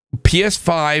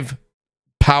PS5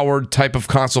 powered type of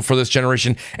console for this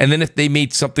generation? And then if they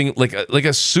made something like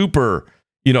a super,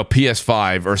 you know,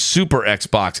 PS5 or super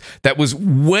Xbox that was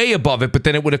way above it, but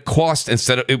then it would have cost,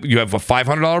 instead of, you have a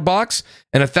 $500 box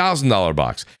and a $1,000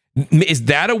 box. Is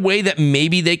that a way that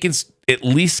maybe they can at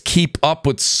least keep up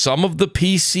with some of the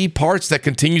PC parts that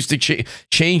continues to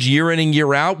change year in and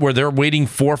year out, where they're waiting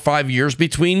 4 or 5 years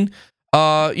between,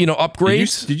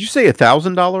 upgrades? Did you say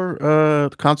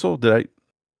 $1,000 console? Did I?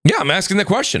 Yeah, I'm asking the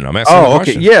question.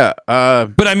 Okay, yeah.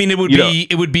 But I mean, it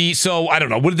would be. So I don't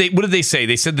know. What did they say?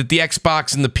 They said that the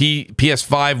Xbox and the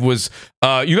PS5 was.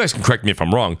 You guys can correct me if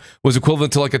I'm wrong. Was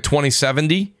equivalent to like a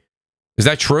 2070. Is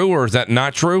that true or is that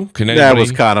not true? That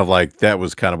was kind of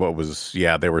what was,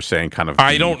 they were saying kind of.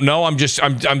 I don't know.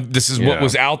 This is what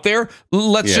was out there.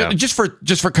 Let's just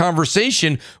for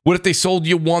conversation. What if they sold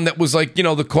you one that was like, you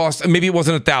know, the cost, maybe it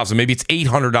wasn't $1,000, maybe it's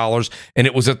 $800 and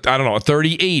it was a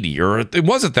 3080, or it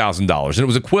was $1,000 and it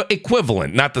was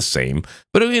equivalent, not the same,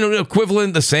 but you know,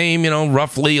 equivalent, the same, you know,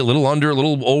 roughly a little under, a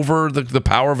little over the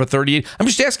power of a 38. I'm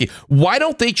just asking, why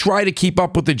don't they try to keep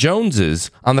up with the Joneses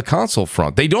on the console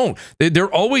front? They don't.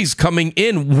 They're always coming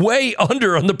in way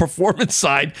under on the performance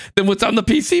side than what's on the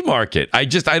PC market. I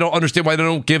don't understand why they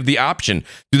don't give the option.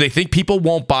 Do they think people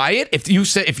won't buy it? If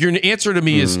your answer to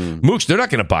me is, Mooch, they're not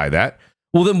going to buy that.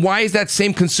 Well, then why is that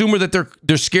same consumer that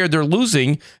they're scared they're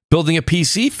losing building a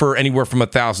PC for anywhere from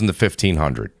 $1,000 to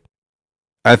 $1,500?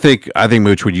 I think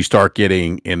Mooch, when you start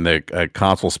getting in the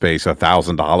console space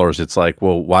 $1,000, it's like,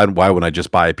 well, why wouldn't I just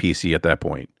buy a PC at that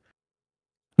point?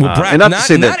 Well, Brad,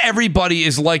 not everybody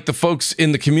is like the folks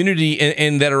in the community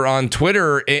and that are on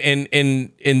Twitter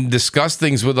and discuss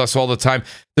things with us all the time.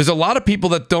 There's a lot of people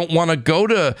that don't want to go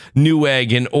to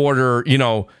Newegg and order, you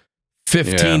know,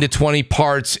 15 to 20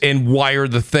 parts and wire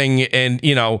the thing and,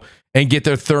 you know, and get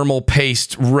their thermal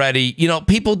paste ready. You know,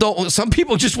 some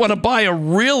people just want to buy a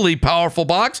really powerful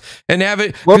box and have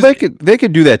it. Well, they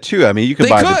could do that too. I mean, you can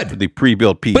buy the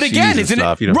pre-built PCs, but again, and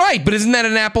stuff, you know. Right, but isn't that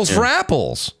an apples for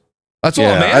apples? That's all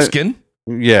I'm asking.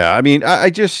 I mean,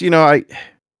 I just, you know,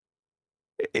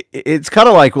 it's kind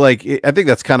of like I think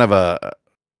that's kind of a,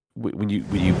 when you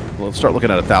start looking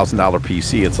at $1,000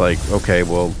 PC, it's like, okay,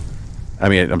 well, I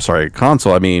mean, I'm sorry,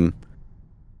 console. I mean,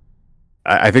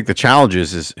 I think the challenge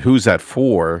is who's that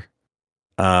for?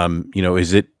 You know,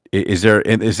 is it is there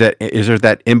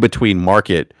that in between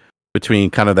market between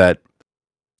kind of that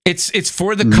it's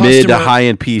for the customer, mid to high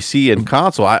end PC and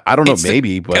console? I don't know,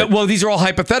 maybe, but well, these are all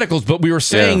hypotheticals. But we were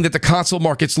saying that the console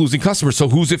market's losing customers. So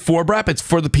who's it for, BRAP? It's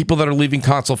for the people that are leaving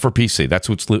console for PC. That's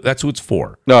who it's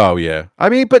for. Oh yeah, I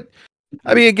mean,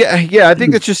 again, yeah, I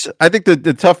think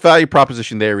the tough value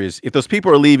proposition there is if those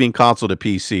people are leaving console to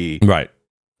PC, right?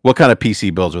 What kind of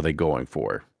PC builds are they going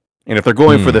for? And if they're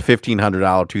going for the $1,500,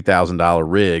 $2,000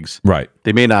 rigs, right?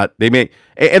 They may,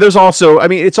 and there's also, I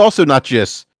mean, it's also not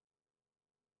just,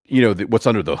 you know, what's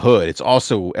under the hood. It's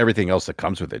also everything else that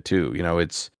comes with it too. You know,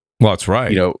 that's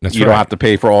right. You know, that's you don't have to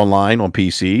pay for online on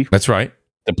PC. That's right.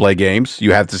 To play games,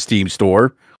 you have the Steam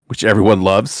store, which everyone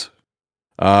loves.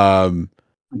 You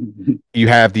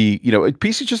have the, you know,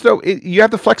 PC just you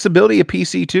have the flexibility of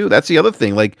PC too. That's the other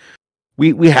thing. Like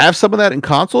we have some of that in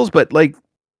consoles, but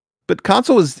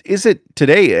console is it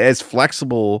today as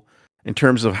flexible in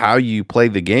terms of how you play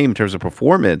the game in terms of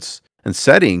performance and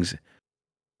settings?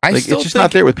 It's just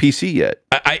not there with PC yet.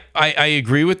 I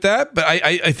agree with that, but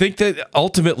I think that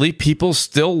ultimately people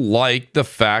still like the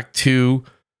fact to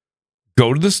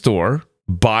go to the store,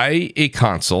 buy a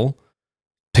console,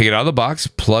 take it out of the box,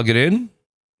 plug it in,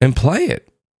 and play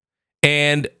it.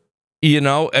 And, you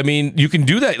know, I mean, you can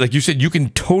do that. Like you said, you can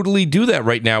totally do that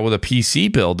right now with a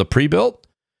PC build, the pre-built.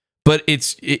 But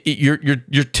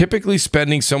you're typically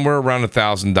spending somewhere around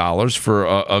 $1,000 for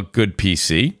a good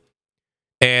PC.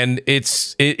 And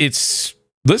it's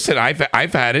listen,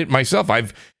 I've had it myself.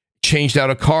 I've changed out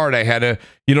a card. I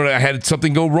had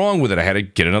something go wrong with it. I had to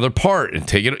get another part and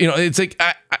take it. You know, it's like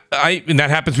and that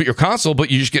happens with your console,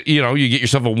 but you just get, you know, you get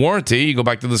yourself a warranty. You go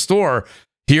back to the store.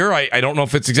 Here, I don't know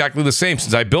if it's exactly the same.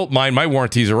 Since I built mine, my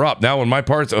warranties are up. Now, when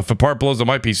if a part blows on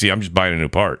my PC, I'm just buying a new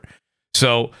part.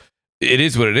 So it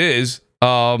is what it is.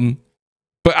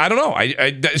 But I don't know.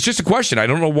 It's just a question. I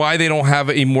don't know why they don't have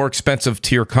a more expensive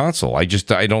tier console. I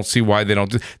don't see why they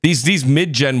don't do these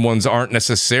mid-gen ones aren't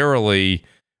necessarily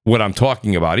what I'm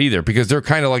talking about either, because they're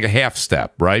kind of like a half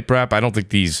step, right, BRAP? I don't think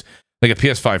these, like a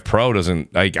PS5 Pro doesn't,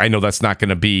 I know that's not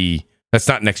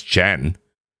next gen.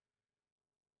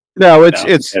 No,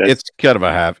 it's kind of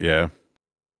a half, yeah.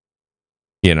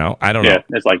 You know, I don't know.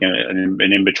 It's like an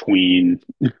in between,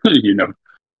 you know.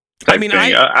 I mean,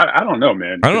 I don't know,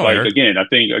 man. I don't know. Like, again, I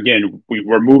think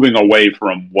we're moving away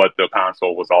from what the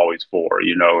console was always for,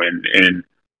 you know, and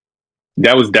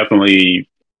that was definitely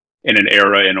in an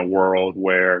era, in a world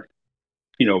where,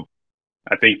 you know,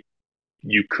 I think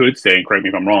you could say, and correct me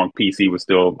if I'm wrong, PC was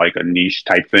still like a niche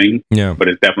type thing. Yeah. But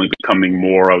it's definitely becoming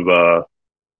more of a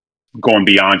going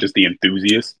beyond just the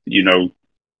enthusiast, you know,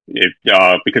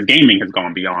 because gaming has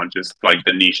gone beyond just like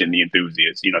the niche and the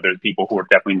enthusiast. You know, there's people who are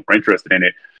definitely more interested in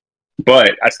it.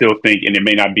 But I still think, and it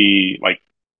may not be like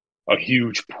a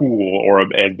huge pool or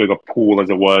as big a pool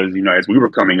as it was, you know, as we were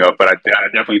coming up. But I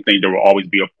definitely think there will always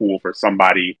be a pool for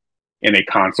somebody in a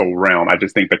console realm. I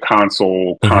just think the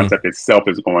console concept itself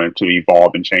is going to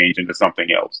evolve and change into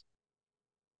something else.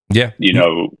 Yeah. You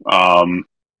know,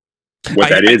 what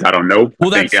that is, I don't know.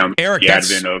 Well, I think Eric, the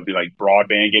advent of like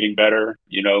broadband getting better,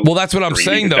 you know. Well, that's what I'm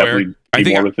saying, though, Eric. I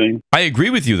think I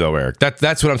agree with you, though, Eric.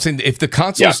 That's what I'm saying. If the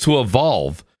console is to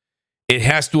evolve, it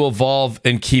has to evolve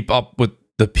and keep up with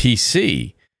the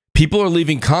PC. People are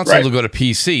leaving console to go to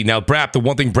PC. Now, BRAP, the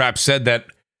one thing BRAP said that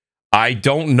I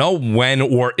don't know when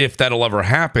or if that'll ever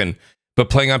happen, but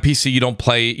playing on PC, you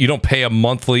don't pay a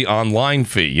monthly online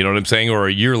fee, you know what I'm saying, or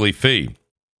a yearly fee.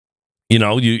 You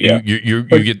know, you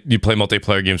play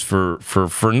multiplayer games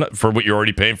for what you're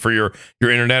already paying for your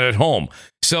internet at home.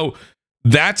 So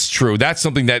that's true. That's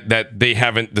something that they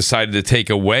haven't decided to take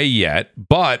away yet.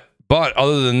 But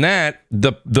other than that,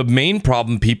 the main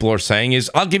problem people are saying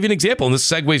is, I'll give you an example, and this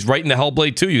segues right into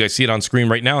Hellblade 2. You guys see it on screen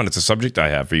right now, and it's a subject I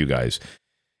have for you guys.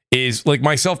 Is like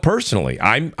myself personally,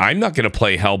 I'm not going to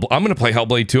play I'm going to play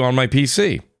Hellblade 2 on my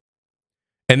PC.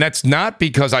 And that's not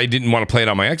because I didn't want to play it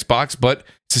on my Xbox, but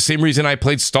it's the same reason I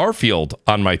played Starfield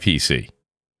on my PC.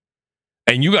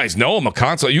 And you guys know I'm a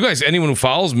console. You guys, anyone who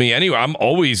follows me anyway, I'm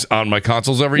always on my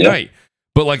consoles every night.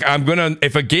 But like,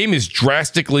 if a game is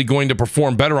drastically going to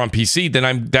perform better on PC,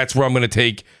 then that's where I'm going to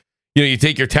take, you know, you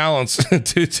take your talents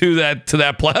to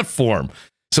that platform.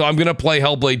 So I'm going to play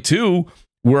Hellblade 2,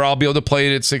 where I'll be able to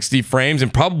play it at 60 frames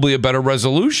and probably a better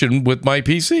resolution with my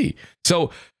PC.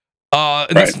 So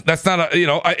that's not a, you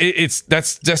know,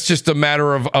 that's just a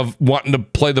matter of wanting to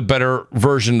play the better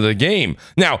version of the game.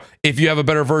 Now, if you have a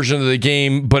better version of the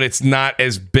game, but it's not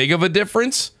as big of a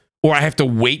difference, or I have to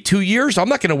wait 2 years, I'm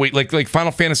not going to wait like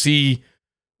Final Fantasy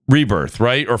Rebirth,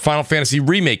 right? Or Final Fantasy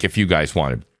Remake, if you guys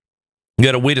wanted. You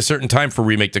got to wait a certain time for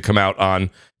Remake to come out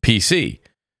on PC,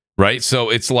 right? So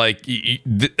it's like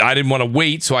I didn't want to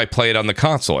wait, so I play it on the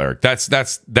console, Eric. That's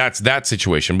that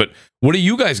situation. But what are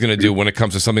you guys going to do when it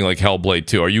comes to something like Hellblade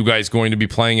 2? Are you guys going to be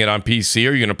playing it on PC?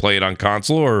 Are you going to play it on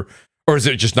console, or is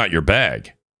it just not your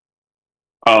bag?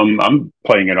 I'm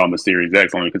playing it on the Series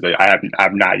X only because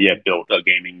I've not yet built a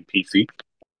gaming PC.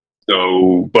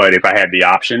 So, but if I had the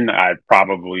option, I would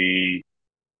play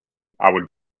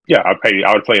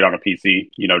it on a PC,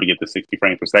 to get the 60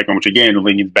 frames per second, which again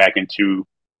leans back into.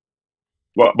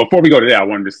 Well, before we go to that, I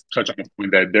wanted to touch on the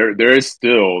point that there is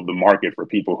still the market for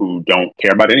people who don't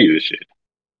care about any of this shit.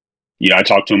 I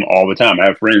talk to them all the time. I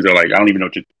have friends that are like, I don't even know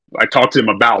what I talk to them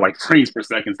about like frames per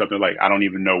second stuff. They're like, I don't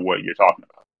even know what you're talking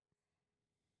about.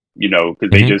 Because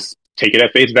they just take it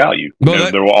at face value.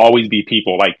 There will always be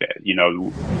people like that.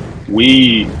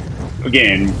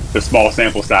 Again, the small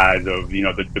sample size of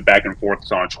the back and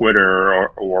forths on Twitter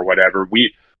or whatever.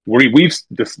 We've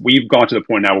gone to the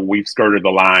point now where we've skirted the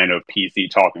line of PC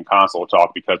talk and console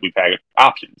talk because we've had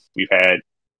options. We've had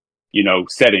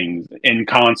settings in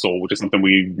console, which is something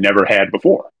we've never had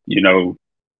before.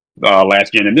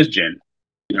 Last gen and this gen.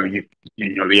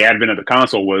 The advent of the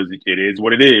console was it is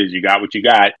what it is. You got what you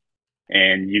got,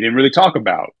 and you didn't really talk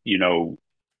about frame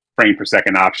per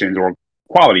second options or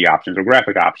quality options or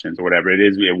graphic options or whatever it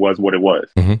is. It was what it was.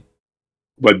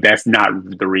 But that's not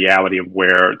the reality of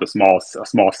where a small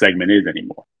segment is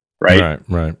anymore, right?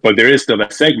 Right. But there is still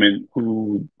a segment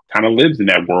who kind of lives in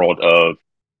that world of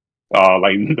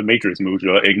like the Matrix Mooch,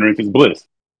 ignorance is bliss.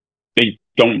 They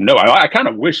don't know. I kind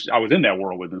of wish I was in that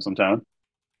world with them sometimes.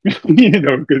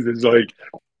 Because it's like,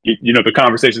 the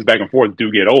conversations back and forth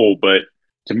do get old, but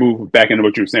to move back into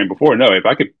what you were saying before, no, if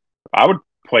I could, I would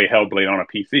play Hellblade on a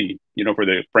PC, for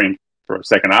the frame per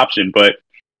second option. But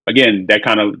again,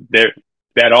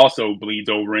 that also bleeds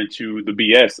over into the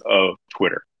BS of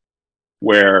Twitter,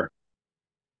 where,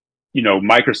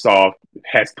 Microsoft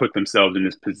has put themselves in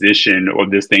this position or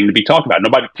this thing to be talked about.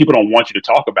 People don't want you to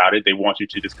talk about it. They want you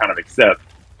to just kind of accept,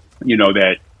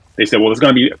 that they said, well, it's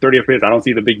going to be 30 FPS. I don't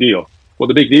see the big deal. Well,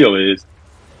 the big deal is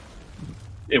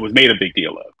it was made a big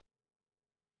deal of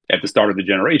at the start of the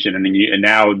generation. And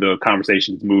now the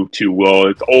conversations move to, well,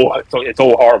 it's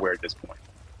old hardware at this point.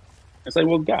 It's like,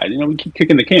 well, guys, we keep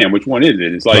kicking the can. Which one is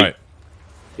it? It's like,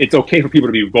 It's okay for people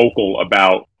to be vocal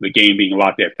about the game being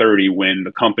locked at 30 when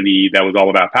the company that was all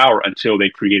about power until they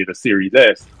created a Series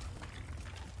S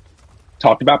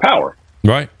talked about power.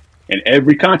 Right. And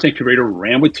every content creator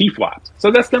ran with T-flops.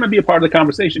 So that's going to be a part of the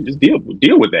conversation. Just deal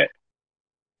with that.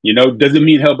 Does it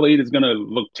mean Hellblade is going to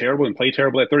look terrible and play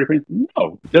terrible at 30 frames?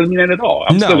 No, it doesn't mean that at all.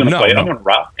 I'm still going to play it. I'm going to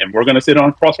rock, and we're going to sit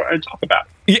on Crossfire and talk about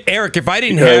it. Yeah, Eric, if I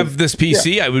didn't have this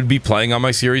PC, I would be playing on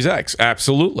my Series X.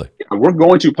 Absolutely. Yeah, we're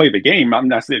going to play the game. I'm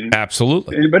not sitting.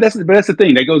 Absolutely. But that's the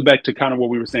thing. That goes back to kind of what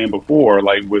we were saying before,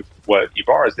 like with what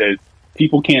Ibarra said.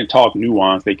 People can't talk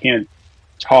nuance. They can't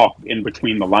talk in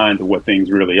between the lines of what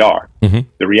things really are.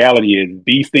 The reality is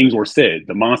these things were said.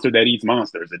 The monster that eats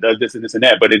monsters. It does this and this and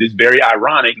that. But it is very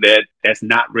ironic that that's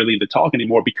not really the talk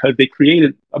anymore because they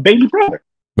created a baby brother.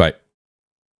 Right.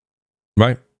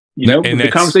 The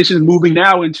conversation is moving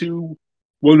now into,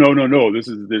 well, no. This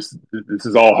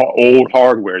is all old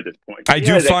hardware at this point. I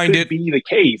do find it be the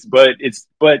case, but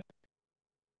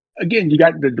again, you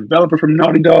got the developer from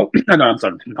Naughty Dog. From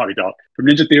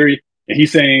Ninja Theory, and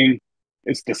he's saying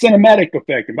it's the cinematic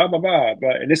effect and blah, blah, blah, blah,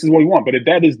 and this is what we want. But if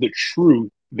that is the truth,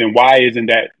 then why isn't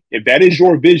that, if that is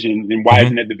your vision, then why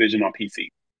isn't that the vision on PC?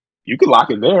 You could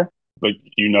lock it there, but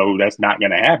that's not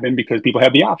going to happen because people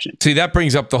have the option. See, that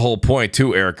brings up the whole point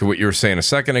too, Eric, what you were saying a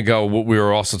second ago, what we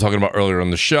were also talking about earlier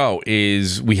on the show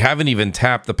is we haven't even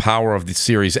tapped the power of the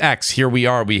Series X. Here we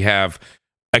are, we have,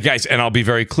 guys, and I'll be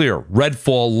very clear,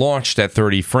 Redfall launched at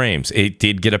 30 frames. It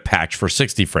did get a patch for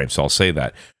 60 frames, so I'll say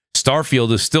that.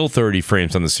 Starfield is still 30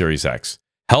 frames on the Series X.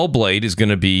 Hellblade is going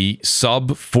to be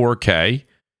sub 4K,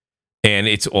 and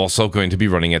it's also going to be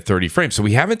running at 30 frames. So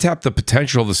we haven't tapped the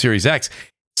potential of the Series X.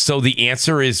 So the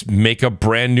answer is make a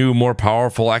brand new, more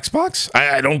powerful Xbox.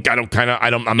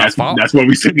 I'm not following. That's what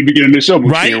we said at the beginning of the show.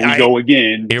 Right? Here we go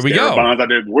again. Here we go.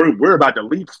 We're about to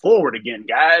leap forward again,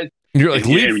 guys. You're like,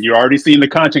 you're already seeing the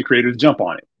content creators jump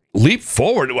on it. Leap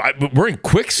forward. We're in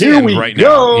quicksand right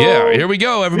now. Yeah, here we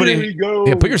go, everybody. Here we go.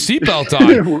 Yeah, put your seatbelt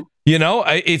on.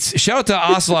 It's shout out to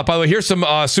Ocelot. By the way, here's some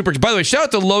super. By the way, shout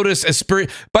out to Lotus Esprit.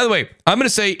 By the way, I'm going to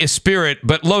say Esprit,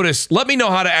 but Lotus, let me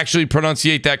know how to actually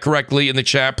pronunciate that correctly in the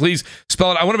chat. Please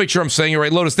spell it. I want to make sure I'm saying it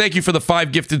right. Lotus, thank you for the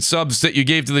 5 gifted subs that you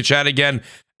gave to the chat again.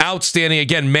 outstanding.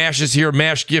 Again, Mash is here.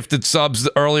 Mash gifted subs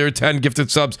earlier, 10 gifted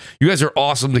subs. You guys are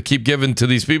awesome to keep giving to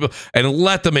these people and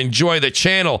let them enjoy the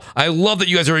channel. I love that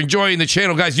you guys are enjoying the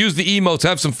channel. Guys, use the emotes.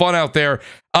 Have some fun out there.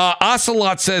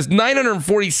 Ocelot says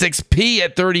 946p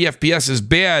at 30 FPS is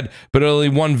bad, but only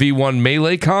 1v1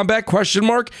 melee combat, question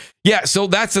mark. Yeah, so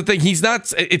that's the thing.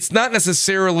 It's not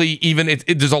necessarily even,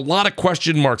 there's a lot of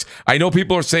question marks. I know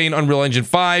people are saying Unreal Engine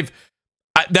 5.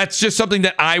 That's just something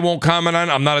that I won't comment on.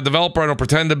 I'm not a developer. I don't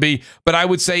pretend to be. But I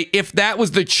would say if that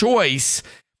was the choice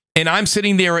and I'm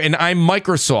sitting there and I'm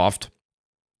Microsoft,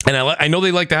 and I know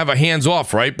they like to have a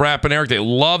hands-off, right? BRAP and Eric, they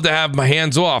love to have my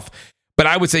hands-off. But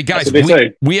I would say, guys,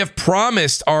 we have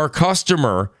promised our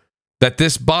customer that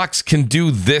this box can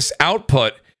do this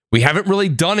output. We haven't really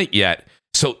done it yet.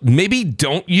 So maybe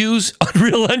don't use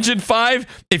Unreal Engine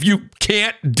 5 if you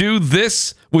can't do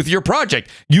this with your project.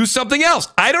 Use something else.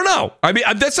 I don't know. I mean,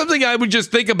 that's something I would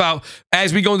just think about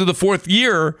as we go into the 4th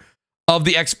year of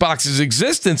the Xbox's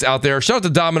existence out there. Shout out to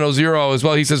Domino Zero as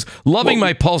well. He says, loving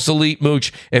my Pulse Elite,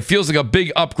 Mooch. It feels like a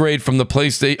big upgrade from the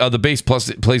base plus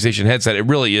PlayStation headset. It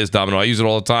really is, Domino. I use it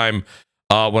all the time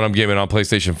when I'm gaming on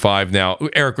PlayStation 5 now.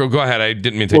 Eric, go ahead. I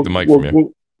didn't mean to take the mic from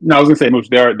you. No, I was going to say, Mooch,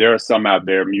 there are some out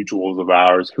there, mutuals of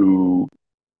ours, who,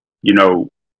 you know,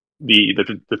 the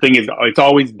thing is, it's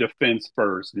always defense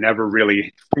first, never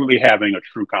really truly having a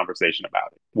true conversation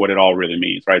about it, what it all really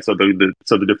means, right? So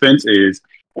the defense is,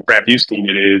 or perhaps you've seen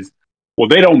it, is, well,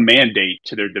 they don't mandate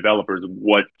to their developers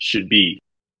what should be.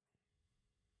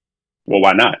 Well,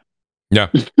 why not? Yeah,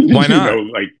 why not? You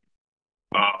know, like,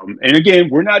 and again,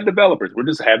 we're not developers. We're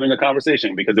just having a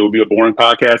conversation because it would be a boring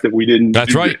podcast if we didn't.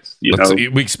 That's right. This, you know?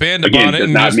 We expand upon it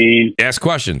and not mean ask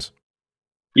questions.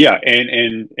 Yeah,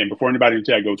 and before anybody in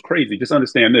the chat goes crazy, just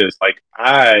understand this. Like,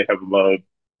 I have loved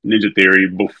Ninja Theory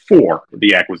before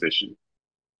the acquisition.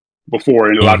 Before,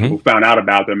 and a lot of people found out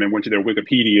about them and went to their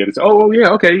Wikipedia and said, "Oh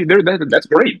yeah, okay, that's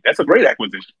great. That's a great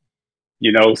acquisition."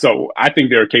 You know, so I think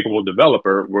they're a capable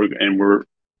developer. We're going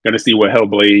to see what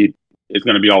Hellblade is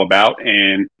going to be all about,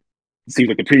 and it seems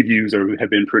like the previews have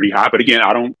been pretty hot. But again,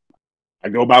 I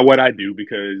go by what I do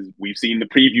because we've seen the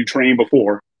preview train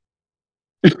before.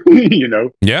 You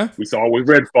know, yeah, we saw with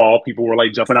Redfall, people were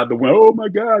like jumping out the window. Oh my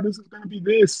God, this is going to be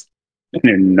this, and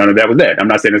then none of that was that. I'm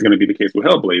not saying it's going to be the case with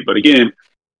Hellblade, but again,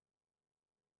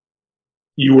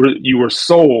 you were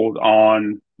sold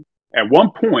on. At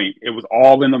one point, it was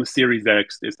all in on the Series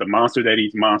X. It's the monster that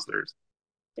eats monsters,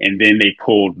 and then they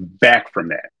pulled back from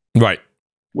that. Right.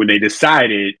 When they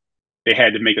decided they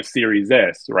had to make a Series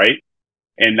S, right?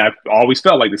 And I've always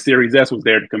felt like the Series S was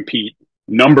there to compete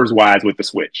numbers-wise with the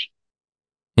Switch.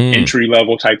 Entry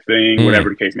level type thing, whatever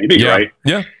the case may be, right?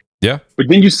 Yeah. Yeah. But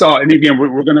then you saw, and again,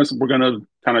 we're gonna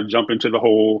kind of jump into the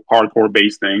whole hardcore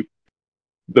base thing.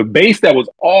 The base that was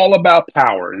all about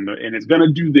power and it's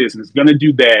gonna do this and it's gonna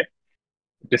do that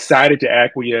decided to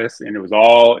acquiesce, and it was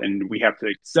all, and we have to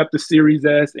accept the Series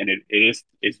S, and it's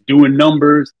doing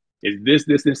numbers. It's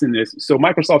this, and this. So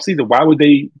Microsoft sees it. Why would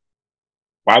they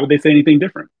say anything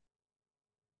different?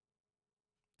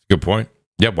 Good point.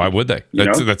 Yeah, why would they?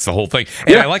 That's the whole thing.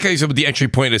 And I like how you said with the entry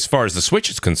point as far as the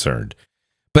Switch is concerned.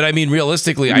 But I mean,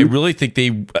 realistically, I really think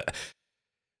they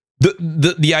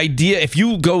the idea, if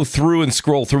you go through and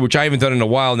scroll through, which I haven't done in a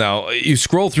while now, you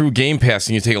scroll through Game Pass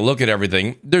and you take a look at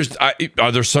everything.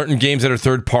 Are there certain games that are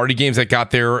third-party games that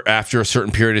got there after a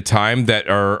certain period of time that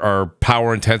are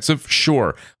power intensive?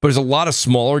 Sure, but there's a lot of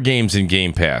smaller games in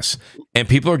Game Pass, and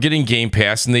people are getting Game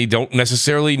Pass, and they don't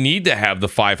necessarily need to have the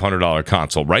 $500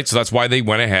 console, right? So that's why they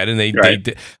went ahead and they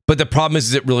did. But the problem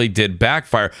is it really did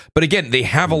backfire. But again, they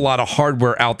have a lot of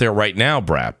hardware out there right now,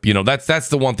 BRAP. You know, that's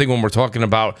the one thing when we're talking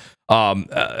about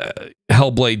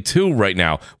Hellblade 2 right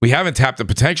now. We haven't tapped the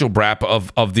potential, BRAP,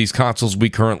 of these consoles we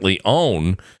currently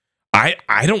own. I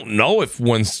don't know if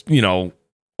once, you know,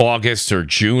 August or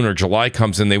June or July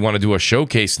comes in, they want to do a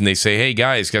showcase and they say, hey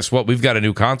guys, guess what? We've got a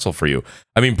new console for you.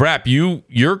 I mean, BRAP,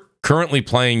 you're currently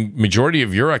playing majority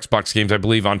of your Xbox games, I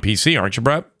believe, on PC, aren't you,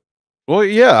 BRAP? Well,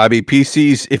 yeah. I mean,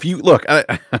 PCs, if you look,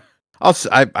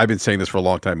 I've been saying this for a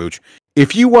long time, Mooch.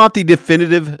 If you want the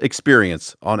definitive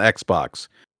experience on Xbox,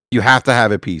 you have to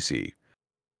have a PC.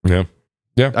 Yeah.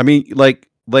 Yeah. I mean, like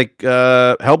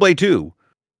Hellblade 2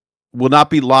 will not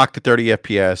be locked to 30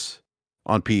 FPS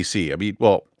on PC. I mean,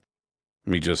 well,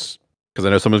 let me just, because I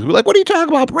know someone's gonna be like, what are you talking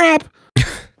about, BRAP?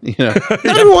 You know,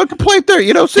 not everyone can play 30,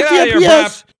 you know, 60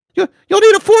 FPS. You'll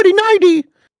need a 4090.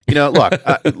 You know,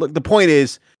 look, the point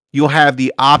is, you'll have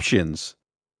the options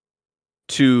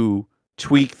to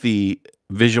tweak the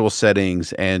visual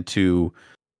settings and to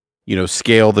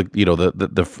scale the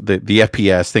the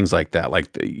FPS, things like that. Like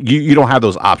you don't have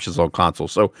those options on console.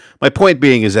 So my point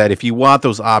being is that if you want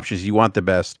those options, you want the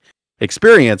best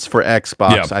experience for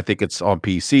Xbox. I think it's on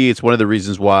PC. It's one of the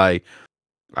reasons why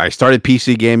I started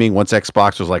PC gaming. Once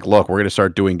Xbox was like, look, we're going to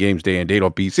start doing games day and date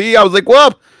on PC. I was like,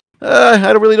 well, I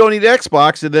don't need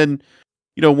Xbox. And then,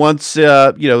 once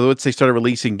they started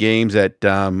releasing games that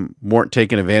weren't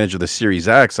taking advantage of the Series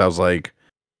X, I was like,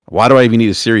 why do I even need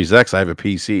a Series X? I have a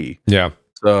PC. Yeah.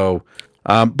 So,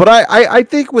 but I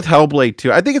think with Hellblade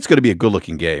 2, I think it's going to be a good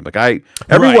looking game. Like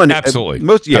everyone, right, absolutely.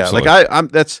 Absolutely. Like I'm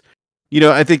that's.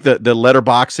 I think the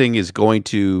letterboxing is going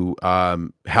to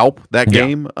help that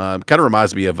game. Kind of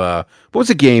reminds me of what was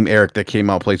the game, Eric, that came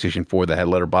out on PlayStation 4 that had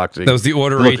letterboxing? That was The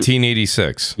Order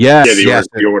 1886. Yes,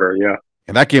 the order, yeah.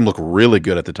 And that game looked really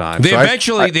good at the time. They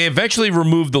eventually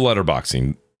removed the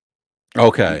letterboxing.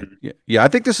 Okay. Yeah, I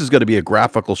think this is going to be a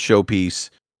graphical showcase.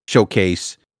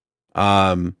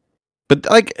 But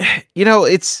like,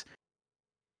 it's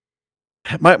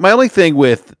my only thing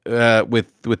with the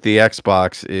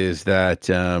Xbox is that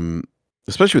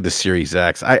especially with the Series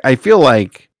X, I feel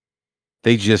like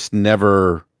they just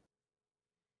really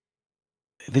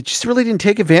didn't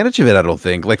take advantage of it. I don't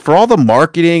think, like, for all the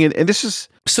marketing and this is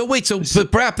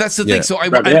but BRAP, that's the thing. So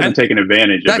they haven't taken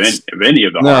advantage of any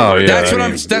of the hardware. This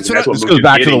goes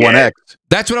back to the One X.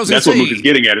 That's what I was going to say. That's what Luke is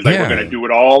getting at. Is like, we're going to do it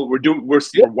all. We're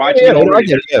watching it already.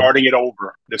 They're starting it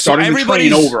over. They're starting the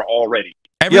train over already.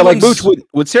 Like Mooch,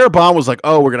 when Sarah Bond was like,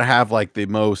 "Oh, we're gonna have like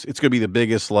it's gonna be the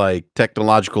biggest like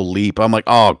technological leap." I'm like,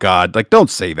 "Oh God, like don't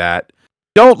say that.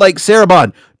 Don't, like, Sarah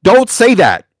Bond, don't say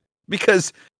that,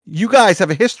 because you guys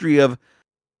have a history of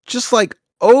just like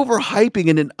overhyping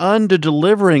and then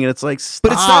under-delivering, and it's like,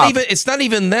 stop." But it's not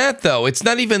even that though. It's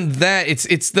not even that.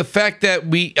 It's the fact that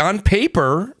on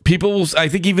paper, people will, I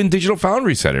think even Digital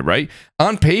Foundry said it, right?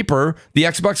 On paper, the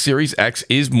Xbox Series X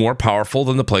is more powerful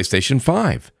than the PlayStation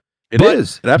 5. It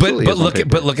absolutely is.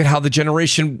 But look at how the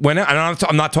generation went out. And I'm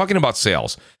not talking about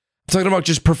sales. I'm talking about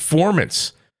just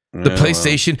performance. The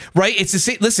PlayStation, right? It's the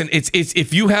same. Listen, it's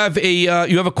if you have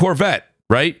a Corvette,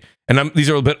 right? And these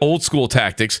are a bit old school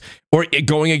tactics, or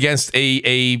going against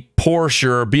a Porsche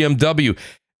or BMW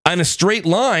on a straight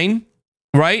line,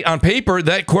 right? On paper,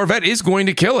 that Corvette is going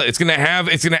to kill it. It's going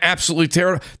to absolutely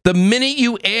tear it. The minute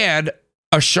you add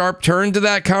a sharp turn to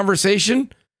that conversation,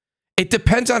 it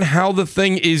depends on how the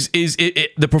thing is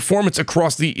the performance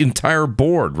across the entire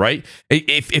board, right?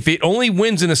 If it only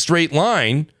wins in a straight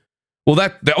line,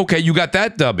 well, okay, you got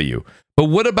that W. But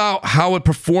what about how it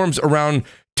performs around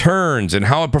turns, and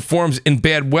how it performs in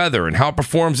bad weather, and how it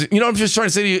performs? I'm just trying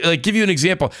to say to you, like, give you an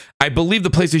example. I believe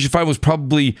the PlayStation 5 was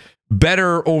probably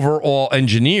better overall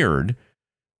engineered,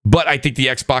 but I think the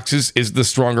Xbox is the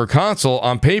stronger console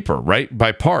on paper, right?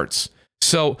 By parts.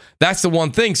 So that's the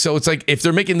one thing. So it's like, if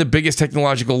they're making the biggest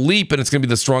technological leap and it's going to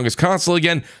be the strongest console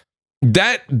again,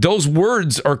 those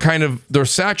words are they're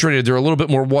saturated. They're a little bit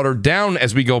more watered down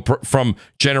as we go from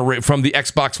the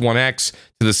Xbox One X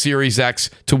to the Series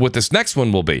X to what this next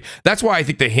one will be. That's why I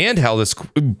think the handheld is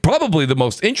probably the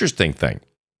most interesting thing.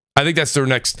 I think that's their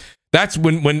next. That's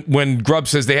when Grubb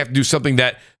says they have to do something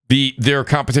that their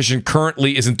competition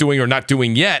currently isn't doing or not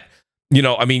doing yet.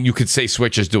 You could say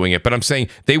Switch is doing it, but I'm saying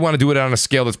they want to do it on a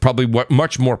scale that's probably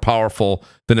much more powerful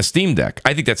than a Steam Deck.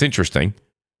 I think that's interesting.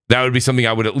 That would be something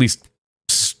I'd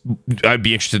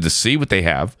be interested to see what they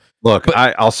have. Look,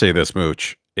 I'll say this,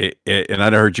 Mooch, and I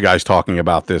heard you guys talking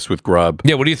about this with Grubb.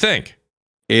 Yeah, what do you think?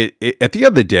 At the end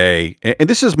of the day, and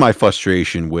this is my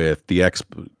frustration with the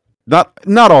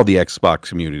not all the Xbox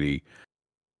community,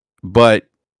 but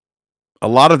a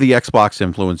lot of the Xbox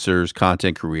influencers,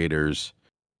 content creators.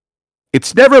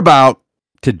 It's never about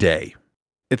today.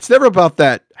 It's never about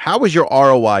that. How is your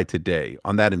ROI today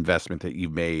on that investment that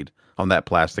you've made on that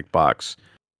plastic box?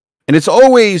 And it's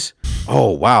always,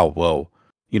 oh, wow, well,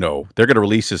 they're going to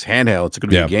release this handheld. It's going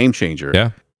to be a game changer.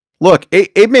 Yeah. Look,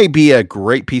 it may be a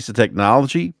great piece of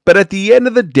technology, but at the end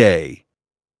of the day,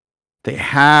 they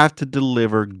have to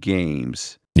deliver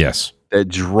games that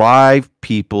drive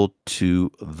people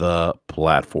to the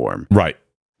platform. Right.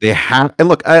 They have, and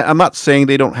look, I'm not saying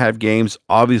they don't have games.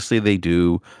 Obviously, they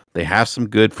do. They have some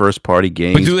good first-party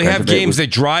games. But do they have games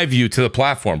that drive you to the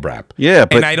platform, BRAP? Yeah,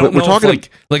 but and I don't know if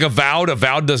like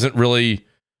Avowed doesn't really.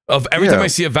 Every time I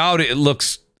see Avowed, it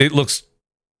looks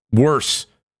worse.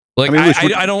 Like,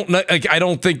 I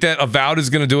don't think that Avowed is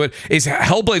going to do it.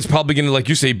 Hellblade's probably going to, like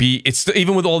you say, it's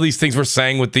even with all these things we're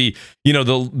saying with the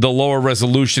the lower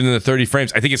resolution and the 30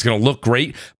 frames. I think it's going to look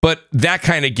great, but that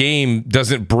kind of game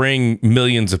doesn't bring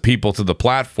millions of people to the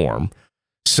platform,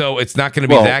 so it's not going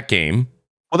to be that game.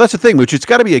 Well, that's the thing, which it's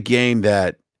got to be a game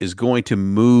that is going to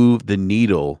move the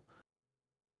needle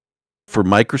for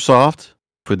Microsoft,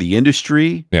 for the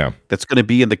industry. Yeah, that's going to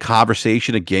be in the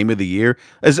conversation of Game of the Year.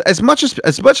 As much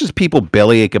as people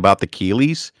bellyache about the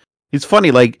Keeleys, it's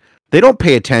funny. Like they don't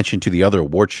pay attention to the other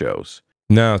award shows.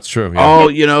 No, it's true. Yeah. Oh,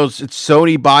 you know, it's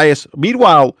Sony bias.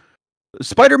 Meanwhile,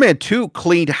 Spider-Man 2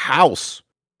 cleaned house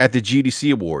at the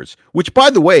GDC Awards, which, by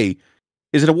the way,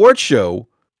 is an award show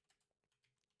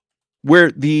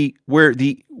where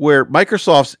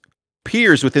Microsoft's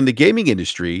peers within the gaming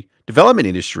industry, development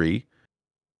industry,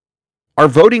 are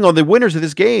voting on the winners of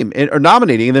this game and are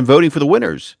nominating and then voting for the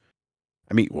winners.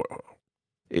 I mean,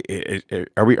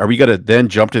 are we going to then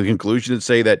jump to the conclusion and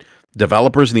say that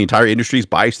developers in the entire industry is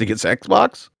biased against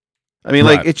Xbox? I mean,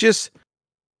 like, it's just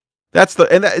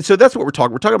so that's what we're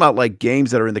talking. We're talking about like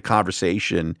games that are in the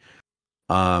conversation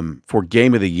for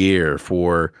Game of the Year,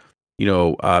 for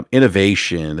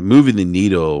innovation, moving the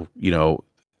needle.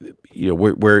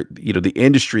 Where the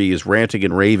industry is ranting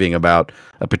and raving about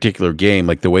a particular game,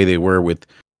 like the way they were with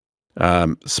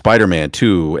Spider-Man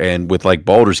 2 and with like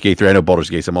Baldur's Gate 3. I know Baldur's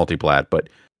Gate's a multiplat, but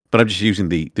I'm just using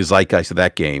the zeitgeist of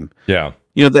that game. Yeah.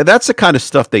 That's the kind of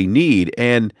stuff they need.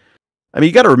 And I mean,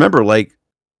 you got to remember, like,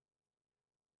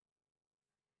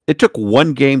 it took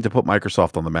one game to put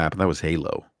Microsoft on the map, and that was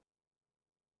Halo.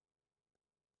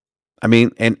 I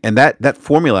mean, and that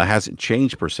formula hasn't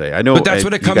changed per se. I know, but that's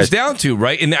what it comes down to,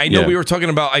 right? And I know we were talking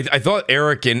about. I thought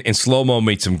Eric and SloMo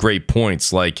made some great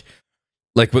points, like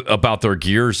about their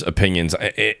Gears opinions.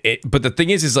 But the thing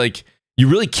is like you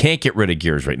really can't get rid of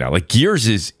Gears right now. Like Gears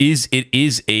is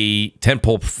a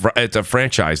tentpole. It's a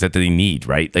franchise that they need,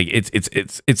 right? Like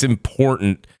it's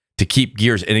important to keep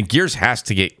Gears, and Gears has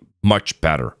to get much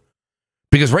better.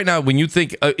 Because right now, when you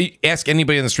think, ask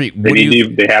anybody on the street,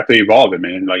 they have to evolve it,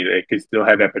 man. Like they can still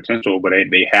have that potential, but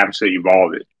they have to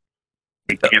evolve it.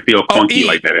 It can't feel funky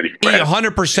like that anymore.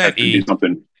 100%.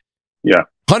 Something, yeah,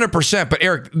 100%. But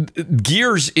Eric,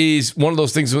 Gears is one of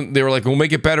those things when they were like, "We'll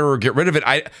make it better or get rid of it."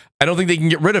 I don't think they can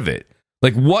get rid of it.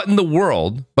 Like, what in the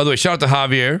world? By the way, shout out to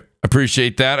Javier.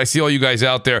 Appreciate that. I see all you guys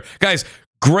out there, guys.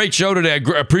 Great show today.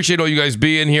 I appreciate all you guys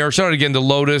being here. Shout out again to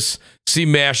Lotus. See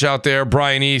Mash out there.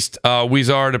 Brian East.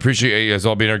 Wizard. Appreciate you guys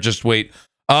all being here. Just wait.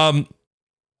 I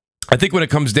think when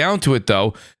it comes down to it,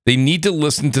 though, they need to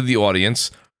listen to the audience.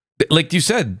 Like you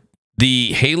said,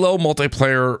 the Halo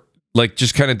multiplayer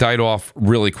just kind of died off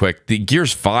really quick. The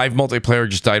Gears 5 multiplayer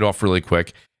just died off really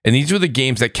quick. And these were the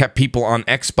games that kept people on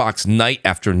Xbox night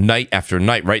after night after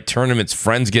night, right? Tournaments,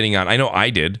 friends getting on. I know I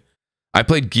did. I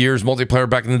played Gears multiplayer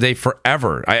back in the day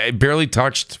forever. I barely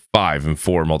touched 5 and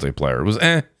 4 multiplayer.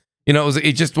 It was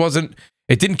it just wasn't,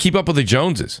 it didn't keep up with the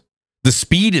Joneses. The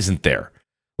speed isn't there.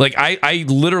 Like I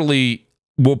literally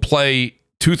will play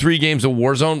 2-3 games of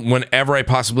Warzone whenever I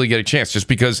possibly get a chance, just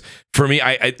because for me,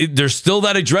 there's still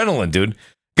that adrenaline, dude.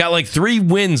 Got like 3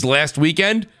 wins last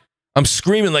weekend. I'm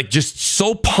screaming, like just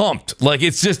so pumped. Like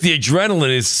it's just the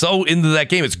adrenaline is so into that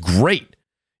game. It's great.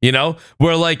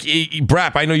 Where like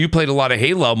BRAP, I know you played a lot of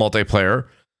Halo multiplayer,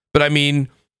 but I mean,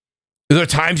 there are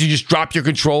times you just drop your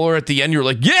controller at the end. You're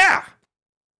like, yeah,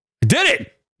 I did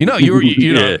it.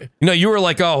 You were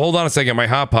like, oh, hold on a second, my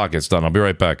hot pocket's done. I'll be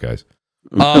right back, guys.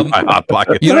 My hot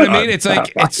pocket. You know what I mean? It's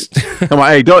like come on,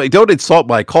 hey, don't insult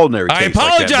my culinary taste. I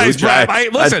apologize, like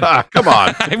BRAP. Listen, come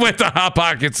on. I went to hot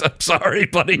pockets. I'm sorry,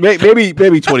 buddy.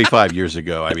 Maybe 25 years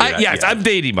ago. I mean, yes, I'm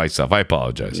dating myself. I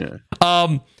apologize. Yeah.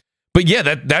 But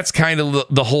yeah, that's kind of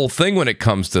the whole thing when it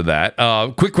comes to that.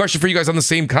 Quick question for you guys on the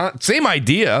same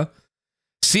idea.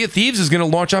 Sea of Thieves is going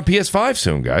to launch on PS5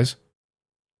 soon, guys.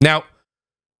 Now,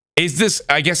 is this?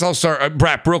 I guess I'll start.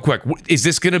 BRAP, real quick. Is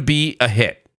this going to be a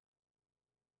hit?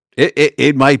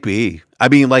 It might be. I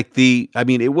mean,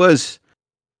 it was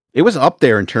up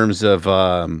there in terms of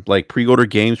like pre-order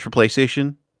games for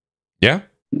PlayStation. Yeah.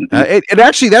 It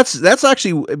actually that's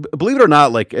actually, believe it or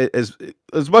not, like as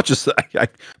much as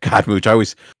God, Mooch, I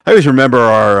always remember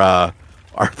our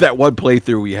that one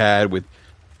playthrough we had with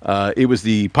it was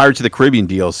the Pirates of the Caribbean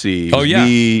DLC. Oh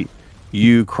yeah,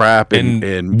 you crap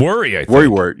and Worry, I think.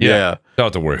 Worry, yeah. Shout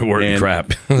out to Worry and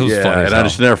crap. It was fun and I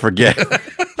just never forget.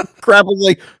 Crap was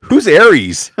like, who's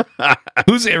Ares?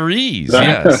 Who's Ares?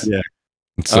 Yes, yeah.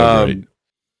 It's so great.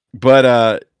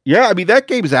 But yeah, I mean that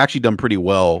game has actually done pretty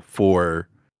well for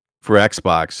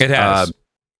Xbox. It has.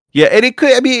 Yeah, and it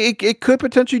could. I mean, it could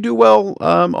potentially do well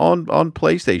on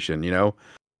PlayStation.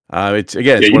 It's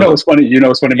again. Yeah, what's funny?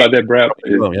 What's funny about that, BRAP?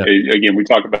 Again, we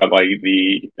talk about like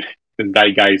the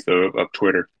zeitgeist of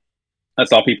Twitter. I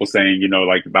saw people saying,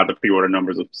 like about the pre-order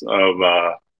numbers of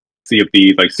Sea of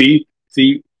Thieves. Like, see,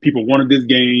 people wanted this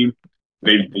game.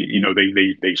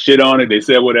 they shit on it. They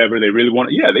said whatever they really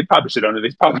wanted. Yeah, they probably shit on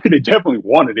it. They definitely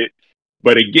wanted it.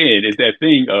 But again, it's that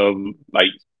thing of, like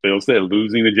Phil said,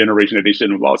 losing the generation that they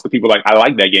shouldn't have lost. The people like, I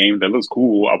like that game. That looks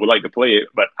cool. I would like to play it,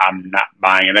 but I'm not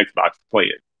buying an Xbox to play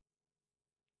it.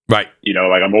 Right. You know,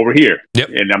 like I'm over here, yep.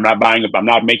 And I'm not buying. I'm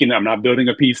not building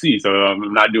a PC, so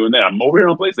I'm not doing that. I'm over here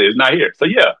on PlayStation. It's not here. So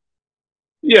yeah.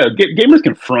 Gamers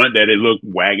can front that it look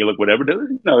waggy, look whatever.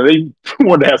 No, they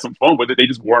wanted to have some fun with it. They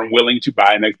just weren't willing to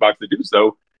buy an Xbox to do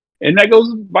so, and that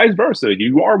goes vice versa.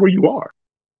 You are where you are.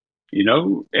 You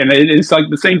know, and it's like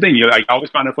the same thing. You know, like, I always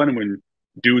find it funny when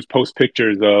dudes post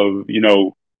pictures of, you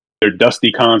know, their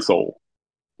dusty console.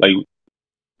 Like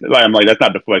I'm like, that's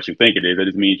not deflection. Think it is. That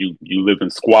just means you live in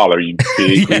squalor. You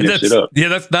clean that shit up. Yeah,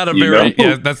 that's not a very.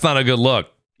 Yeah, that's not a good look.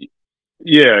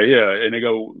 Yeah, and they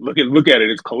go look at it.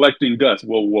 It's collecting dust.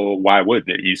 Well, why wouldn't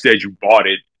it? You said you bought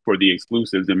it for the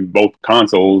exclusives, and both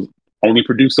consoles only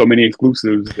produce so many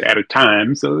exclusives at a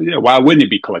time. So yeah, why wouldn't it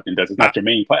be collecting dust? It's not your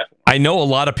main platform. I know a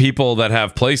lot of people that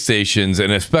have PlayStations,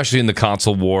 and especially in the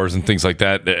console wars and things like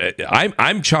that.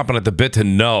 I'm chomping at the bit to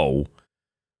know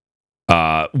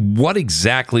what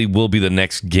exactly will be the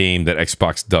next game that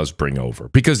Xbox does bring over,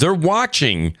 because they're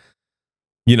watching,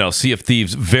 you know, Sea of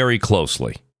Thieves very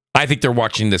closely. I think they're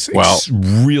watching this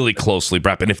really closely,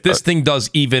 BRAP. And if this thing does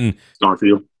even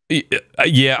Starfield.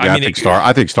 Yeah, I mean,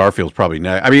 I think Starfield's probably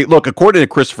next. I mean, look, according to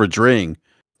Christopher Dring,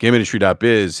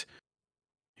 GameIndustry.biz,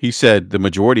 he said the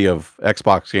majority of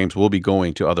Xbox games will be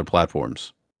going to other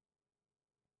platforms.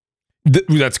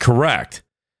 That's correct,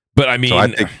 but I mean,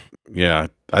 so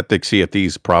I think Sea of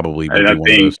Thieves probably be one of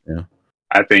those. Yeah.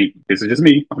 I think this is just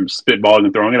me. I'm just spitballing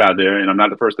and throwing it out there, and I'm not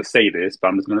the first to say this, but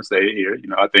I'm just going to say it here. You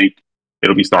know, I think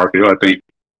it'll be Starfield. I think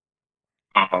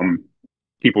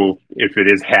people, if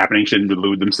it is happening, shouldn't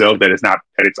delude themselves that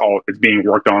it's being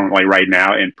worked on like right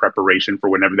now in preparation for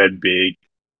whenever that big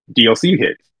DLC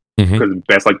hits, because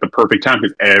that's like the perfect time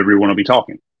because everyone will be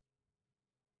talking.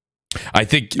 I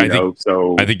think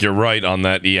you're right on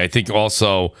that. I think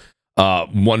also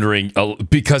wondering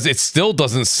because it still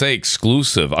doesn't say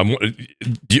exclusive.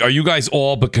 Are you guys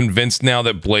all but convinced now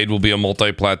that Blade will be a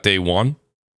multi-plat day one?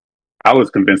 I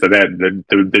was convinced of that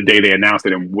the day they announced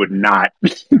it and would not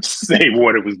say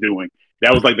what it was doing.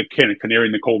 That was like the canary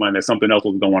in the coal mine that something else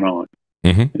was going on.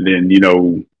 And then, you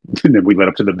know, then we led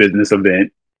up to the business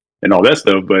event and all that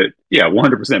stuff. But yeah,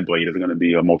 100% Blade is going to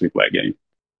be a multi-plat game.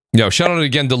 Yo, shout out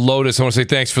again to Lotus. I want to say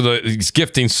thanks for the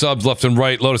gifting subs left and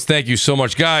right. Lotus, thank you so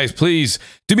much. Guys, please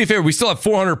do me a favor. We still have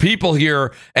 400 people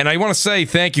here, and I want to say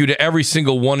thank you to every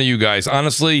single one of you guys.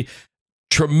 Honestly,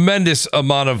 tremendous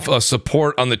amount of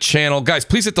support on the channel. Guys,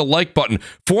 please hit the like button.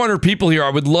 400 people here. I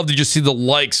would love to just see the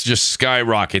likes just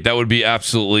skyrocket. That would be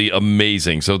absolutely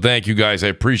amazing. So thank you, guys. I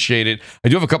appreciate it. I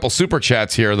do have a couple super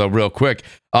chats here, though, real quick.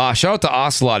 Shout out to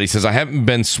Ocelot. He says, I haven't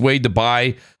been swayed to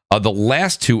buy the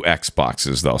last two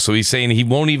Xboxes, though. So he's saying he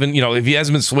won't even, you know, if he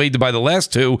hasn't been swayed to buy the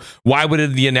last two, why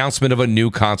would the announcement of a new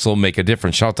console make a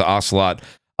difference? Shout out to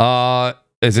Ocelot.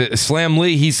 Is it Slam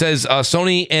Lee? He says,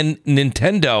 Sony and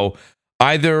Nintendo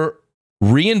either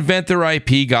reinvent their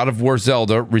IP, God of War,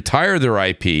 Zelda, retire their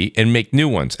IP, and make new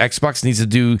ones. Xbox needs to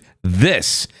do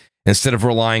this instead of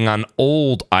relying on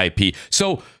old IP.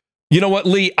 So, you know what,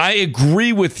 Lee? I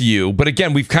agree with you. But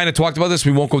again, we've kind of talked about this.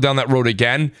 We won't go down that road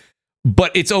again.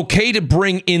 But it's okay to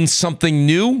bring in something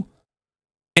new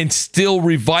and still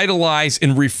revitalize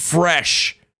and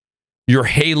refresh your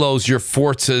Halos, your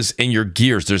Forzas, and your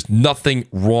Gears. There's nothing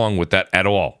wrong with that at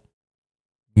all.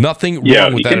 Nothing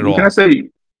wrong with that at all. Can I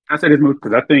say this, Mooch?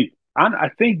 Because I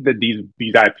think that these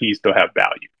IPs still have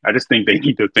value. I just think they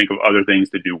need to think of other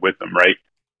things to do with them, right?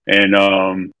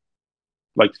 And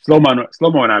like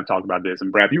SloMo and I have talked about this,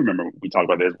 and BRAP, you remember we talked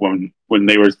about this when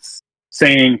they were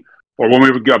saying, or when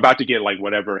we were about to get like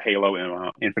whatever Halo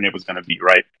and Infinite was going to be,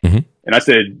 right? And I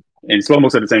said, and SloMo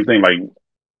said the same thing. Like,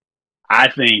 I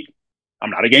think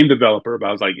I'm not a game developer, but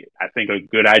I was like, I think a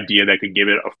good idea that could give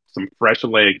it some fresh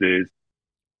legs is,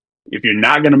 if you're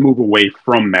not going to move away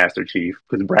from Master Chief,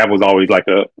 because Brad was always like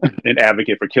an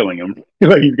advocate for killing him,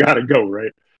 like he's got to go,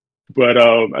 right? But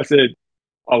I said,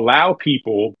 allow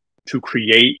people to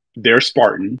create their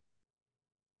Spartan.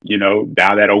 You know,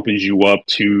 now that opens you up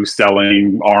to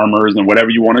selling armors and whatever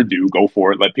you want to do. Go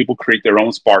for it. Let people create their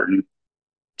own Spartan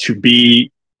to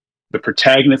be the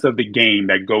protagonist of the game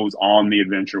that goes on the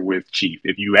adventure with Chief.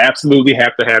 If you absolutely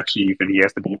have to have Chief and he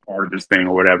has to be a part of this thing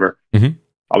or whatever,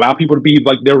 allow people to be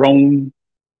like their own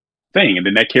thing. And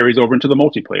then that carries over into the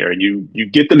multiplayer, and you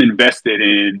get them invested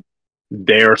in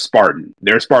their Spartan.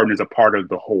 Their Spartan is a part of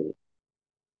the whole,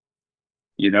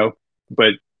 you know,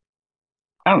 but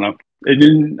I don't know. And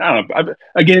then, I don't know.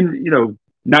 Again, you know,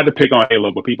 not to pick on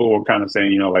Halo, but people were kind of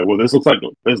saying, you know, like, well, this looks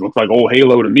like old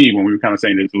Halo to me. When we were kind of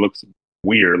saying it looks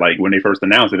weird, like when they first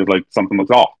announced it, it's like something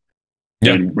looks off.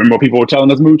 Yeah. And remember, people were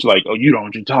telling us, Mooch, like, oh, you don't know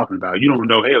what you're talking about. You don't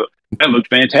know Halo. That looked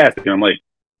fantastic. And I'm like,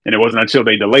 and it wasn't until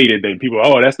they delayed it that people,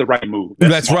 oh, that's the right move.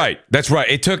 That's right. That's right.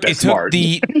 It took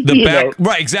the back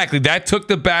right, exactly. That took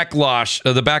the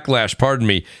backlash, pardon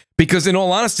me. Because in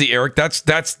all honesty, Eric, that's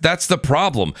the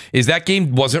problem. Is that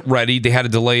game wasn't ready. They had to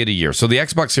delay it a year. So the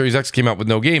Xbox Series X came out with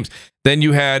no games. Then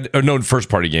you had no first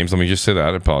party games. Let me just say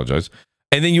that. I apologize.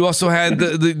 And then you also had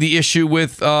the issue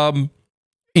with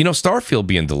Starfield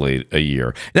being delayed a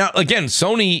year. Now, again,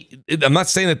 Sony, I'm not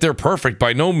saying that they're perfect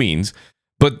by no means,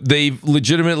 but they've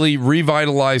legitimately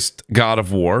revitalized God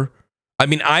of War. I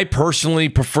mean, I personally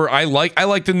prefer, I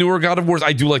like the newer God of Wars.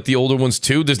 I do like the older ones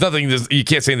too. You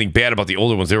can't say anything bad about the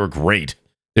older ones. They were great.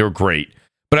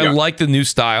 But I like the new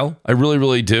style. I really,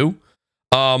 really do.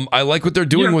 I like what they're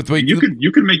doing with. You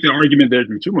could make the argument there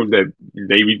too, that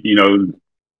they,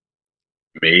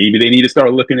 maybe they need to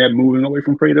start looking at moving away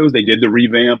from Kratos. They did the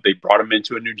revamp. They brought him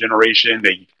into a new generation.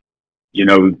 But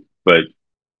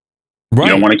you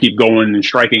don't want to keep going and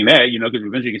striking that, because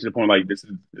eventually you get to the point like this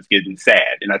is getting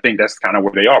sad. And I think that's kind of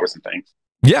where they are with some things.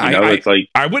 Yeah, it's like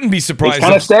I wouldn't be surprised. It's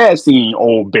kind of sad seeing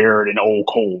old Barrett and old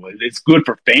Cole. It's good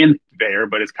for fanfare,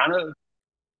 but it's kind of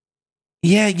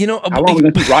how long are we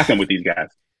gonna keep rocking with these guys?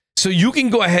 So you can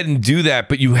go ahead and do that,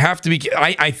 but you have to be.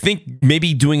 I think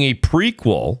maybe doing a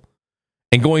prequel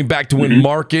and going back to when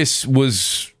Marcus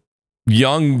was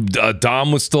young,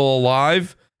 Dom was still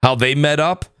alive, how they met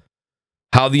up,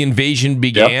 how the invasion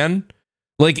began. Yep.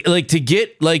 Like to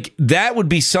get that would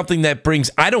be something that brings.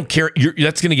 I don't care.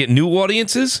 That's going to get new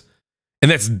audiences,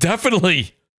 and that's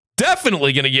definitely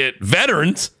going to get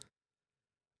veterans.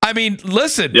 I mean,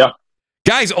 listen,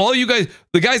 guys, all you guys,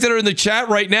 the guys that are in the chat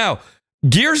right now.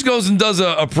 Gears goes and does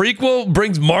a prequel,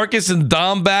 brings Marcus and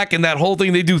Dom back, and that whole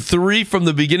thing. They do 3 from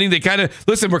the beginning. They kind of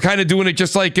listen. We're kind of doing it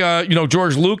just like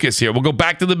George Lucas here. We'll go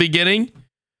back to the beginning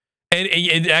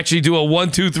and actually do a 1,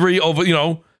 2, 3 over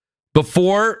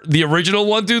before the original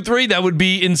 1, 2, 3. That would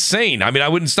be insane. I mean, I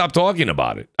wouldn't stop talking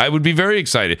about it. I would be very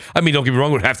excited. I mean, don't get me wrong;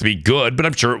 it would have to be good, but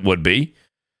I'm sure it would be.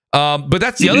 But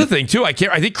that's the other thing too. I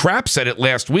think Crap said it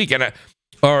last week, and it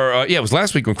was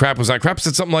last week when Crap was on. Crap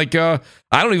said something like, I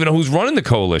don't even know who's running the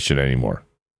coalition anymore.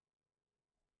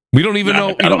 We don't even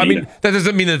know. I mean, that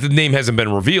doesn't mean that the name hasn't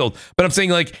been revealed, but I'm saying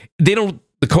the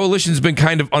coalition's been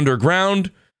kind of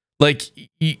underground. Like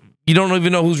you don't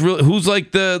even know who's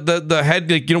like the head.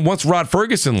 Once Rod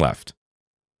Ferguson left,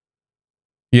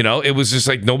 it was just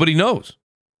like nobody knows.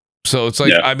 So it's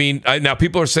like, I mean, now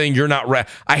people are saying you're not ready.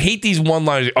 I hate these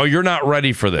one-liners. Oh, you're not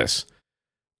ready for this.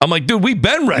 I'm like, dude, we've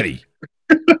been ready.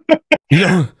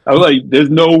 I was like,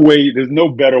 there's no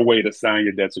better way to sign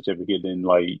your death certificate than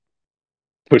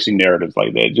pushing narratives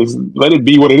like that. Just let it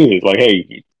be what it is. Like,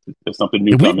 hey, there's something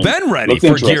new coming. We've been ready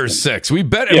for Gears 6. We've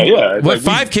been. What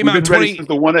 5 came out in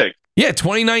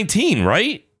 2019,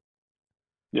 right?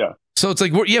 Yeah. So it's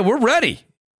like we're ready.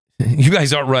 You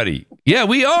guys aren't ready. Yeah,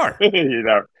 we are.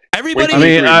 Everybody.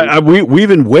 I mean, we've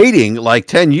been waiting like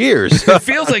 10 years. It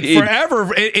feels like forever,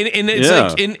 and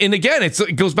it's and again,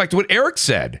 it goes back to what Eric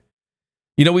said.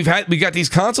 We got these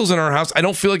consoles in our house. I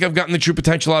don't feel like I've gotten the true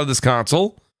potential out of this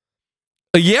console.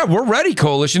 Yeah, we're ready,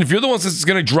 Coalition. If you're the ones that's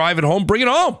going to drive it home, bring it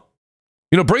home.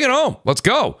 Bring it home. Let's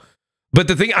go. But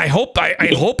the thing, I hope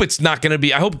it's not going to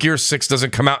be. I hope Gears 6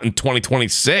 doesn't come out in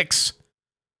 2026.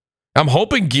 I'm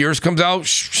hoping Gears comes out.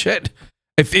 Shit.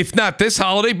 If not this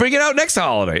holiday, bring it out next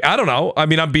holiday. I don't know. I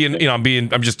mean,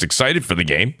 I'm just excited for the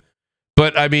game.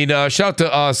 But I mean, shout out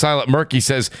to Silent Merc. He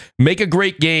says, make a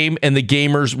great game and the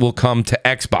gamers will come to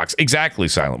Xbox. Exactly,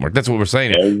 Silent Merc. That's what we're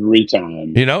saying. Every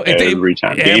time. Every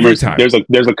time.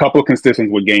 There's a couple of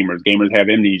consistencies with gamers. Gamers have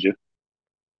amnesia.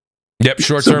 Yep,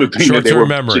 short-term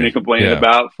memory. Been complaining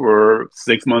about for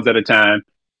 6 months at a time.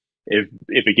 If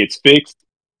it gets fixed,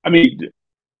 I mean,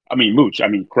 Mooch,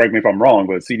 correct me if I'm wrong,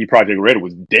 but CD Projekt Red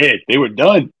was dead. They were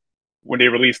done when they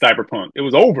released Cyberpunk. It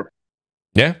was over.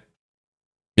 Yeah.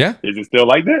 Yeah. Is it still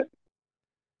like that?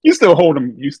 You still hold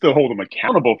them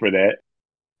accountable for that.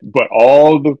 But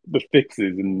all the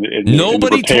fixes and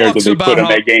nobody the repairs talks that they about put in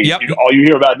that game, all you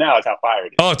hear about now is how fire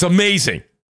it is. Oh, it's amazing.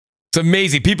 It's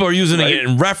amazing. People are using it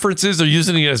in references. They're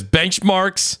using it as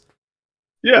benchmarks.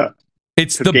 Yeah.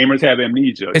 Gamers have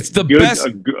amnesia. It's the best.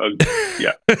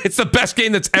 It's the best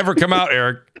game that's ever come out,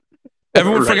 Eric.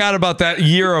 Everyone forgot about that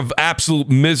year of absolute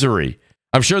misery.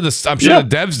 I'm sure the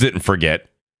devs didn't forget.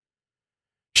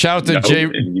 Shout out to Jay.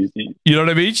 You know what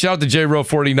I mean? Shout out to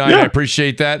JRow49. I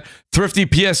appreciate that. Thrifty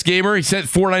PS Gamer. He sent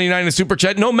 $4.99 in super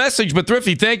chat. No message, but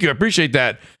Thrifty, thank you. I appreciate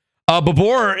that.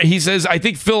 Babor, he says, I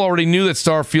think Phil already knew that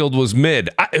Starfield was mid.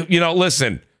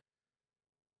 Listen.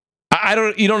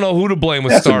 You don't know who to blame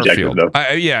with Starfield.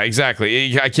 Yeah,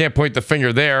 exactly. I can't point the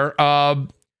finger there.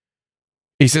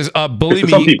 He says, believe me.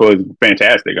 Some people is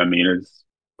fantastic. I mean, it's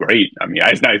great. I mean,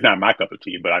 it's not my cup of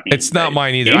tea, but I mean, it's not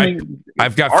mine either.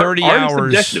 I've got 30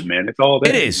 hours. Subjective, man. It's all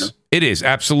there. It is. It is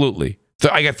absolutely. So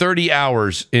I got 30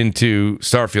 hours into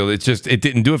Starfield. It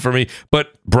didn't do it for me.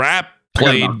 But BRAP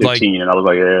played like, and I was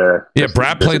like, yeah.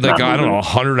 BRAP played like I don't know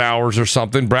 100 hours or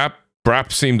something.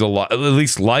 BRAP seemed at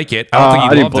least like it. I don't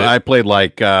think he loved it. I played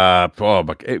like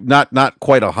not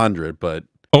quite 100, but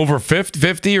over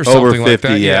 50 or something over 50, like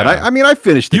that. Yeah, I mean, I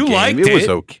finished the game. Liked it. It was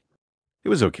okay. It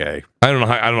was okay. I don't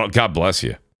know. God bless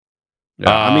you.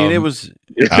 Yeah, I mean, it was.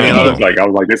 I was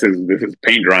like, this is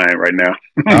paint drying right now.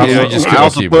 I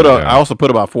also put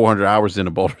about 400 hours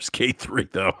into Baldur's Gate 3,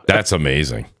 though. That's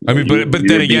amazing. I mean, but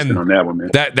then again, on that one, man.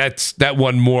 That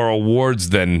won more awards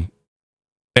than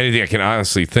anything I can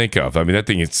honestly think of. I mean, that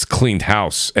thing, it's cleaned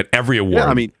house at every award. Yeah,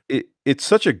 I mean, it's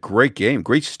such a great game.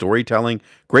 Great storytelling,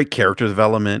 great character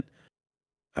development.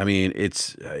 I mean,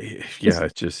 it's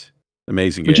just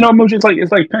amazing game. But Mooch, it's like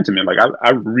Pentiment. Like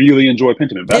I really enjoy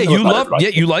Pentiment. Yeah,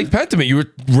 you like Pentiment. You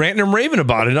were ranting and raving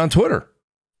about it on Twitter.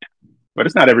 But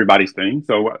it's not everybody's thing.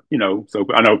 So, so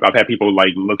I know I've had people like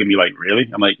look at me like, really?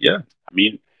 I'm like, yeah. I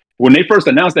mean, when they first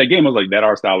announced that game, I was like, that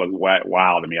art style looks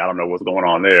wild to me. I don't know what's going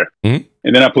on there. Mm-hmm.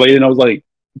 And then I played it and I was like,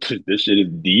 this shit is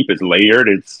deep. It's layered.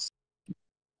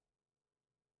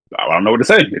 I don't know what to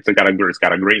say. It's got a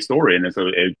great story. And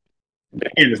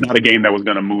it's not a game that was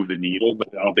going to move the needle, but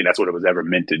I don't think that's what it was ever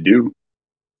meant to do.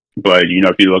 But,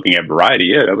 if you're looking at variety,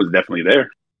 yeah, that was definitely there.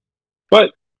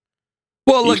 But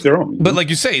well, like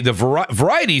you say, the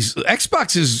varieties,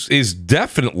 Xbox is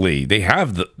definitely,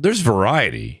 there's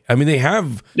variety. I mean, they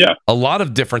have a lot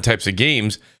of different types of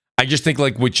games. I just think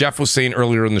like what Jeff was saying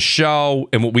earlier in the show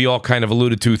and what we all kind of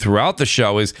alluded to throughout the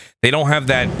show is they don't have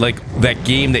that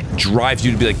game that drives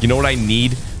you to be like, you know what I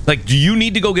need? Like, do you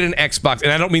need to go get an Xbox?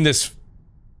 And I don't mean this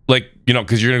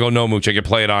because you're going to go, no, Mooch, I can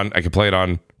play it on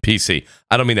PC.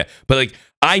 I don't mean that. But like,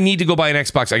 I need to go buy an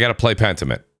Xbox. I got to play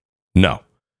Pentiment. No.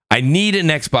 I need an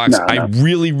Xbox. No. I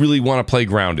really, really want to play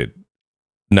Grounded.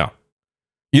 No.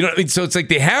 You know what I mean? So it's like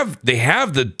they have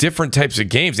the different types of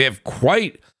games. They have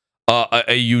quite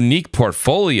a unique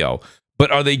portfolio.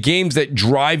 But are they games that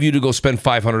drive you to go spend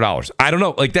 $500? I don't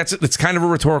know. Like that's kind of a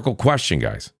rhetorical question,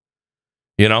 guys.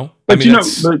 But I mean,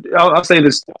 but I'll say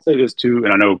this too,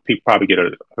 and I know people probably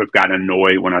have gotten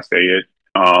annoyed when I say it.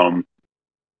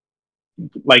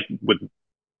 Like with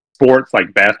sports,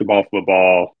 like basketball,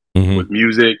 football. Mm-hmm. With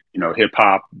music, hip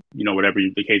hop, whatever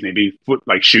the case may be,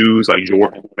 like shoes, like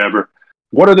Jordan, whatever.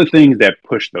 What are the things that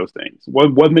push those things?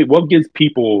 What gives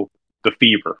people the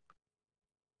fever?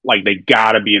 Like they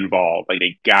gotta be involved. Like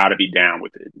they gotta be down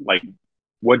with it. Like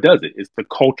what does it? It's the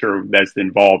culture that's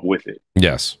involved with it.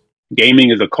 Yes, gaming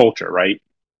is a culture, right?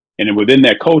 And then within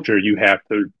that culture, you have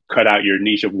to cut out your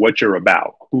niche of what you're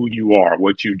about, who you are,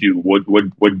 what you do,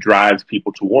 what drives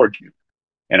people towards you.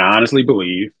 And I honestly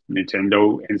believe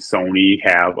Nintendo and Sony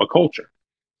have a culture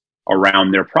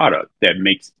around their product that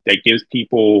gives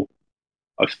people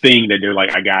a thing that they're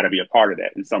like, I got to be a part of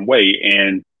that in some way.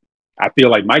 And I feel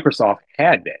like Microsoft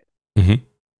had that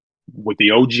with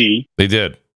the OG. They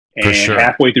did. And sure.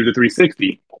 Halfway through the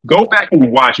 360. Go back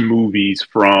and watch movies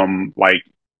from like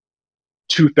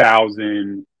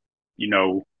 2000,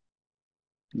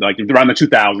 like around the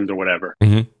 2000s or whatever.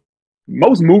 Mm-hmm.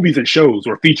 Most movies and shows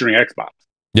were featuring Xbox.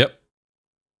 Yep.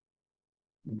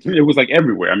 It was like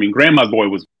everywhere. I mean, Grandma's Boy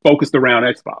was focused around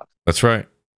Xbox. That's right.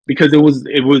 Because it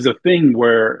was a thing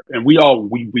where, and we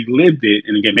lived it.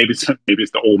 And again, maybe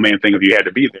it's the old man thing of you had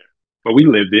to be there, but we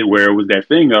lived it where it was that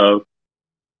thing of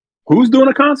who's doing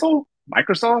a console?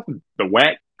 Microsoft, the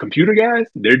whack computer guys,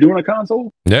 they're doing a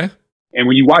console. Yeah. And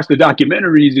when you watch the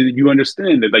documentaries, you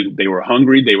understand that like they were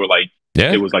hungry. They were like,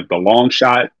 it was like the long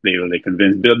shot. They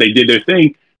convinced Bill. They did their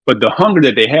thing. But the hunger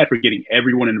that they had for getting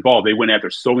everyone involved, they went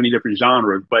after so many different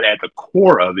genres. But at the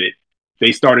core of it,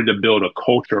 they started to build a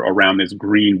culture around this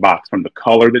green box, from the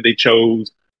color that they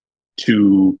chose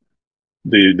to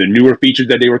the newer features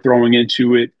that they were throwing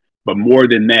into it. But more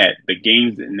than that, the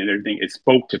games and everything, it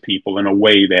spoke to people in a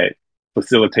way that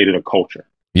facilitated a culture.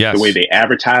 Yes. The way they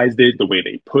advertised it, the way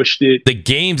they pushed it. The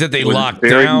games that they locked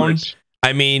down.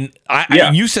 I mean,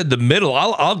 you said the middle.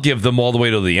 I'll give them all the way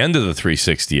to the end of the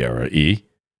 360 era, E.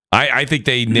 I think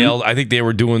they nailed. I think they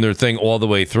were doing their thing all the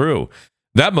way through.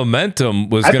 That momentum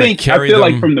was going to carry them. I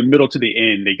feel like from the middle to the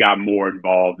end, they got more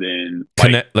involved in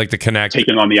like the Kinect,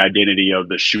 taking on the identity of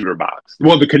the shooter box.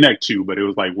 Well, the Kinect too, but it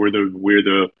was like we're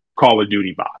the Call of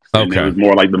Duty box. And it was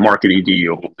more like the marketing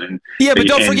deals and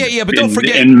don't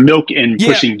forget and milk and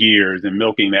pushing gears and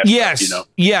milking that. Yes, stuff,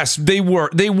 you know? Yes, they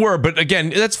were. But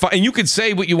again, that's fine. And you could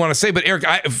say what you want to say. But Eric,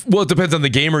 well, it depends on the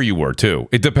gamer you were too.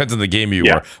 It depends on the gamer you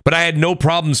were. But I had no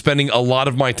problem spending a lot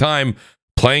of my time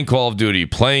playing Call of Duty,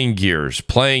 playing Gears,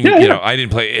 playing. You know, I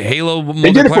didn't play Halo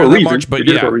multiplayer that much, but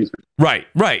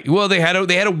right. Well, they had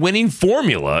a winning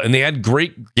formula, and they had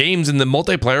great games, and the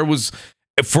multiplayer was,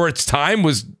 for its time,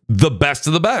 was the best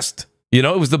of the best. You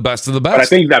know, it was the best of the best.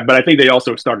 But I think they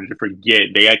also started to forget.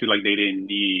 They acted like they didn't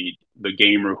need the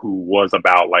gamer who was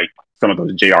about like some of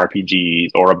those JRPGs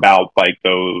or about like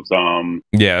those.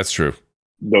 Yeah, that's true.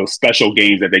 Those special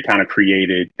games that they kind of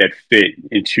created that fit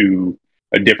into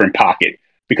a different pocket.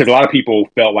 Because a lot of people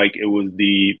felt like it was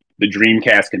the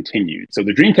Dreamcast continued. So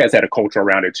the Dreamcast had a culture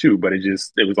around it too, but it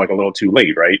was like a little too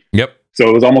late, right? Yep. So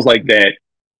it was almost like that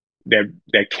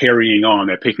carrying on,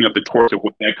 that picking up the torch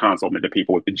with that console, the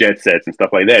people with the jet sets and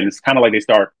stuff like that. And it's kind of like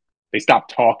they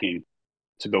stopped talking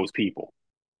to those people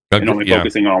and only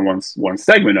focusing on one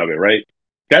segment of it, right?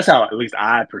 That's how at least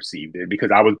I perceived it,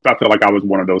 because I felt like I was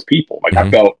one of those people. Like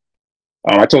I felt,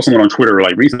 I told someone on Twitter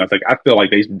like recently, I was like, I feel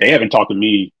like they haven't talked to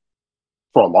me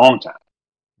for a long time.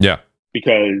 Yeah.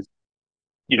 Because,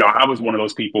 you know, I was one of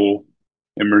those people,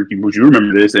 and you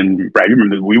remember this, and Brad, you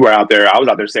remember this, I was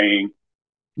out there saying,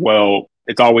 well,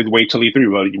 it's always wait till E3.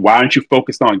 Well, why aren't you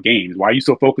focused on games? Why are you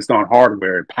so focused on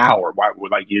hardware and power? Why,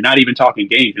 like, you're not even talking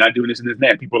games. You're not doing this and this and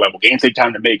that. People are like, well, games take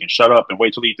time to make, and shut up and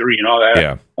wait till E3 and all that.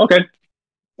 Yeah. Okay.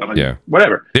 Like,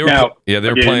 whatever. They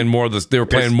were playing more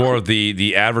of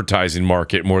the advertising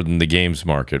market more than the games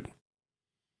market.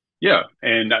 Yeah,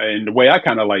 and the way I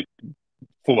kind of like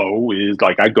flow is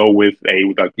like I go with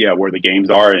where the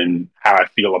games are and how I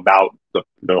feel about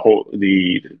the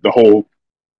whole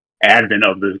advent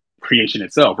of the creation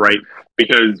itself, right?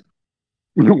 Because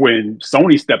when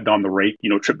Sony stepped on the rake,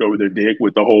 you know, tripped over their dick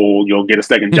with the whole you'll get a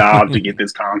second job to get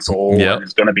this console, and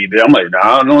it's gonna be there. I'm like,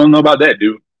 nah, I don't know about that,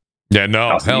 dude. Yeah, no.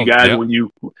 I'll see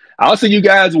you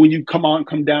guys when you come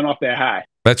down off that high.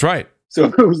 That's right. So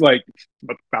it was like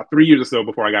about 3 years or so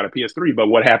before I got a PS3. But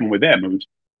what happened with that, Mooch?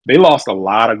 They lost a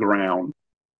lot of ground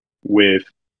with,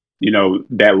 you know,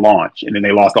 that launch. And then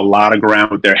they lost a lot of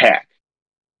ground with their hack.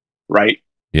 Right?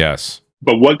 Yes.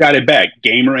 But what got it back?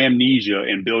 Gamer amnesia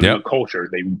and building a culture.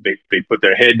 They put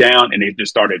their head down and they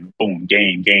just started, boom,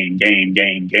 game.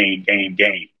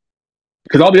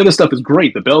 Because all the other stuff is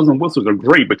great. The bells and whistles are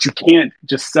great. But you can't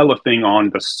just sell a thing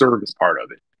on the service part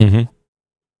of it. Mm-hmm.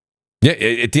 Yeah,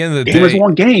 at the end of the Gamers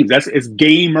want games. It's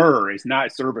gamer. It's not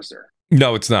servicer.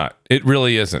 No, it's not. It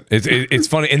really isn't. It's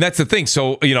funny, and that's the thing.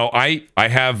 So, you know, I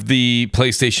have the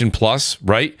PlayStation Plus,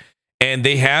 right? And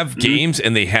they have games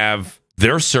and they have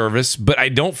their service, but I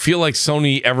don't feel like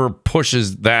Sony ever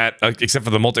pushes that, except for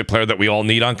the multiplayer that we all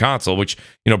need on console, which,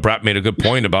 you know, BRAP made a good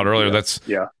point about earlier. That's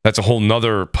a whole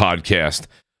nother podcast.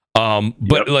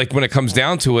 But like when it comes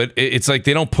down to it, it's like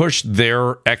they don't push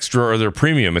their extra or their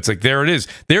premium. It's like, there it is.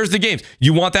 There's the games.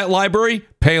 You want that library?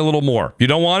 Pay a little more. You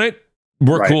don't want it?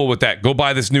 We're cool with that. Go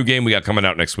buy this new game we got coming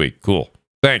out next week. Cool.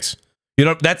 Thanks. You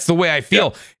know, that's the way I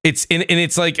feel. It's and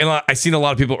it's like, and I seen a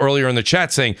lot of people earlier in the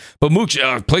chat saying, but Mooch,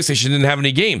 PlayStation didn't have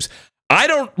any games. I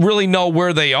don't really know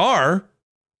where they are.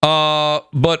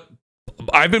 But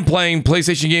I've been playing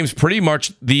PlayStation games pretty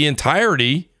much the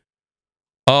entirety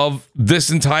of this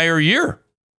entire year.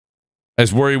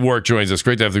 As Worry War joins us,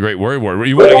 great to have the great Worry War.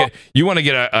 You want to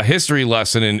get a history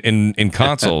lesson in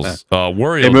consoles?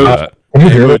 Worry about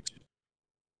that.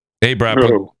 Hey, BRAP.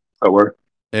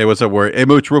 Hey, what's up, Worry? Hey,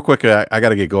 Mooch, real quick, I got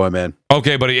to get going, man.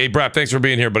 Okay, buddy. Hey, BRAP, thanks for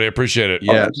being here, buddy. I appreciate it.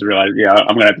 Yeah, I just realized,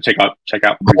 I'm gonna have to check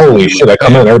out. Holy shit! I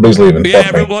come in, everybody's leaving.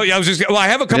 Yeah, I was just. Well, I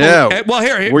have a couple. Yeah. Well,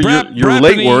 here, you're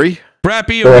late, Worry.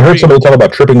 BRAPy. So I heard somebody talk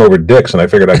about tripping over dicks, and I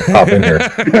figured I'd pop in here.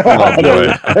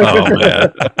 Oh,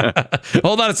 man.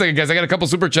 Hold on a second, guys. I got a couple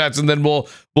super chats, and then we'll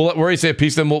let Worry say a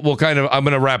piece. Then we'll kind of. I'm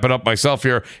going to wrap it up myself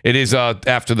here. It is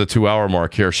after the 2 hour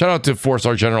mark here. Shout out to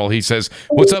 4-Star General. He says,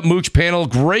 "What's up, Mooch panel?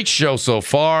 Great show so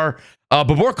far."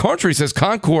 Babor Country says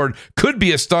Concord could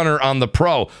be a stunner on the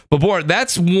Pro. Babor,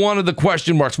 that's one of the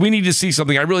question marks. We need to see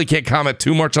something. I really can't comment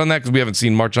too much on that because we haven't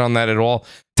seen much on that at all.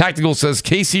 Tactical says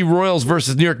KC Royals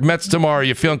versus New York Mets tomorrow.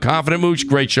 You feeling confident, Mooch?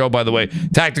 Great show, by the way.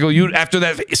 Tactical, you after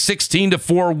that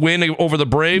 16-4 win over the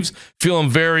Braves, feeling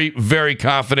very, very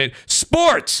confident.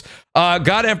 Sports.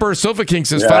 God Emperor Sofa King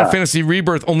says Final Fantasy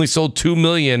Rebirth only sold 2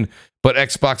 million, but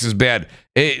Xbox is bad.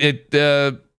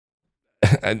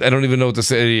 I don't even know what to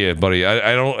say to you, buddy.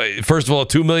 I don't. First of all,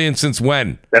 2 million since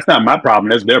when? That's not my problem.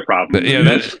 That's their problem.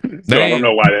 Yeah, so I don't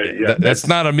know why. That's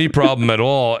not a me problem at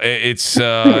all. It's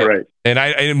right.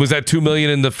 And was that 2 million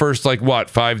in the first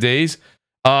 5 days?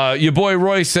 Your boy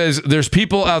Roy says there's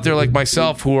people out there like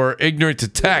myself who are ignorant to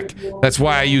tech. That's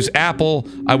why I use Apple.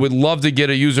 I would love to get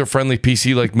a user-friendly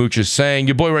PC like Mooch is saying.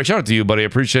 Your boy Roy, shout out to you, buddy. I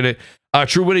appreciate it.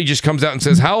 TrueWiddy just comes out and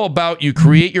says, how about you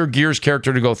create your Gears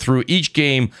character to go through each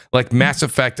game like Mass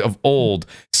Effect of old?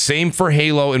 Same for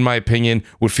Halo, in my opinion,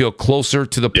 would feel closer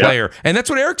to the player. And that's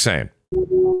what Eric's saying.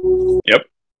 Yep.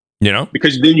 You know?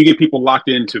 Because then you get people locked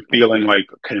into feeling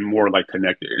more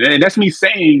connected. And that's me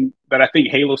saying that I think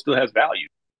Halo still has value.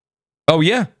 Oh,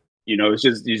 yeah. It's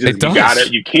just you got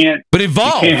it. You can't. But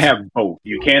evolve. You can't have both.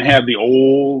 You can't have the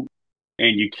old,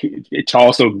 and you can't. It's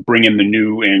also bringing the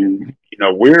new. And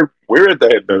we're at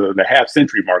the half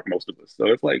century mark, most of us. So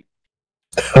it's like,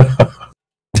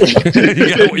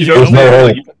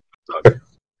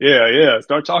 yeah.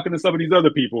 Start talking to some of these other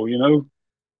people.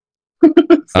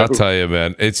 I'll tell you,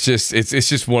 man. It's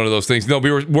just one of those things. No,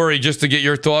 we were worried just to get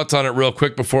your thoughts on it real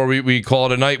quick before we call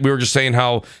it a night. We were just saying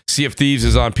how Sea of Thieves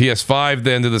is on PS5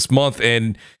 the end of this month,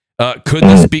 and could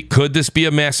this be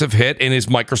a massive hit? And is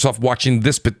Microsoft watching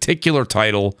this particular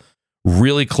title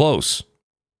really close?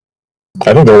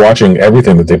 I think they're watching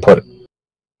everything that they put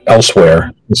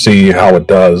elsewhere to see how it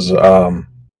does.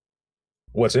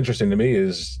 What's interesting to me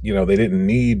is they didn't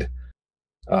need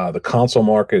the console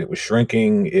market. It was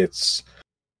shrinking. It's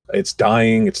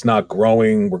dying. It's not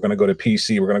growing. We're going to go to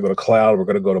PC. We're going to go to cloud. We're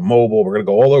going to go to mobile. We're going to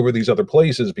go all over these other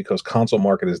places because console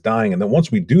market is dying. And then once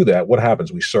we do that, what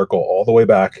happens? We circle all the way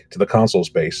back to the console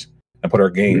space and put our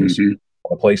games on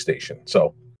the PlayStation.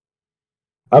 So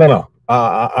I don't know.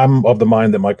 I'm of the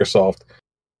mind that Microsoft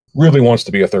really wants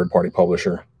to be a third-party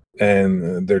publisher,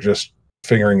 and they're just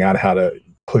figuring out how to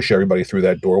push everybody through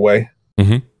that doorway.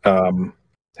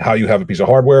 How you have a piece of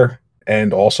hardware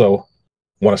and also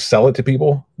want to sell it to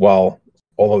people while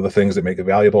all of the things that make it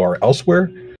valuable are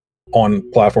elsewhere on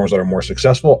platforms that are more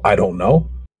successful. I don't know,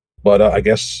 but I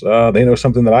guess they know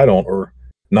something that I don't, or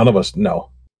none of us know.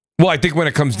 Well, I think when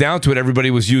it comes down to it,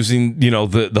 everybody was using, the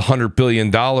 $100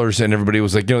 billion, and everybody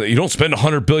was like, you don't spend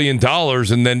 $100 billion,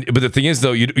 and then, but the thing is,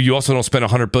 though, you also don't spend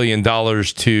 $100 billion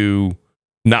to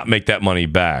not make that money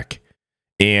back.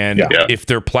 And if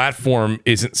their platform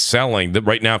isn't selling, that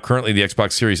right now, currently the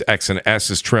Xbox Series X and S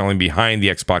is trailing behind the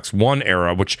Xbox One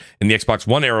era, which in the Xbox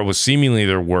One era was seemingly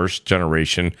their worst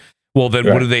generation. Well,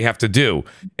 then what do they have to do?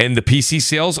 And the PC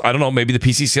sales, I don't know, maybe the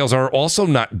PC sales are also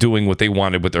not doing what they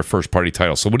wanted with their first party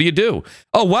title. So what do you do?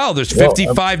 Oh, wow, there's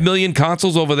 55 million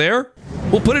consoles over there.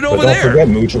 We'll put it over there. Don't forget,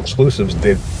 Mooch exclusives,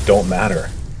 they don't matter.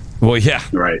 Well, yeah.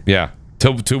 Right. Yeah.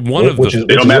 To one of the,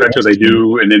 they don't matter until they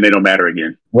do, and then they don't matter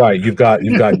again. Right. You've got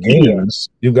games.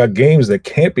 You've got games that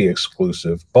can't be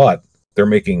exclusive, but they're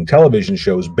making television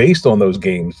shows based on those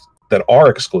games that are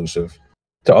exclusive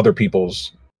to other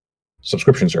people's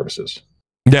subscription services.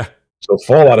 Yeah. So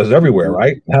Fallout is everywhere,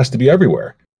 right? It has to be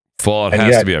everywhere. Fallout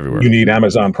has to be everywhere. You need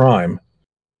Amazon Prime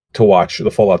to watch the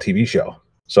Fallout TV show.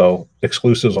 So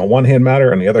exclusives on one hand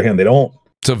matter, on the other hand they don't.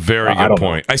 It's a very good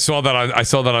point. I saw that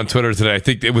on Twitter today. I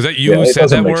think was that you who said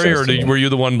that, Worry, or were you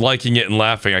the one liking it and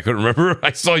laughing? I couldn't remember.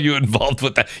 I saw you involved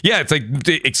with that. Yeah, it's like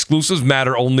the exclusives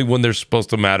matter only when they're supposed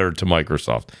to matter to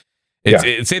Microsoft.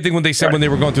 It's same thing when they said when they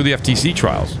were going through the FTC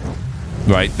trials,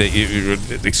 right?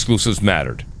 Exclusives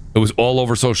mattered. It was all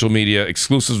over social media.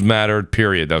 Exclusives mattered.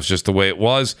 Period. That was just the way it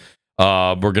was.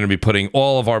 We're going to be putting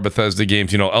all of our Bethesda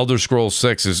games. Elder Scrolls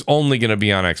 6 is only going to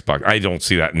be on Xbox. I don't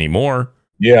see that anymore.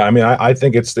 Yeah, I mean, I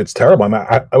think it's terrible. I mean,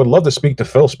 I would love to speak to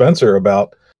Phil Spencer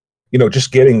about,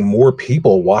 just getting more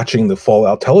people watching the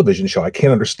Fallout television show. I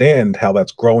can't understand how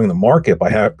that's growing the market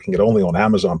by having it only on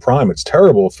Amazon Prime. It's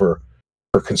terrible for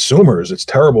consumers. It's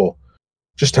terrible,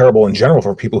 just terrible in general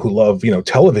for people who love,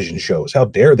 television shows. How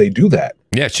dare they do that?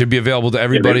 Yeah, it should be available to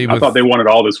everybody. I thought they wanted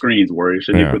all the screens. Worry,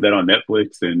 shouldn't you put that on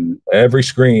Netflix and every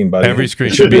screen? Buddy. Every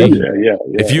screen should be. Yeah.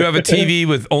 If you have a TV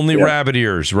with only rabbit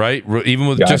ears, right? Even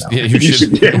with you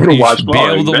should be able to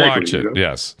watch it.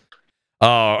 Yes.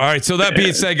 All right. So that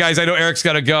being said, guys, I know Eric's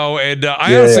got to go, and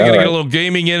I honestly got to get a little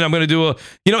gaming in. I'm going to do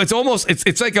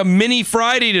it's like a mini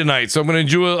Friday tonight, so I'm going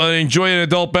to enjoy an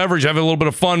adult beverage, have a little bit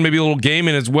of fun, maybe a little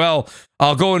gaming as well.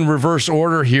 I'll go in reverse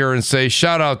order here and say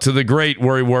shout out to the great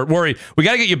Worry. We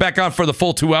got to get you back on for the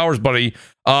full 2 hours, buddy.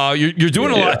 You're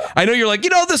doing a lot. I know you're like,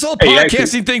 this whole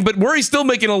podcasting thing, but Worry's still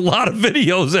making a lot of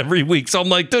videos every week. So I'm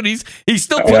like, dude, he's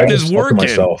still putting his work in.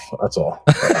 Myself, that's all.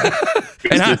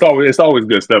 It's always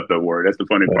good stuff, though, Worry. That's the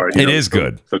funny part. It is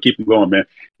good. So keep it going, man.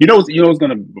 You know what's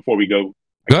gonna, before we go,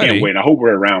 Go Can't wait. I hope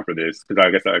we're around for this because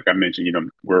I guess, like I mentioned, you know,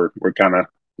 we're kind of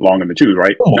long in the tooth,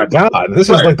 right? Oh my God, this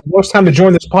is like the worst time to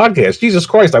join this podcast. Jesus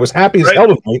Christ, I was happy as hell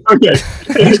tonight. Okay,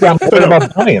 he's got more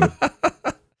about dying.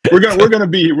 We're gonna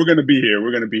be here. We're gonna be here.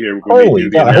 We're gonna be here. Holy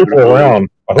God, I hope we're around.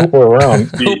 I hope we're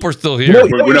around. I hope we're still here. You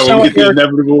know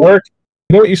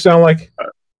what you sound like?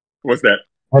 What's that?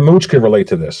 Our Mooch can relate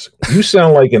to this. You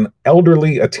sound like an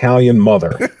elderly Italian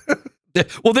mother.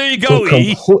 Well, there you go.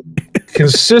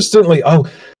 Consistently, oh,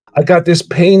 I got this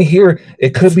pain here.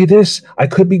 It could be this. I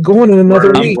could be going in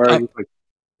another week.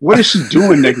 What is she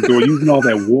doing next door using all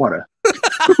that water?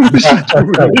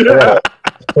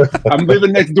 I'm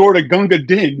living next door to Gunga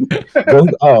Din.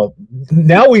 Oh,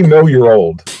 now we know you're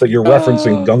old, that you're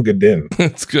referencing Gunga Din.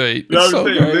 That's great.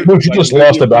 You just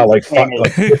lost about like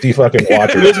 50 fucking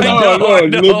watchers.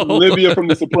 Livia from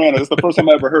The Sopranos. That's the first time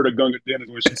I ever heard of Gunga Din is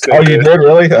when she said Oh, you did?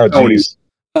 Really? Oh, geez.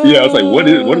 Yeah, I was like, what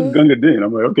is Gunga Din?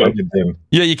 I'm like, okay.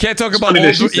 Yeah, you can't talk about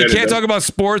talk about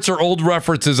sports or old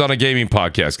references on a gaming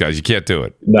podcast, guys. You can't do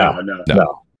it. No.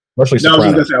 Especially I was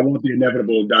just gonna say, I want the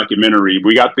inevitable documentary.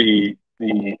 We got the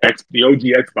OG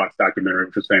Xbox documentary,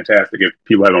 which is fantastic if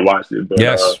people haven't watched it. But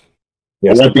yes.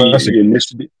 I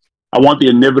want the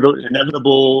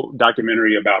inevitable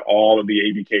documentary about all of the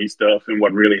ABK stuff and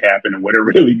what really happened and what it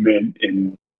really meant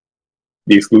and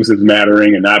the exclusives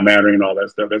mattering and not mattering and all that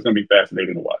stuff. That's going to be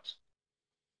fascinating to watch.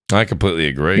 I completely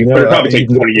agree. You know, but it'll probably take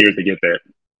 20 years to get that.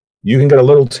 You can get a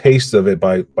little taste of it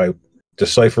by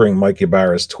deciphering Mike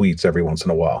Ybarra's tweets every once in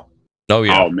a while. Oh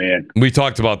yeah. Oh man. We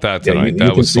talked about that tonight.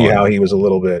 You can see how he was a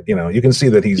little bit, you can see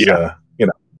that he's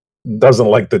doesn't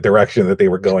like the direction that they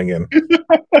were going in.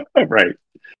 Right.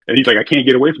 And he's like, I can't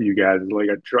get away from you guys. It's like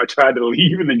I tried to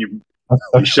leave and then you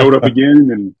showed up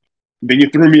again and then you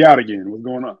threw me out again. What's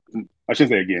going on? I should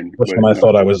say again. First time I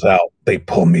thought I was out, they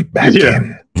pulled me back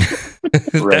in.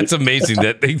 Right. That's amazing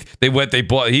that they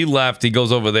bought, he left, he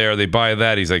goes over there, they buy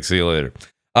that, he's like, see you later.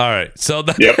 All right, so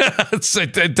that,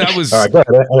 that was all right, go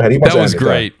ahead. That was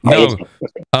great. No,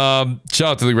 shout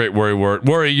out to the great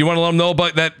Worry. You want to let them know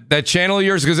about that channel of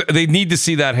yours because they need to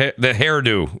see that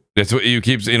hairdo. That's what you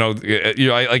keep.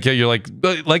 I like you're like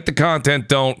the content,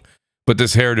 don't. But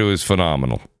this hairdo is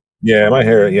phenomenal. Yeah, my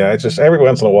hair. Yeah, it's just every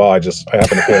once in a while I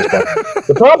happen to pull this.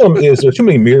 The problem is there's too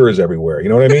many mirrors everywhere. You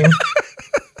know what I mean?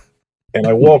 And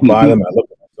I walk by them, I look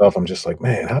at myself, I'm just like,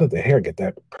 man, how did the hair get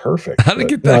that perfect? How did it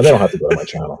get that? No, they don't have to go to my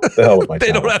channel. The hell with my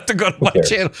channel. They don't have to go to my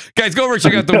channel. Guys, go over and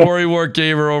check out the Boii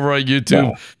Gamer over on YouTube.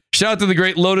 No. Shout out to the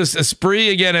great Lotus Esprit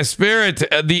again, a spirit,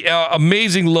 the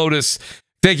amazing Lotus.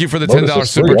 Thank you for the $10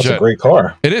 super chat. That's a great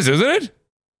car. It is, isn't it?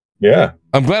 Yeah.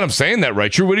 I'm glad I'm saying that right.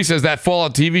 TrueWiddy says that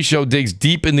Fallout TV show digs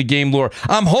deep in the game lore.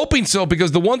 I'm hoping so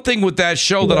because the one thing with that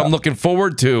show that I'm looking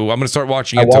forward to, I'm going to start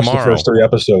watching it tomorrow. I watched the first 3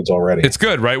 episodes already. It's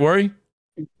good, right, Worry?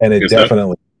 And it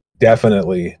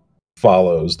definitely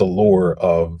follows the lore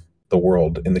of the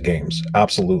world in the games.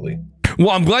 Absolutely. Well,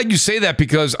 I'm glad you say that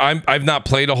because I've not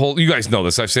played a whole. You guys know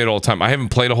this. I've said it all the time. I haven't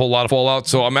played a whole lot of Fallout,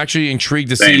 so I'm actually intrigued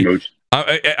to see.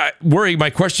 Worry. My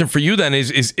question for you then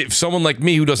is if someone like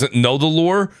me who doesn't know the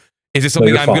lore, is it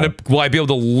something will I be able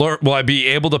to learn? Will I be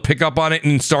able to pick up on it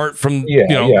and start from? Yeah.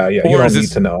 You don't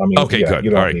need to know. I mean, okay, good.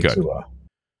 You don't all right, need good. To,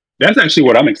 that's actually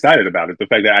what I'm excited about is the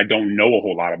fact that I don't know a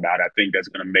whole lot about it. I think that's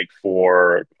going to make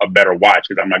for a better watch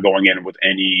because I'm not going in with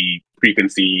any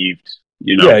preconceived,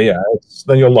 Yeah.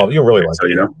 Then you'll really like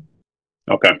it.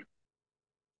 Okay.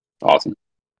 Awesome.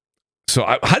 So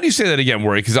how do you say that again,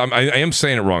 Worry? Because I am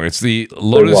saying it wrong. It's the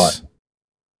Lotus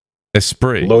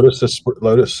Esprit. Lotus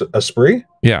Esprit?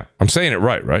 Yeah. I'm saying it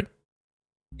right?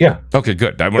 Yeah. Okay,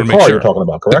 good. I want to make sure. The car you're talking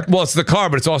about, correct? Well, it's the car,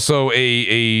 but it's also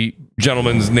a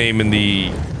gentleman's name in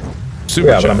the super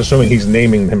chat. But I'm assuming he's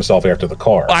naming himself after the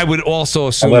car. I would also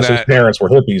assume unless his parents were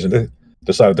hippies and they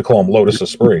decided to call him Lotus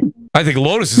Esprit. I think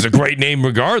Lotus is a great name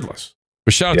regardless.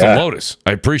 But shout out to Lotus.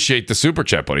 I appreciate the super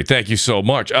chat, buddy. Thank you so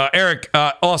much. Eric,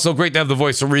 also great to have the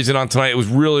voice of reason on tonight. It was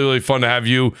really, really fun to have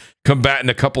you combating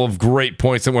a couple of great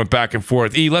points that went back and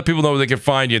forth. E, let people know where they can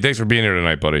find you. Thanks for being here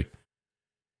tonight, buddy.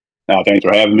 Thanks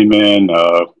for having me, man.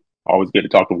 Always good to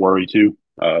talk to Worry, too.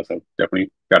 So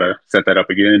definitely got to set that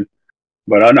up again.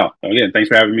 But no, again, thanks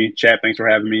for having me. Chat, thanks for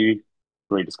having me.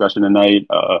 Great discussion tonight.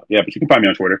 But you can find me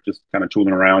on Twitter, just kind of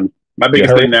tooling around. My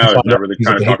biggest thing now is not really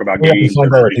trying to talk about games. He's at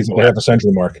the half a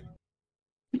century mark.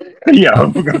 Yeah,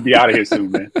 we're going to be out of here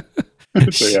soon, man.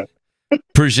 So, yeah.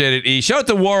 Appreciate it, E. Shout out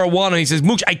to Wara Wana. He says,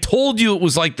 Mooch, I told you it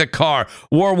was like the car.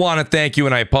 Wara Wana, thank you,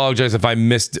 and I apologize if I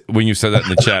missed when you said that in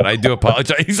the chat. I do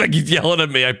apologize. He's like, he's yelling at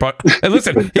me. And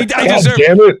listen,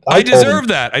 I deserve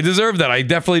that. I deserve that. I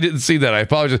definitely didn't see that. I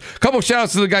apologize. A couple shout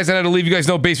outs to the guys that had to leave. You guys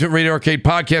know Basement Radio Arcade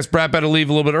Podcast. BRAP had to leave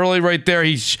a little bit early right there.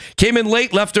 He came in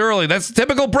late, left early. That's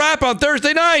typical BRAP on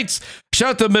Thursday nights.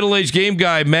 Shout out to Middle-Aged Game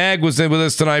Guy. Mag was in with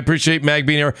us tonight. Appreciate Mag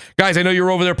being here. Guys, I know you're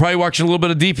over there probably watching a little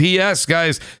bit of DPS.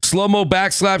 Guys,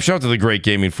 SloMoBackSlap. Shout out to the Great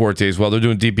Gaming Forte as well. They're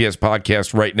doing DPS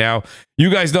podcast right now.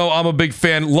 You guys know I'm a big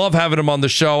fan. Love having him on the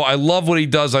show. I love what he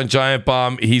does on Giant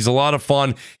Bomb. He's a lot of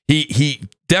fun. He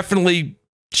definitely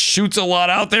shoots a lot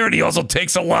out there, and he also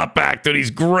takes a lot back. Dude,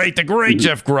 he's great. The great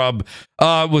Jeff Grubb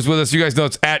was with us. You guys know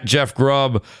it's at Jeff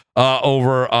Grubb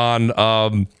over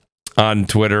on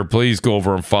Twitter. Please go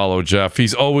over and follow Jeff.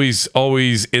 He's always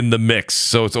in the mix,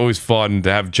 so it's always fun to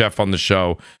have Jeff on the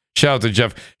show. Shout out to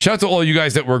Jeff. Shout out to all you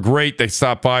guys that were great. They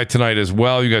stopped by tonight as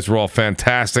well. You guys were all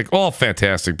fantastic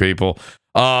people.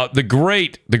 The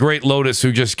great Lotus,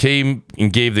 who just came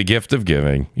and gave the gift of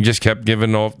giving. He just kept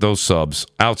giving off those subs.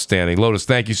 Outstanding. Lotus,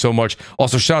 thank you so much.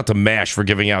 Also, shout out to MASH for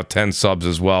giving out 10 subs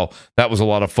as well. That was a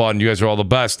lot of fun. You guys are all the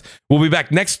best. We'll be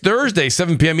back next Thursday,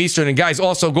 7 p.m. Eastern. And guys,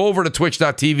 also go over to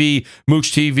twitch.tv,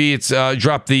 Mooch TV. It's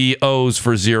drop the O's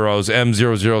for zeros,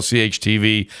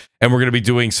 M00CHTV. And we're going to be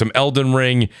doing some Elden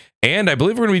Ring. And I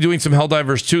believe we're going to be doing some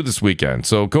Helldivers 2 this weekend.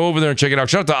 So go over there and check it out.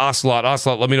 Shout out to Ocelot.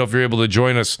 Ocelot, let me know if you're able to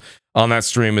join us on that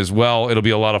stream as well. It'll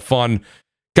be a lot of fun.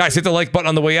 Guys, hit the like button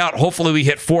on the way out. Hopefully we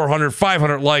hit 400,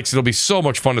 500 likes. It'll be so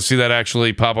much fun to see that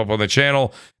actually pop up on the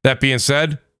channel. That being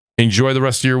said, enjoy the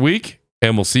rest of your week,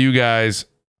 and we'll see you guys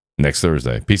next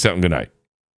Thursday. Peace out and good night.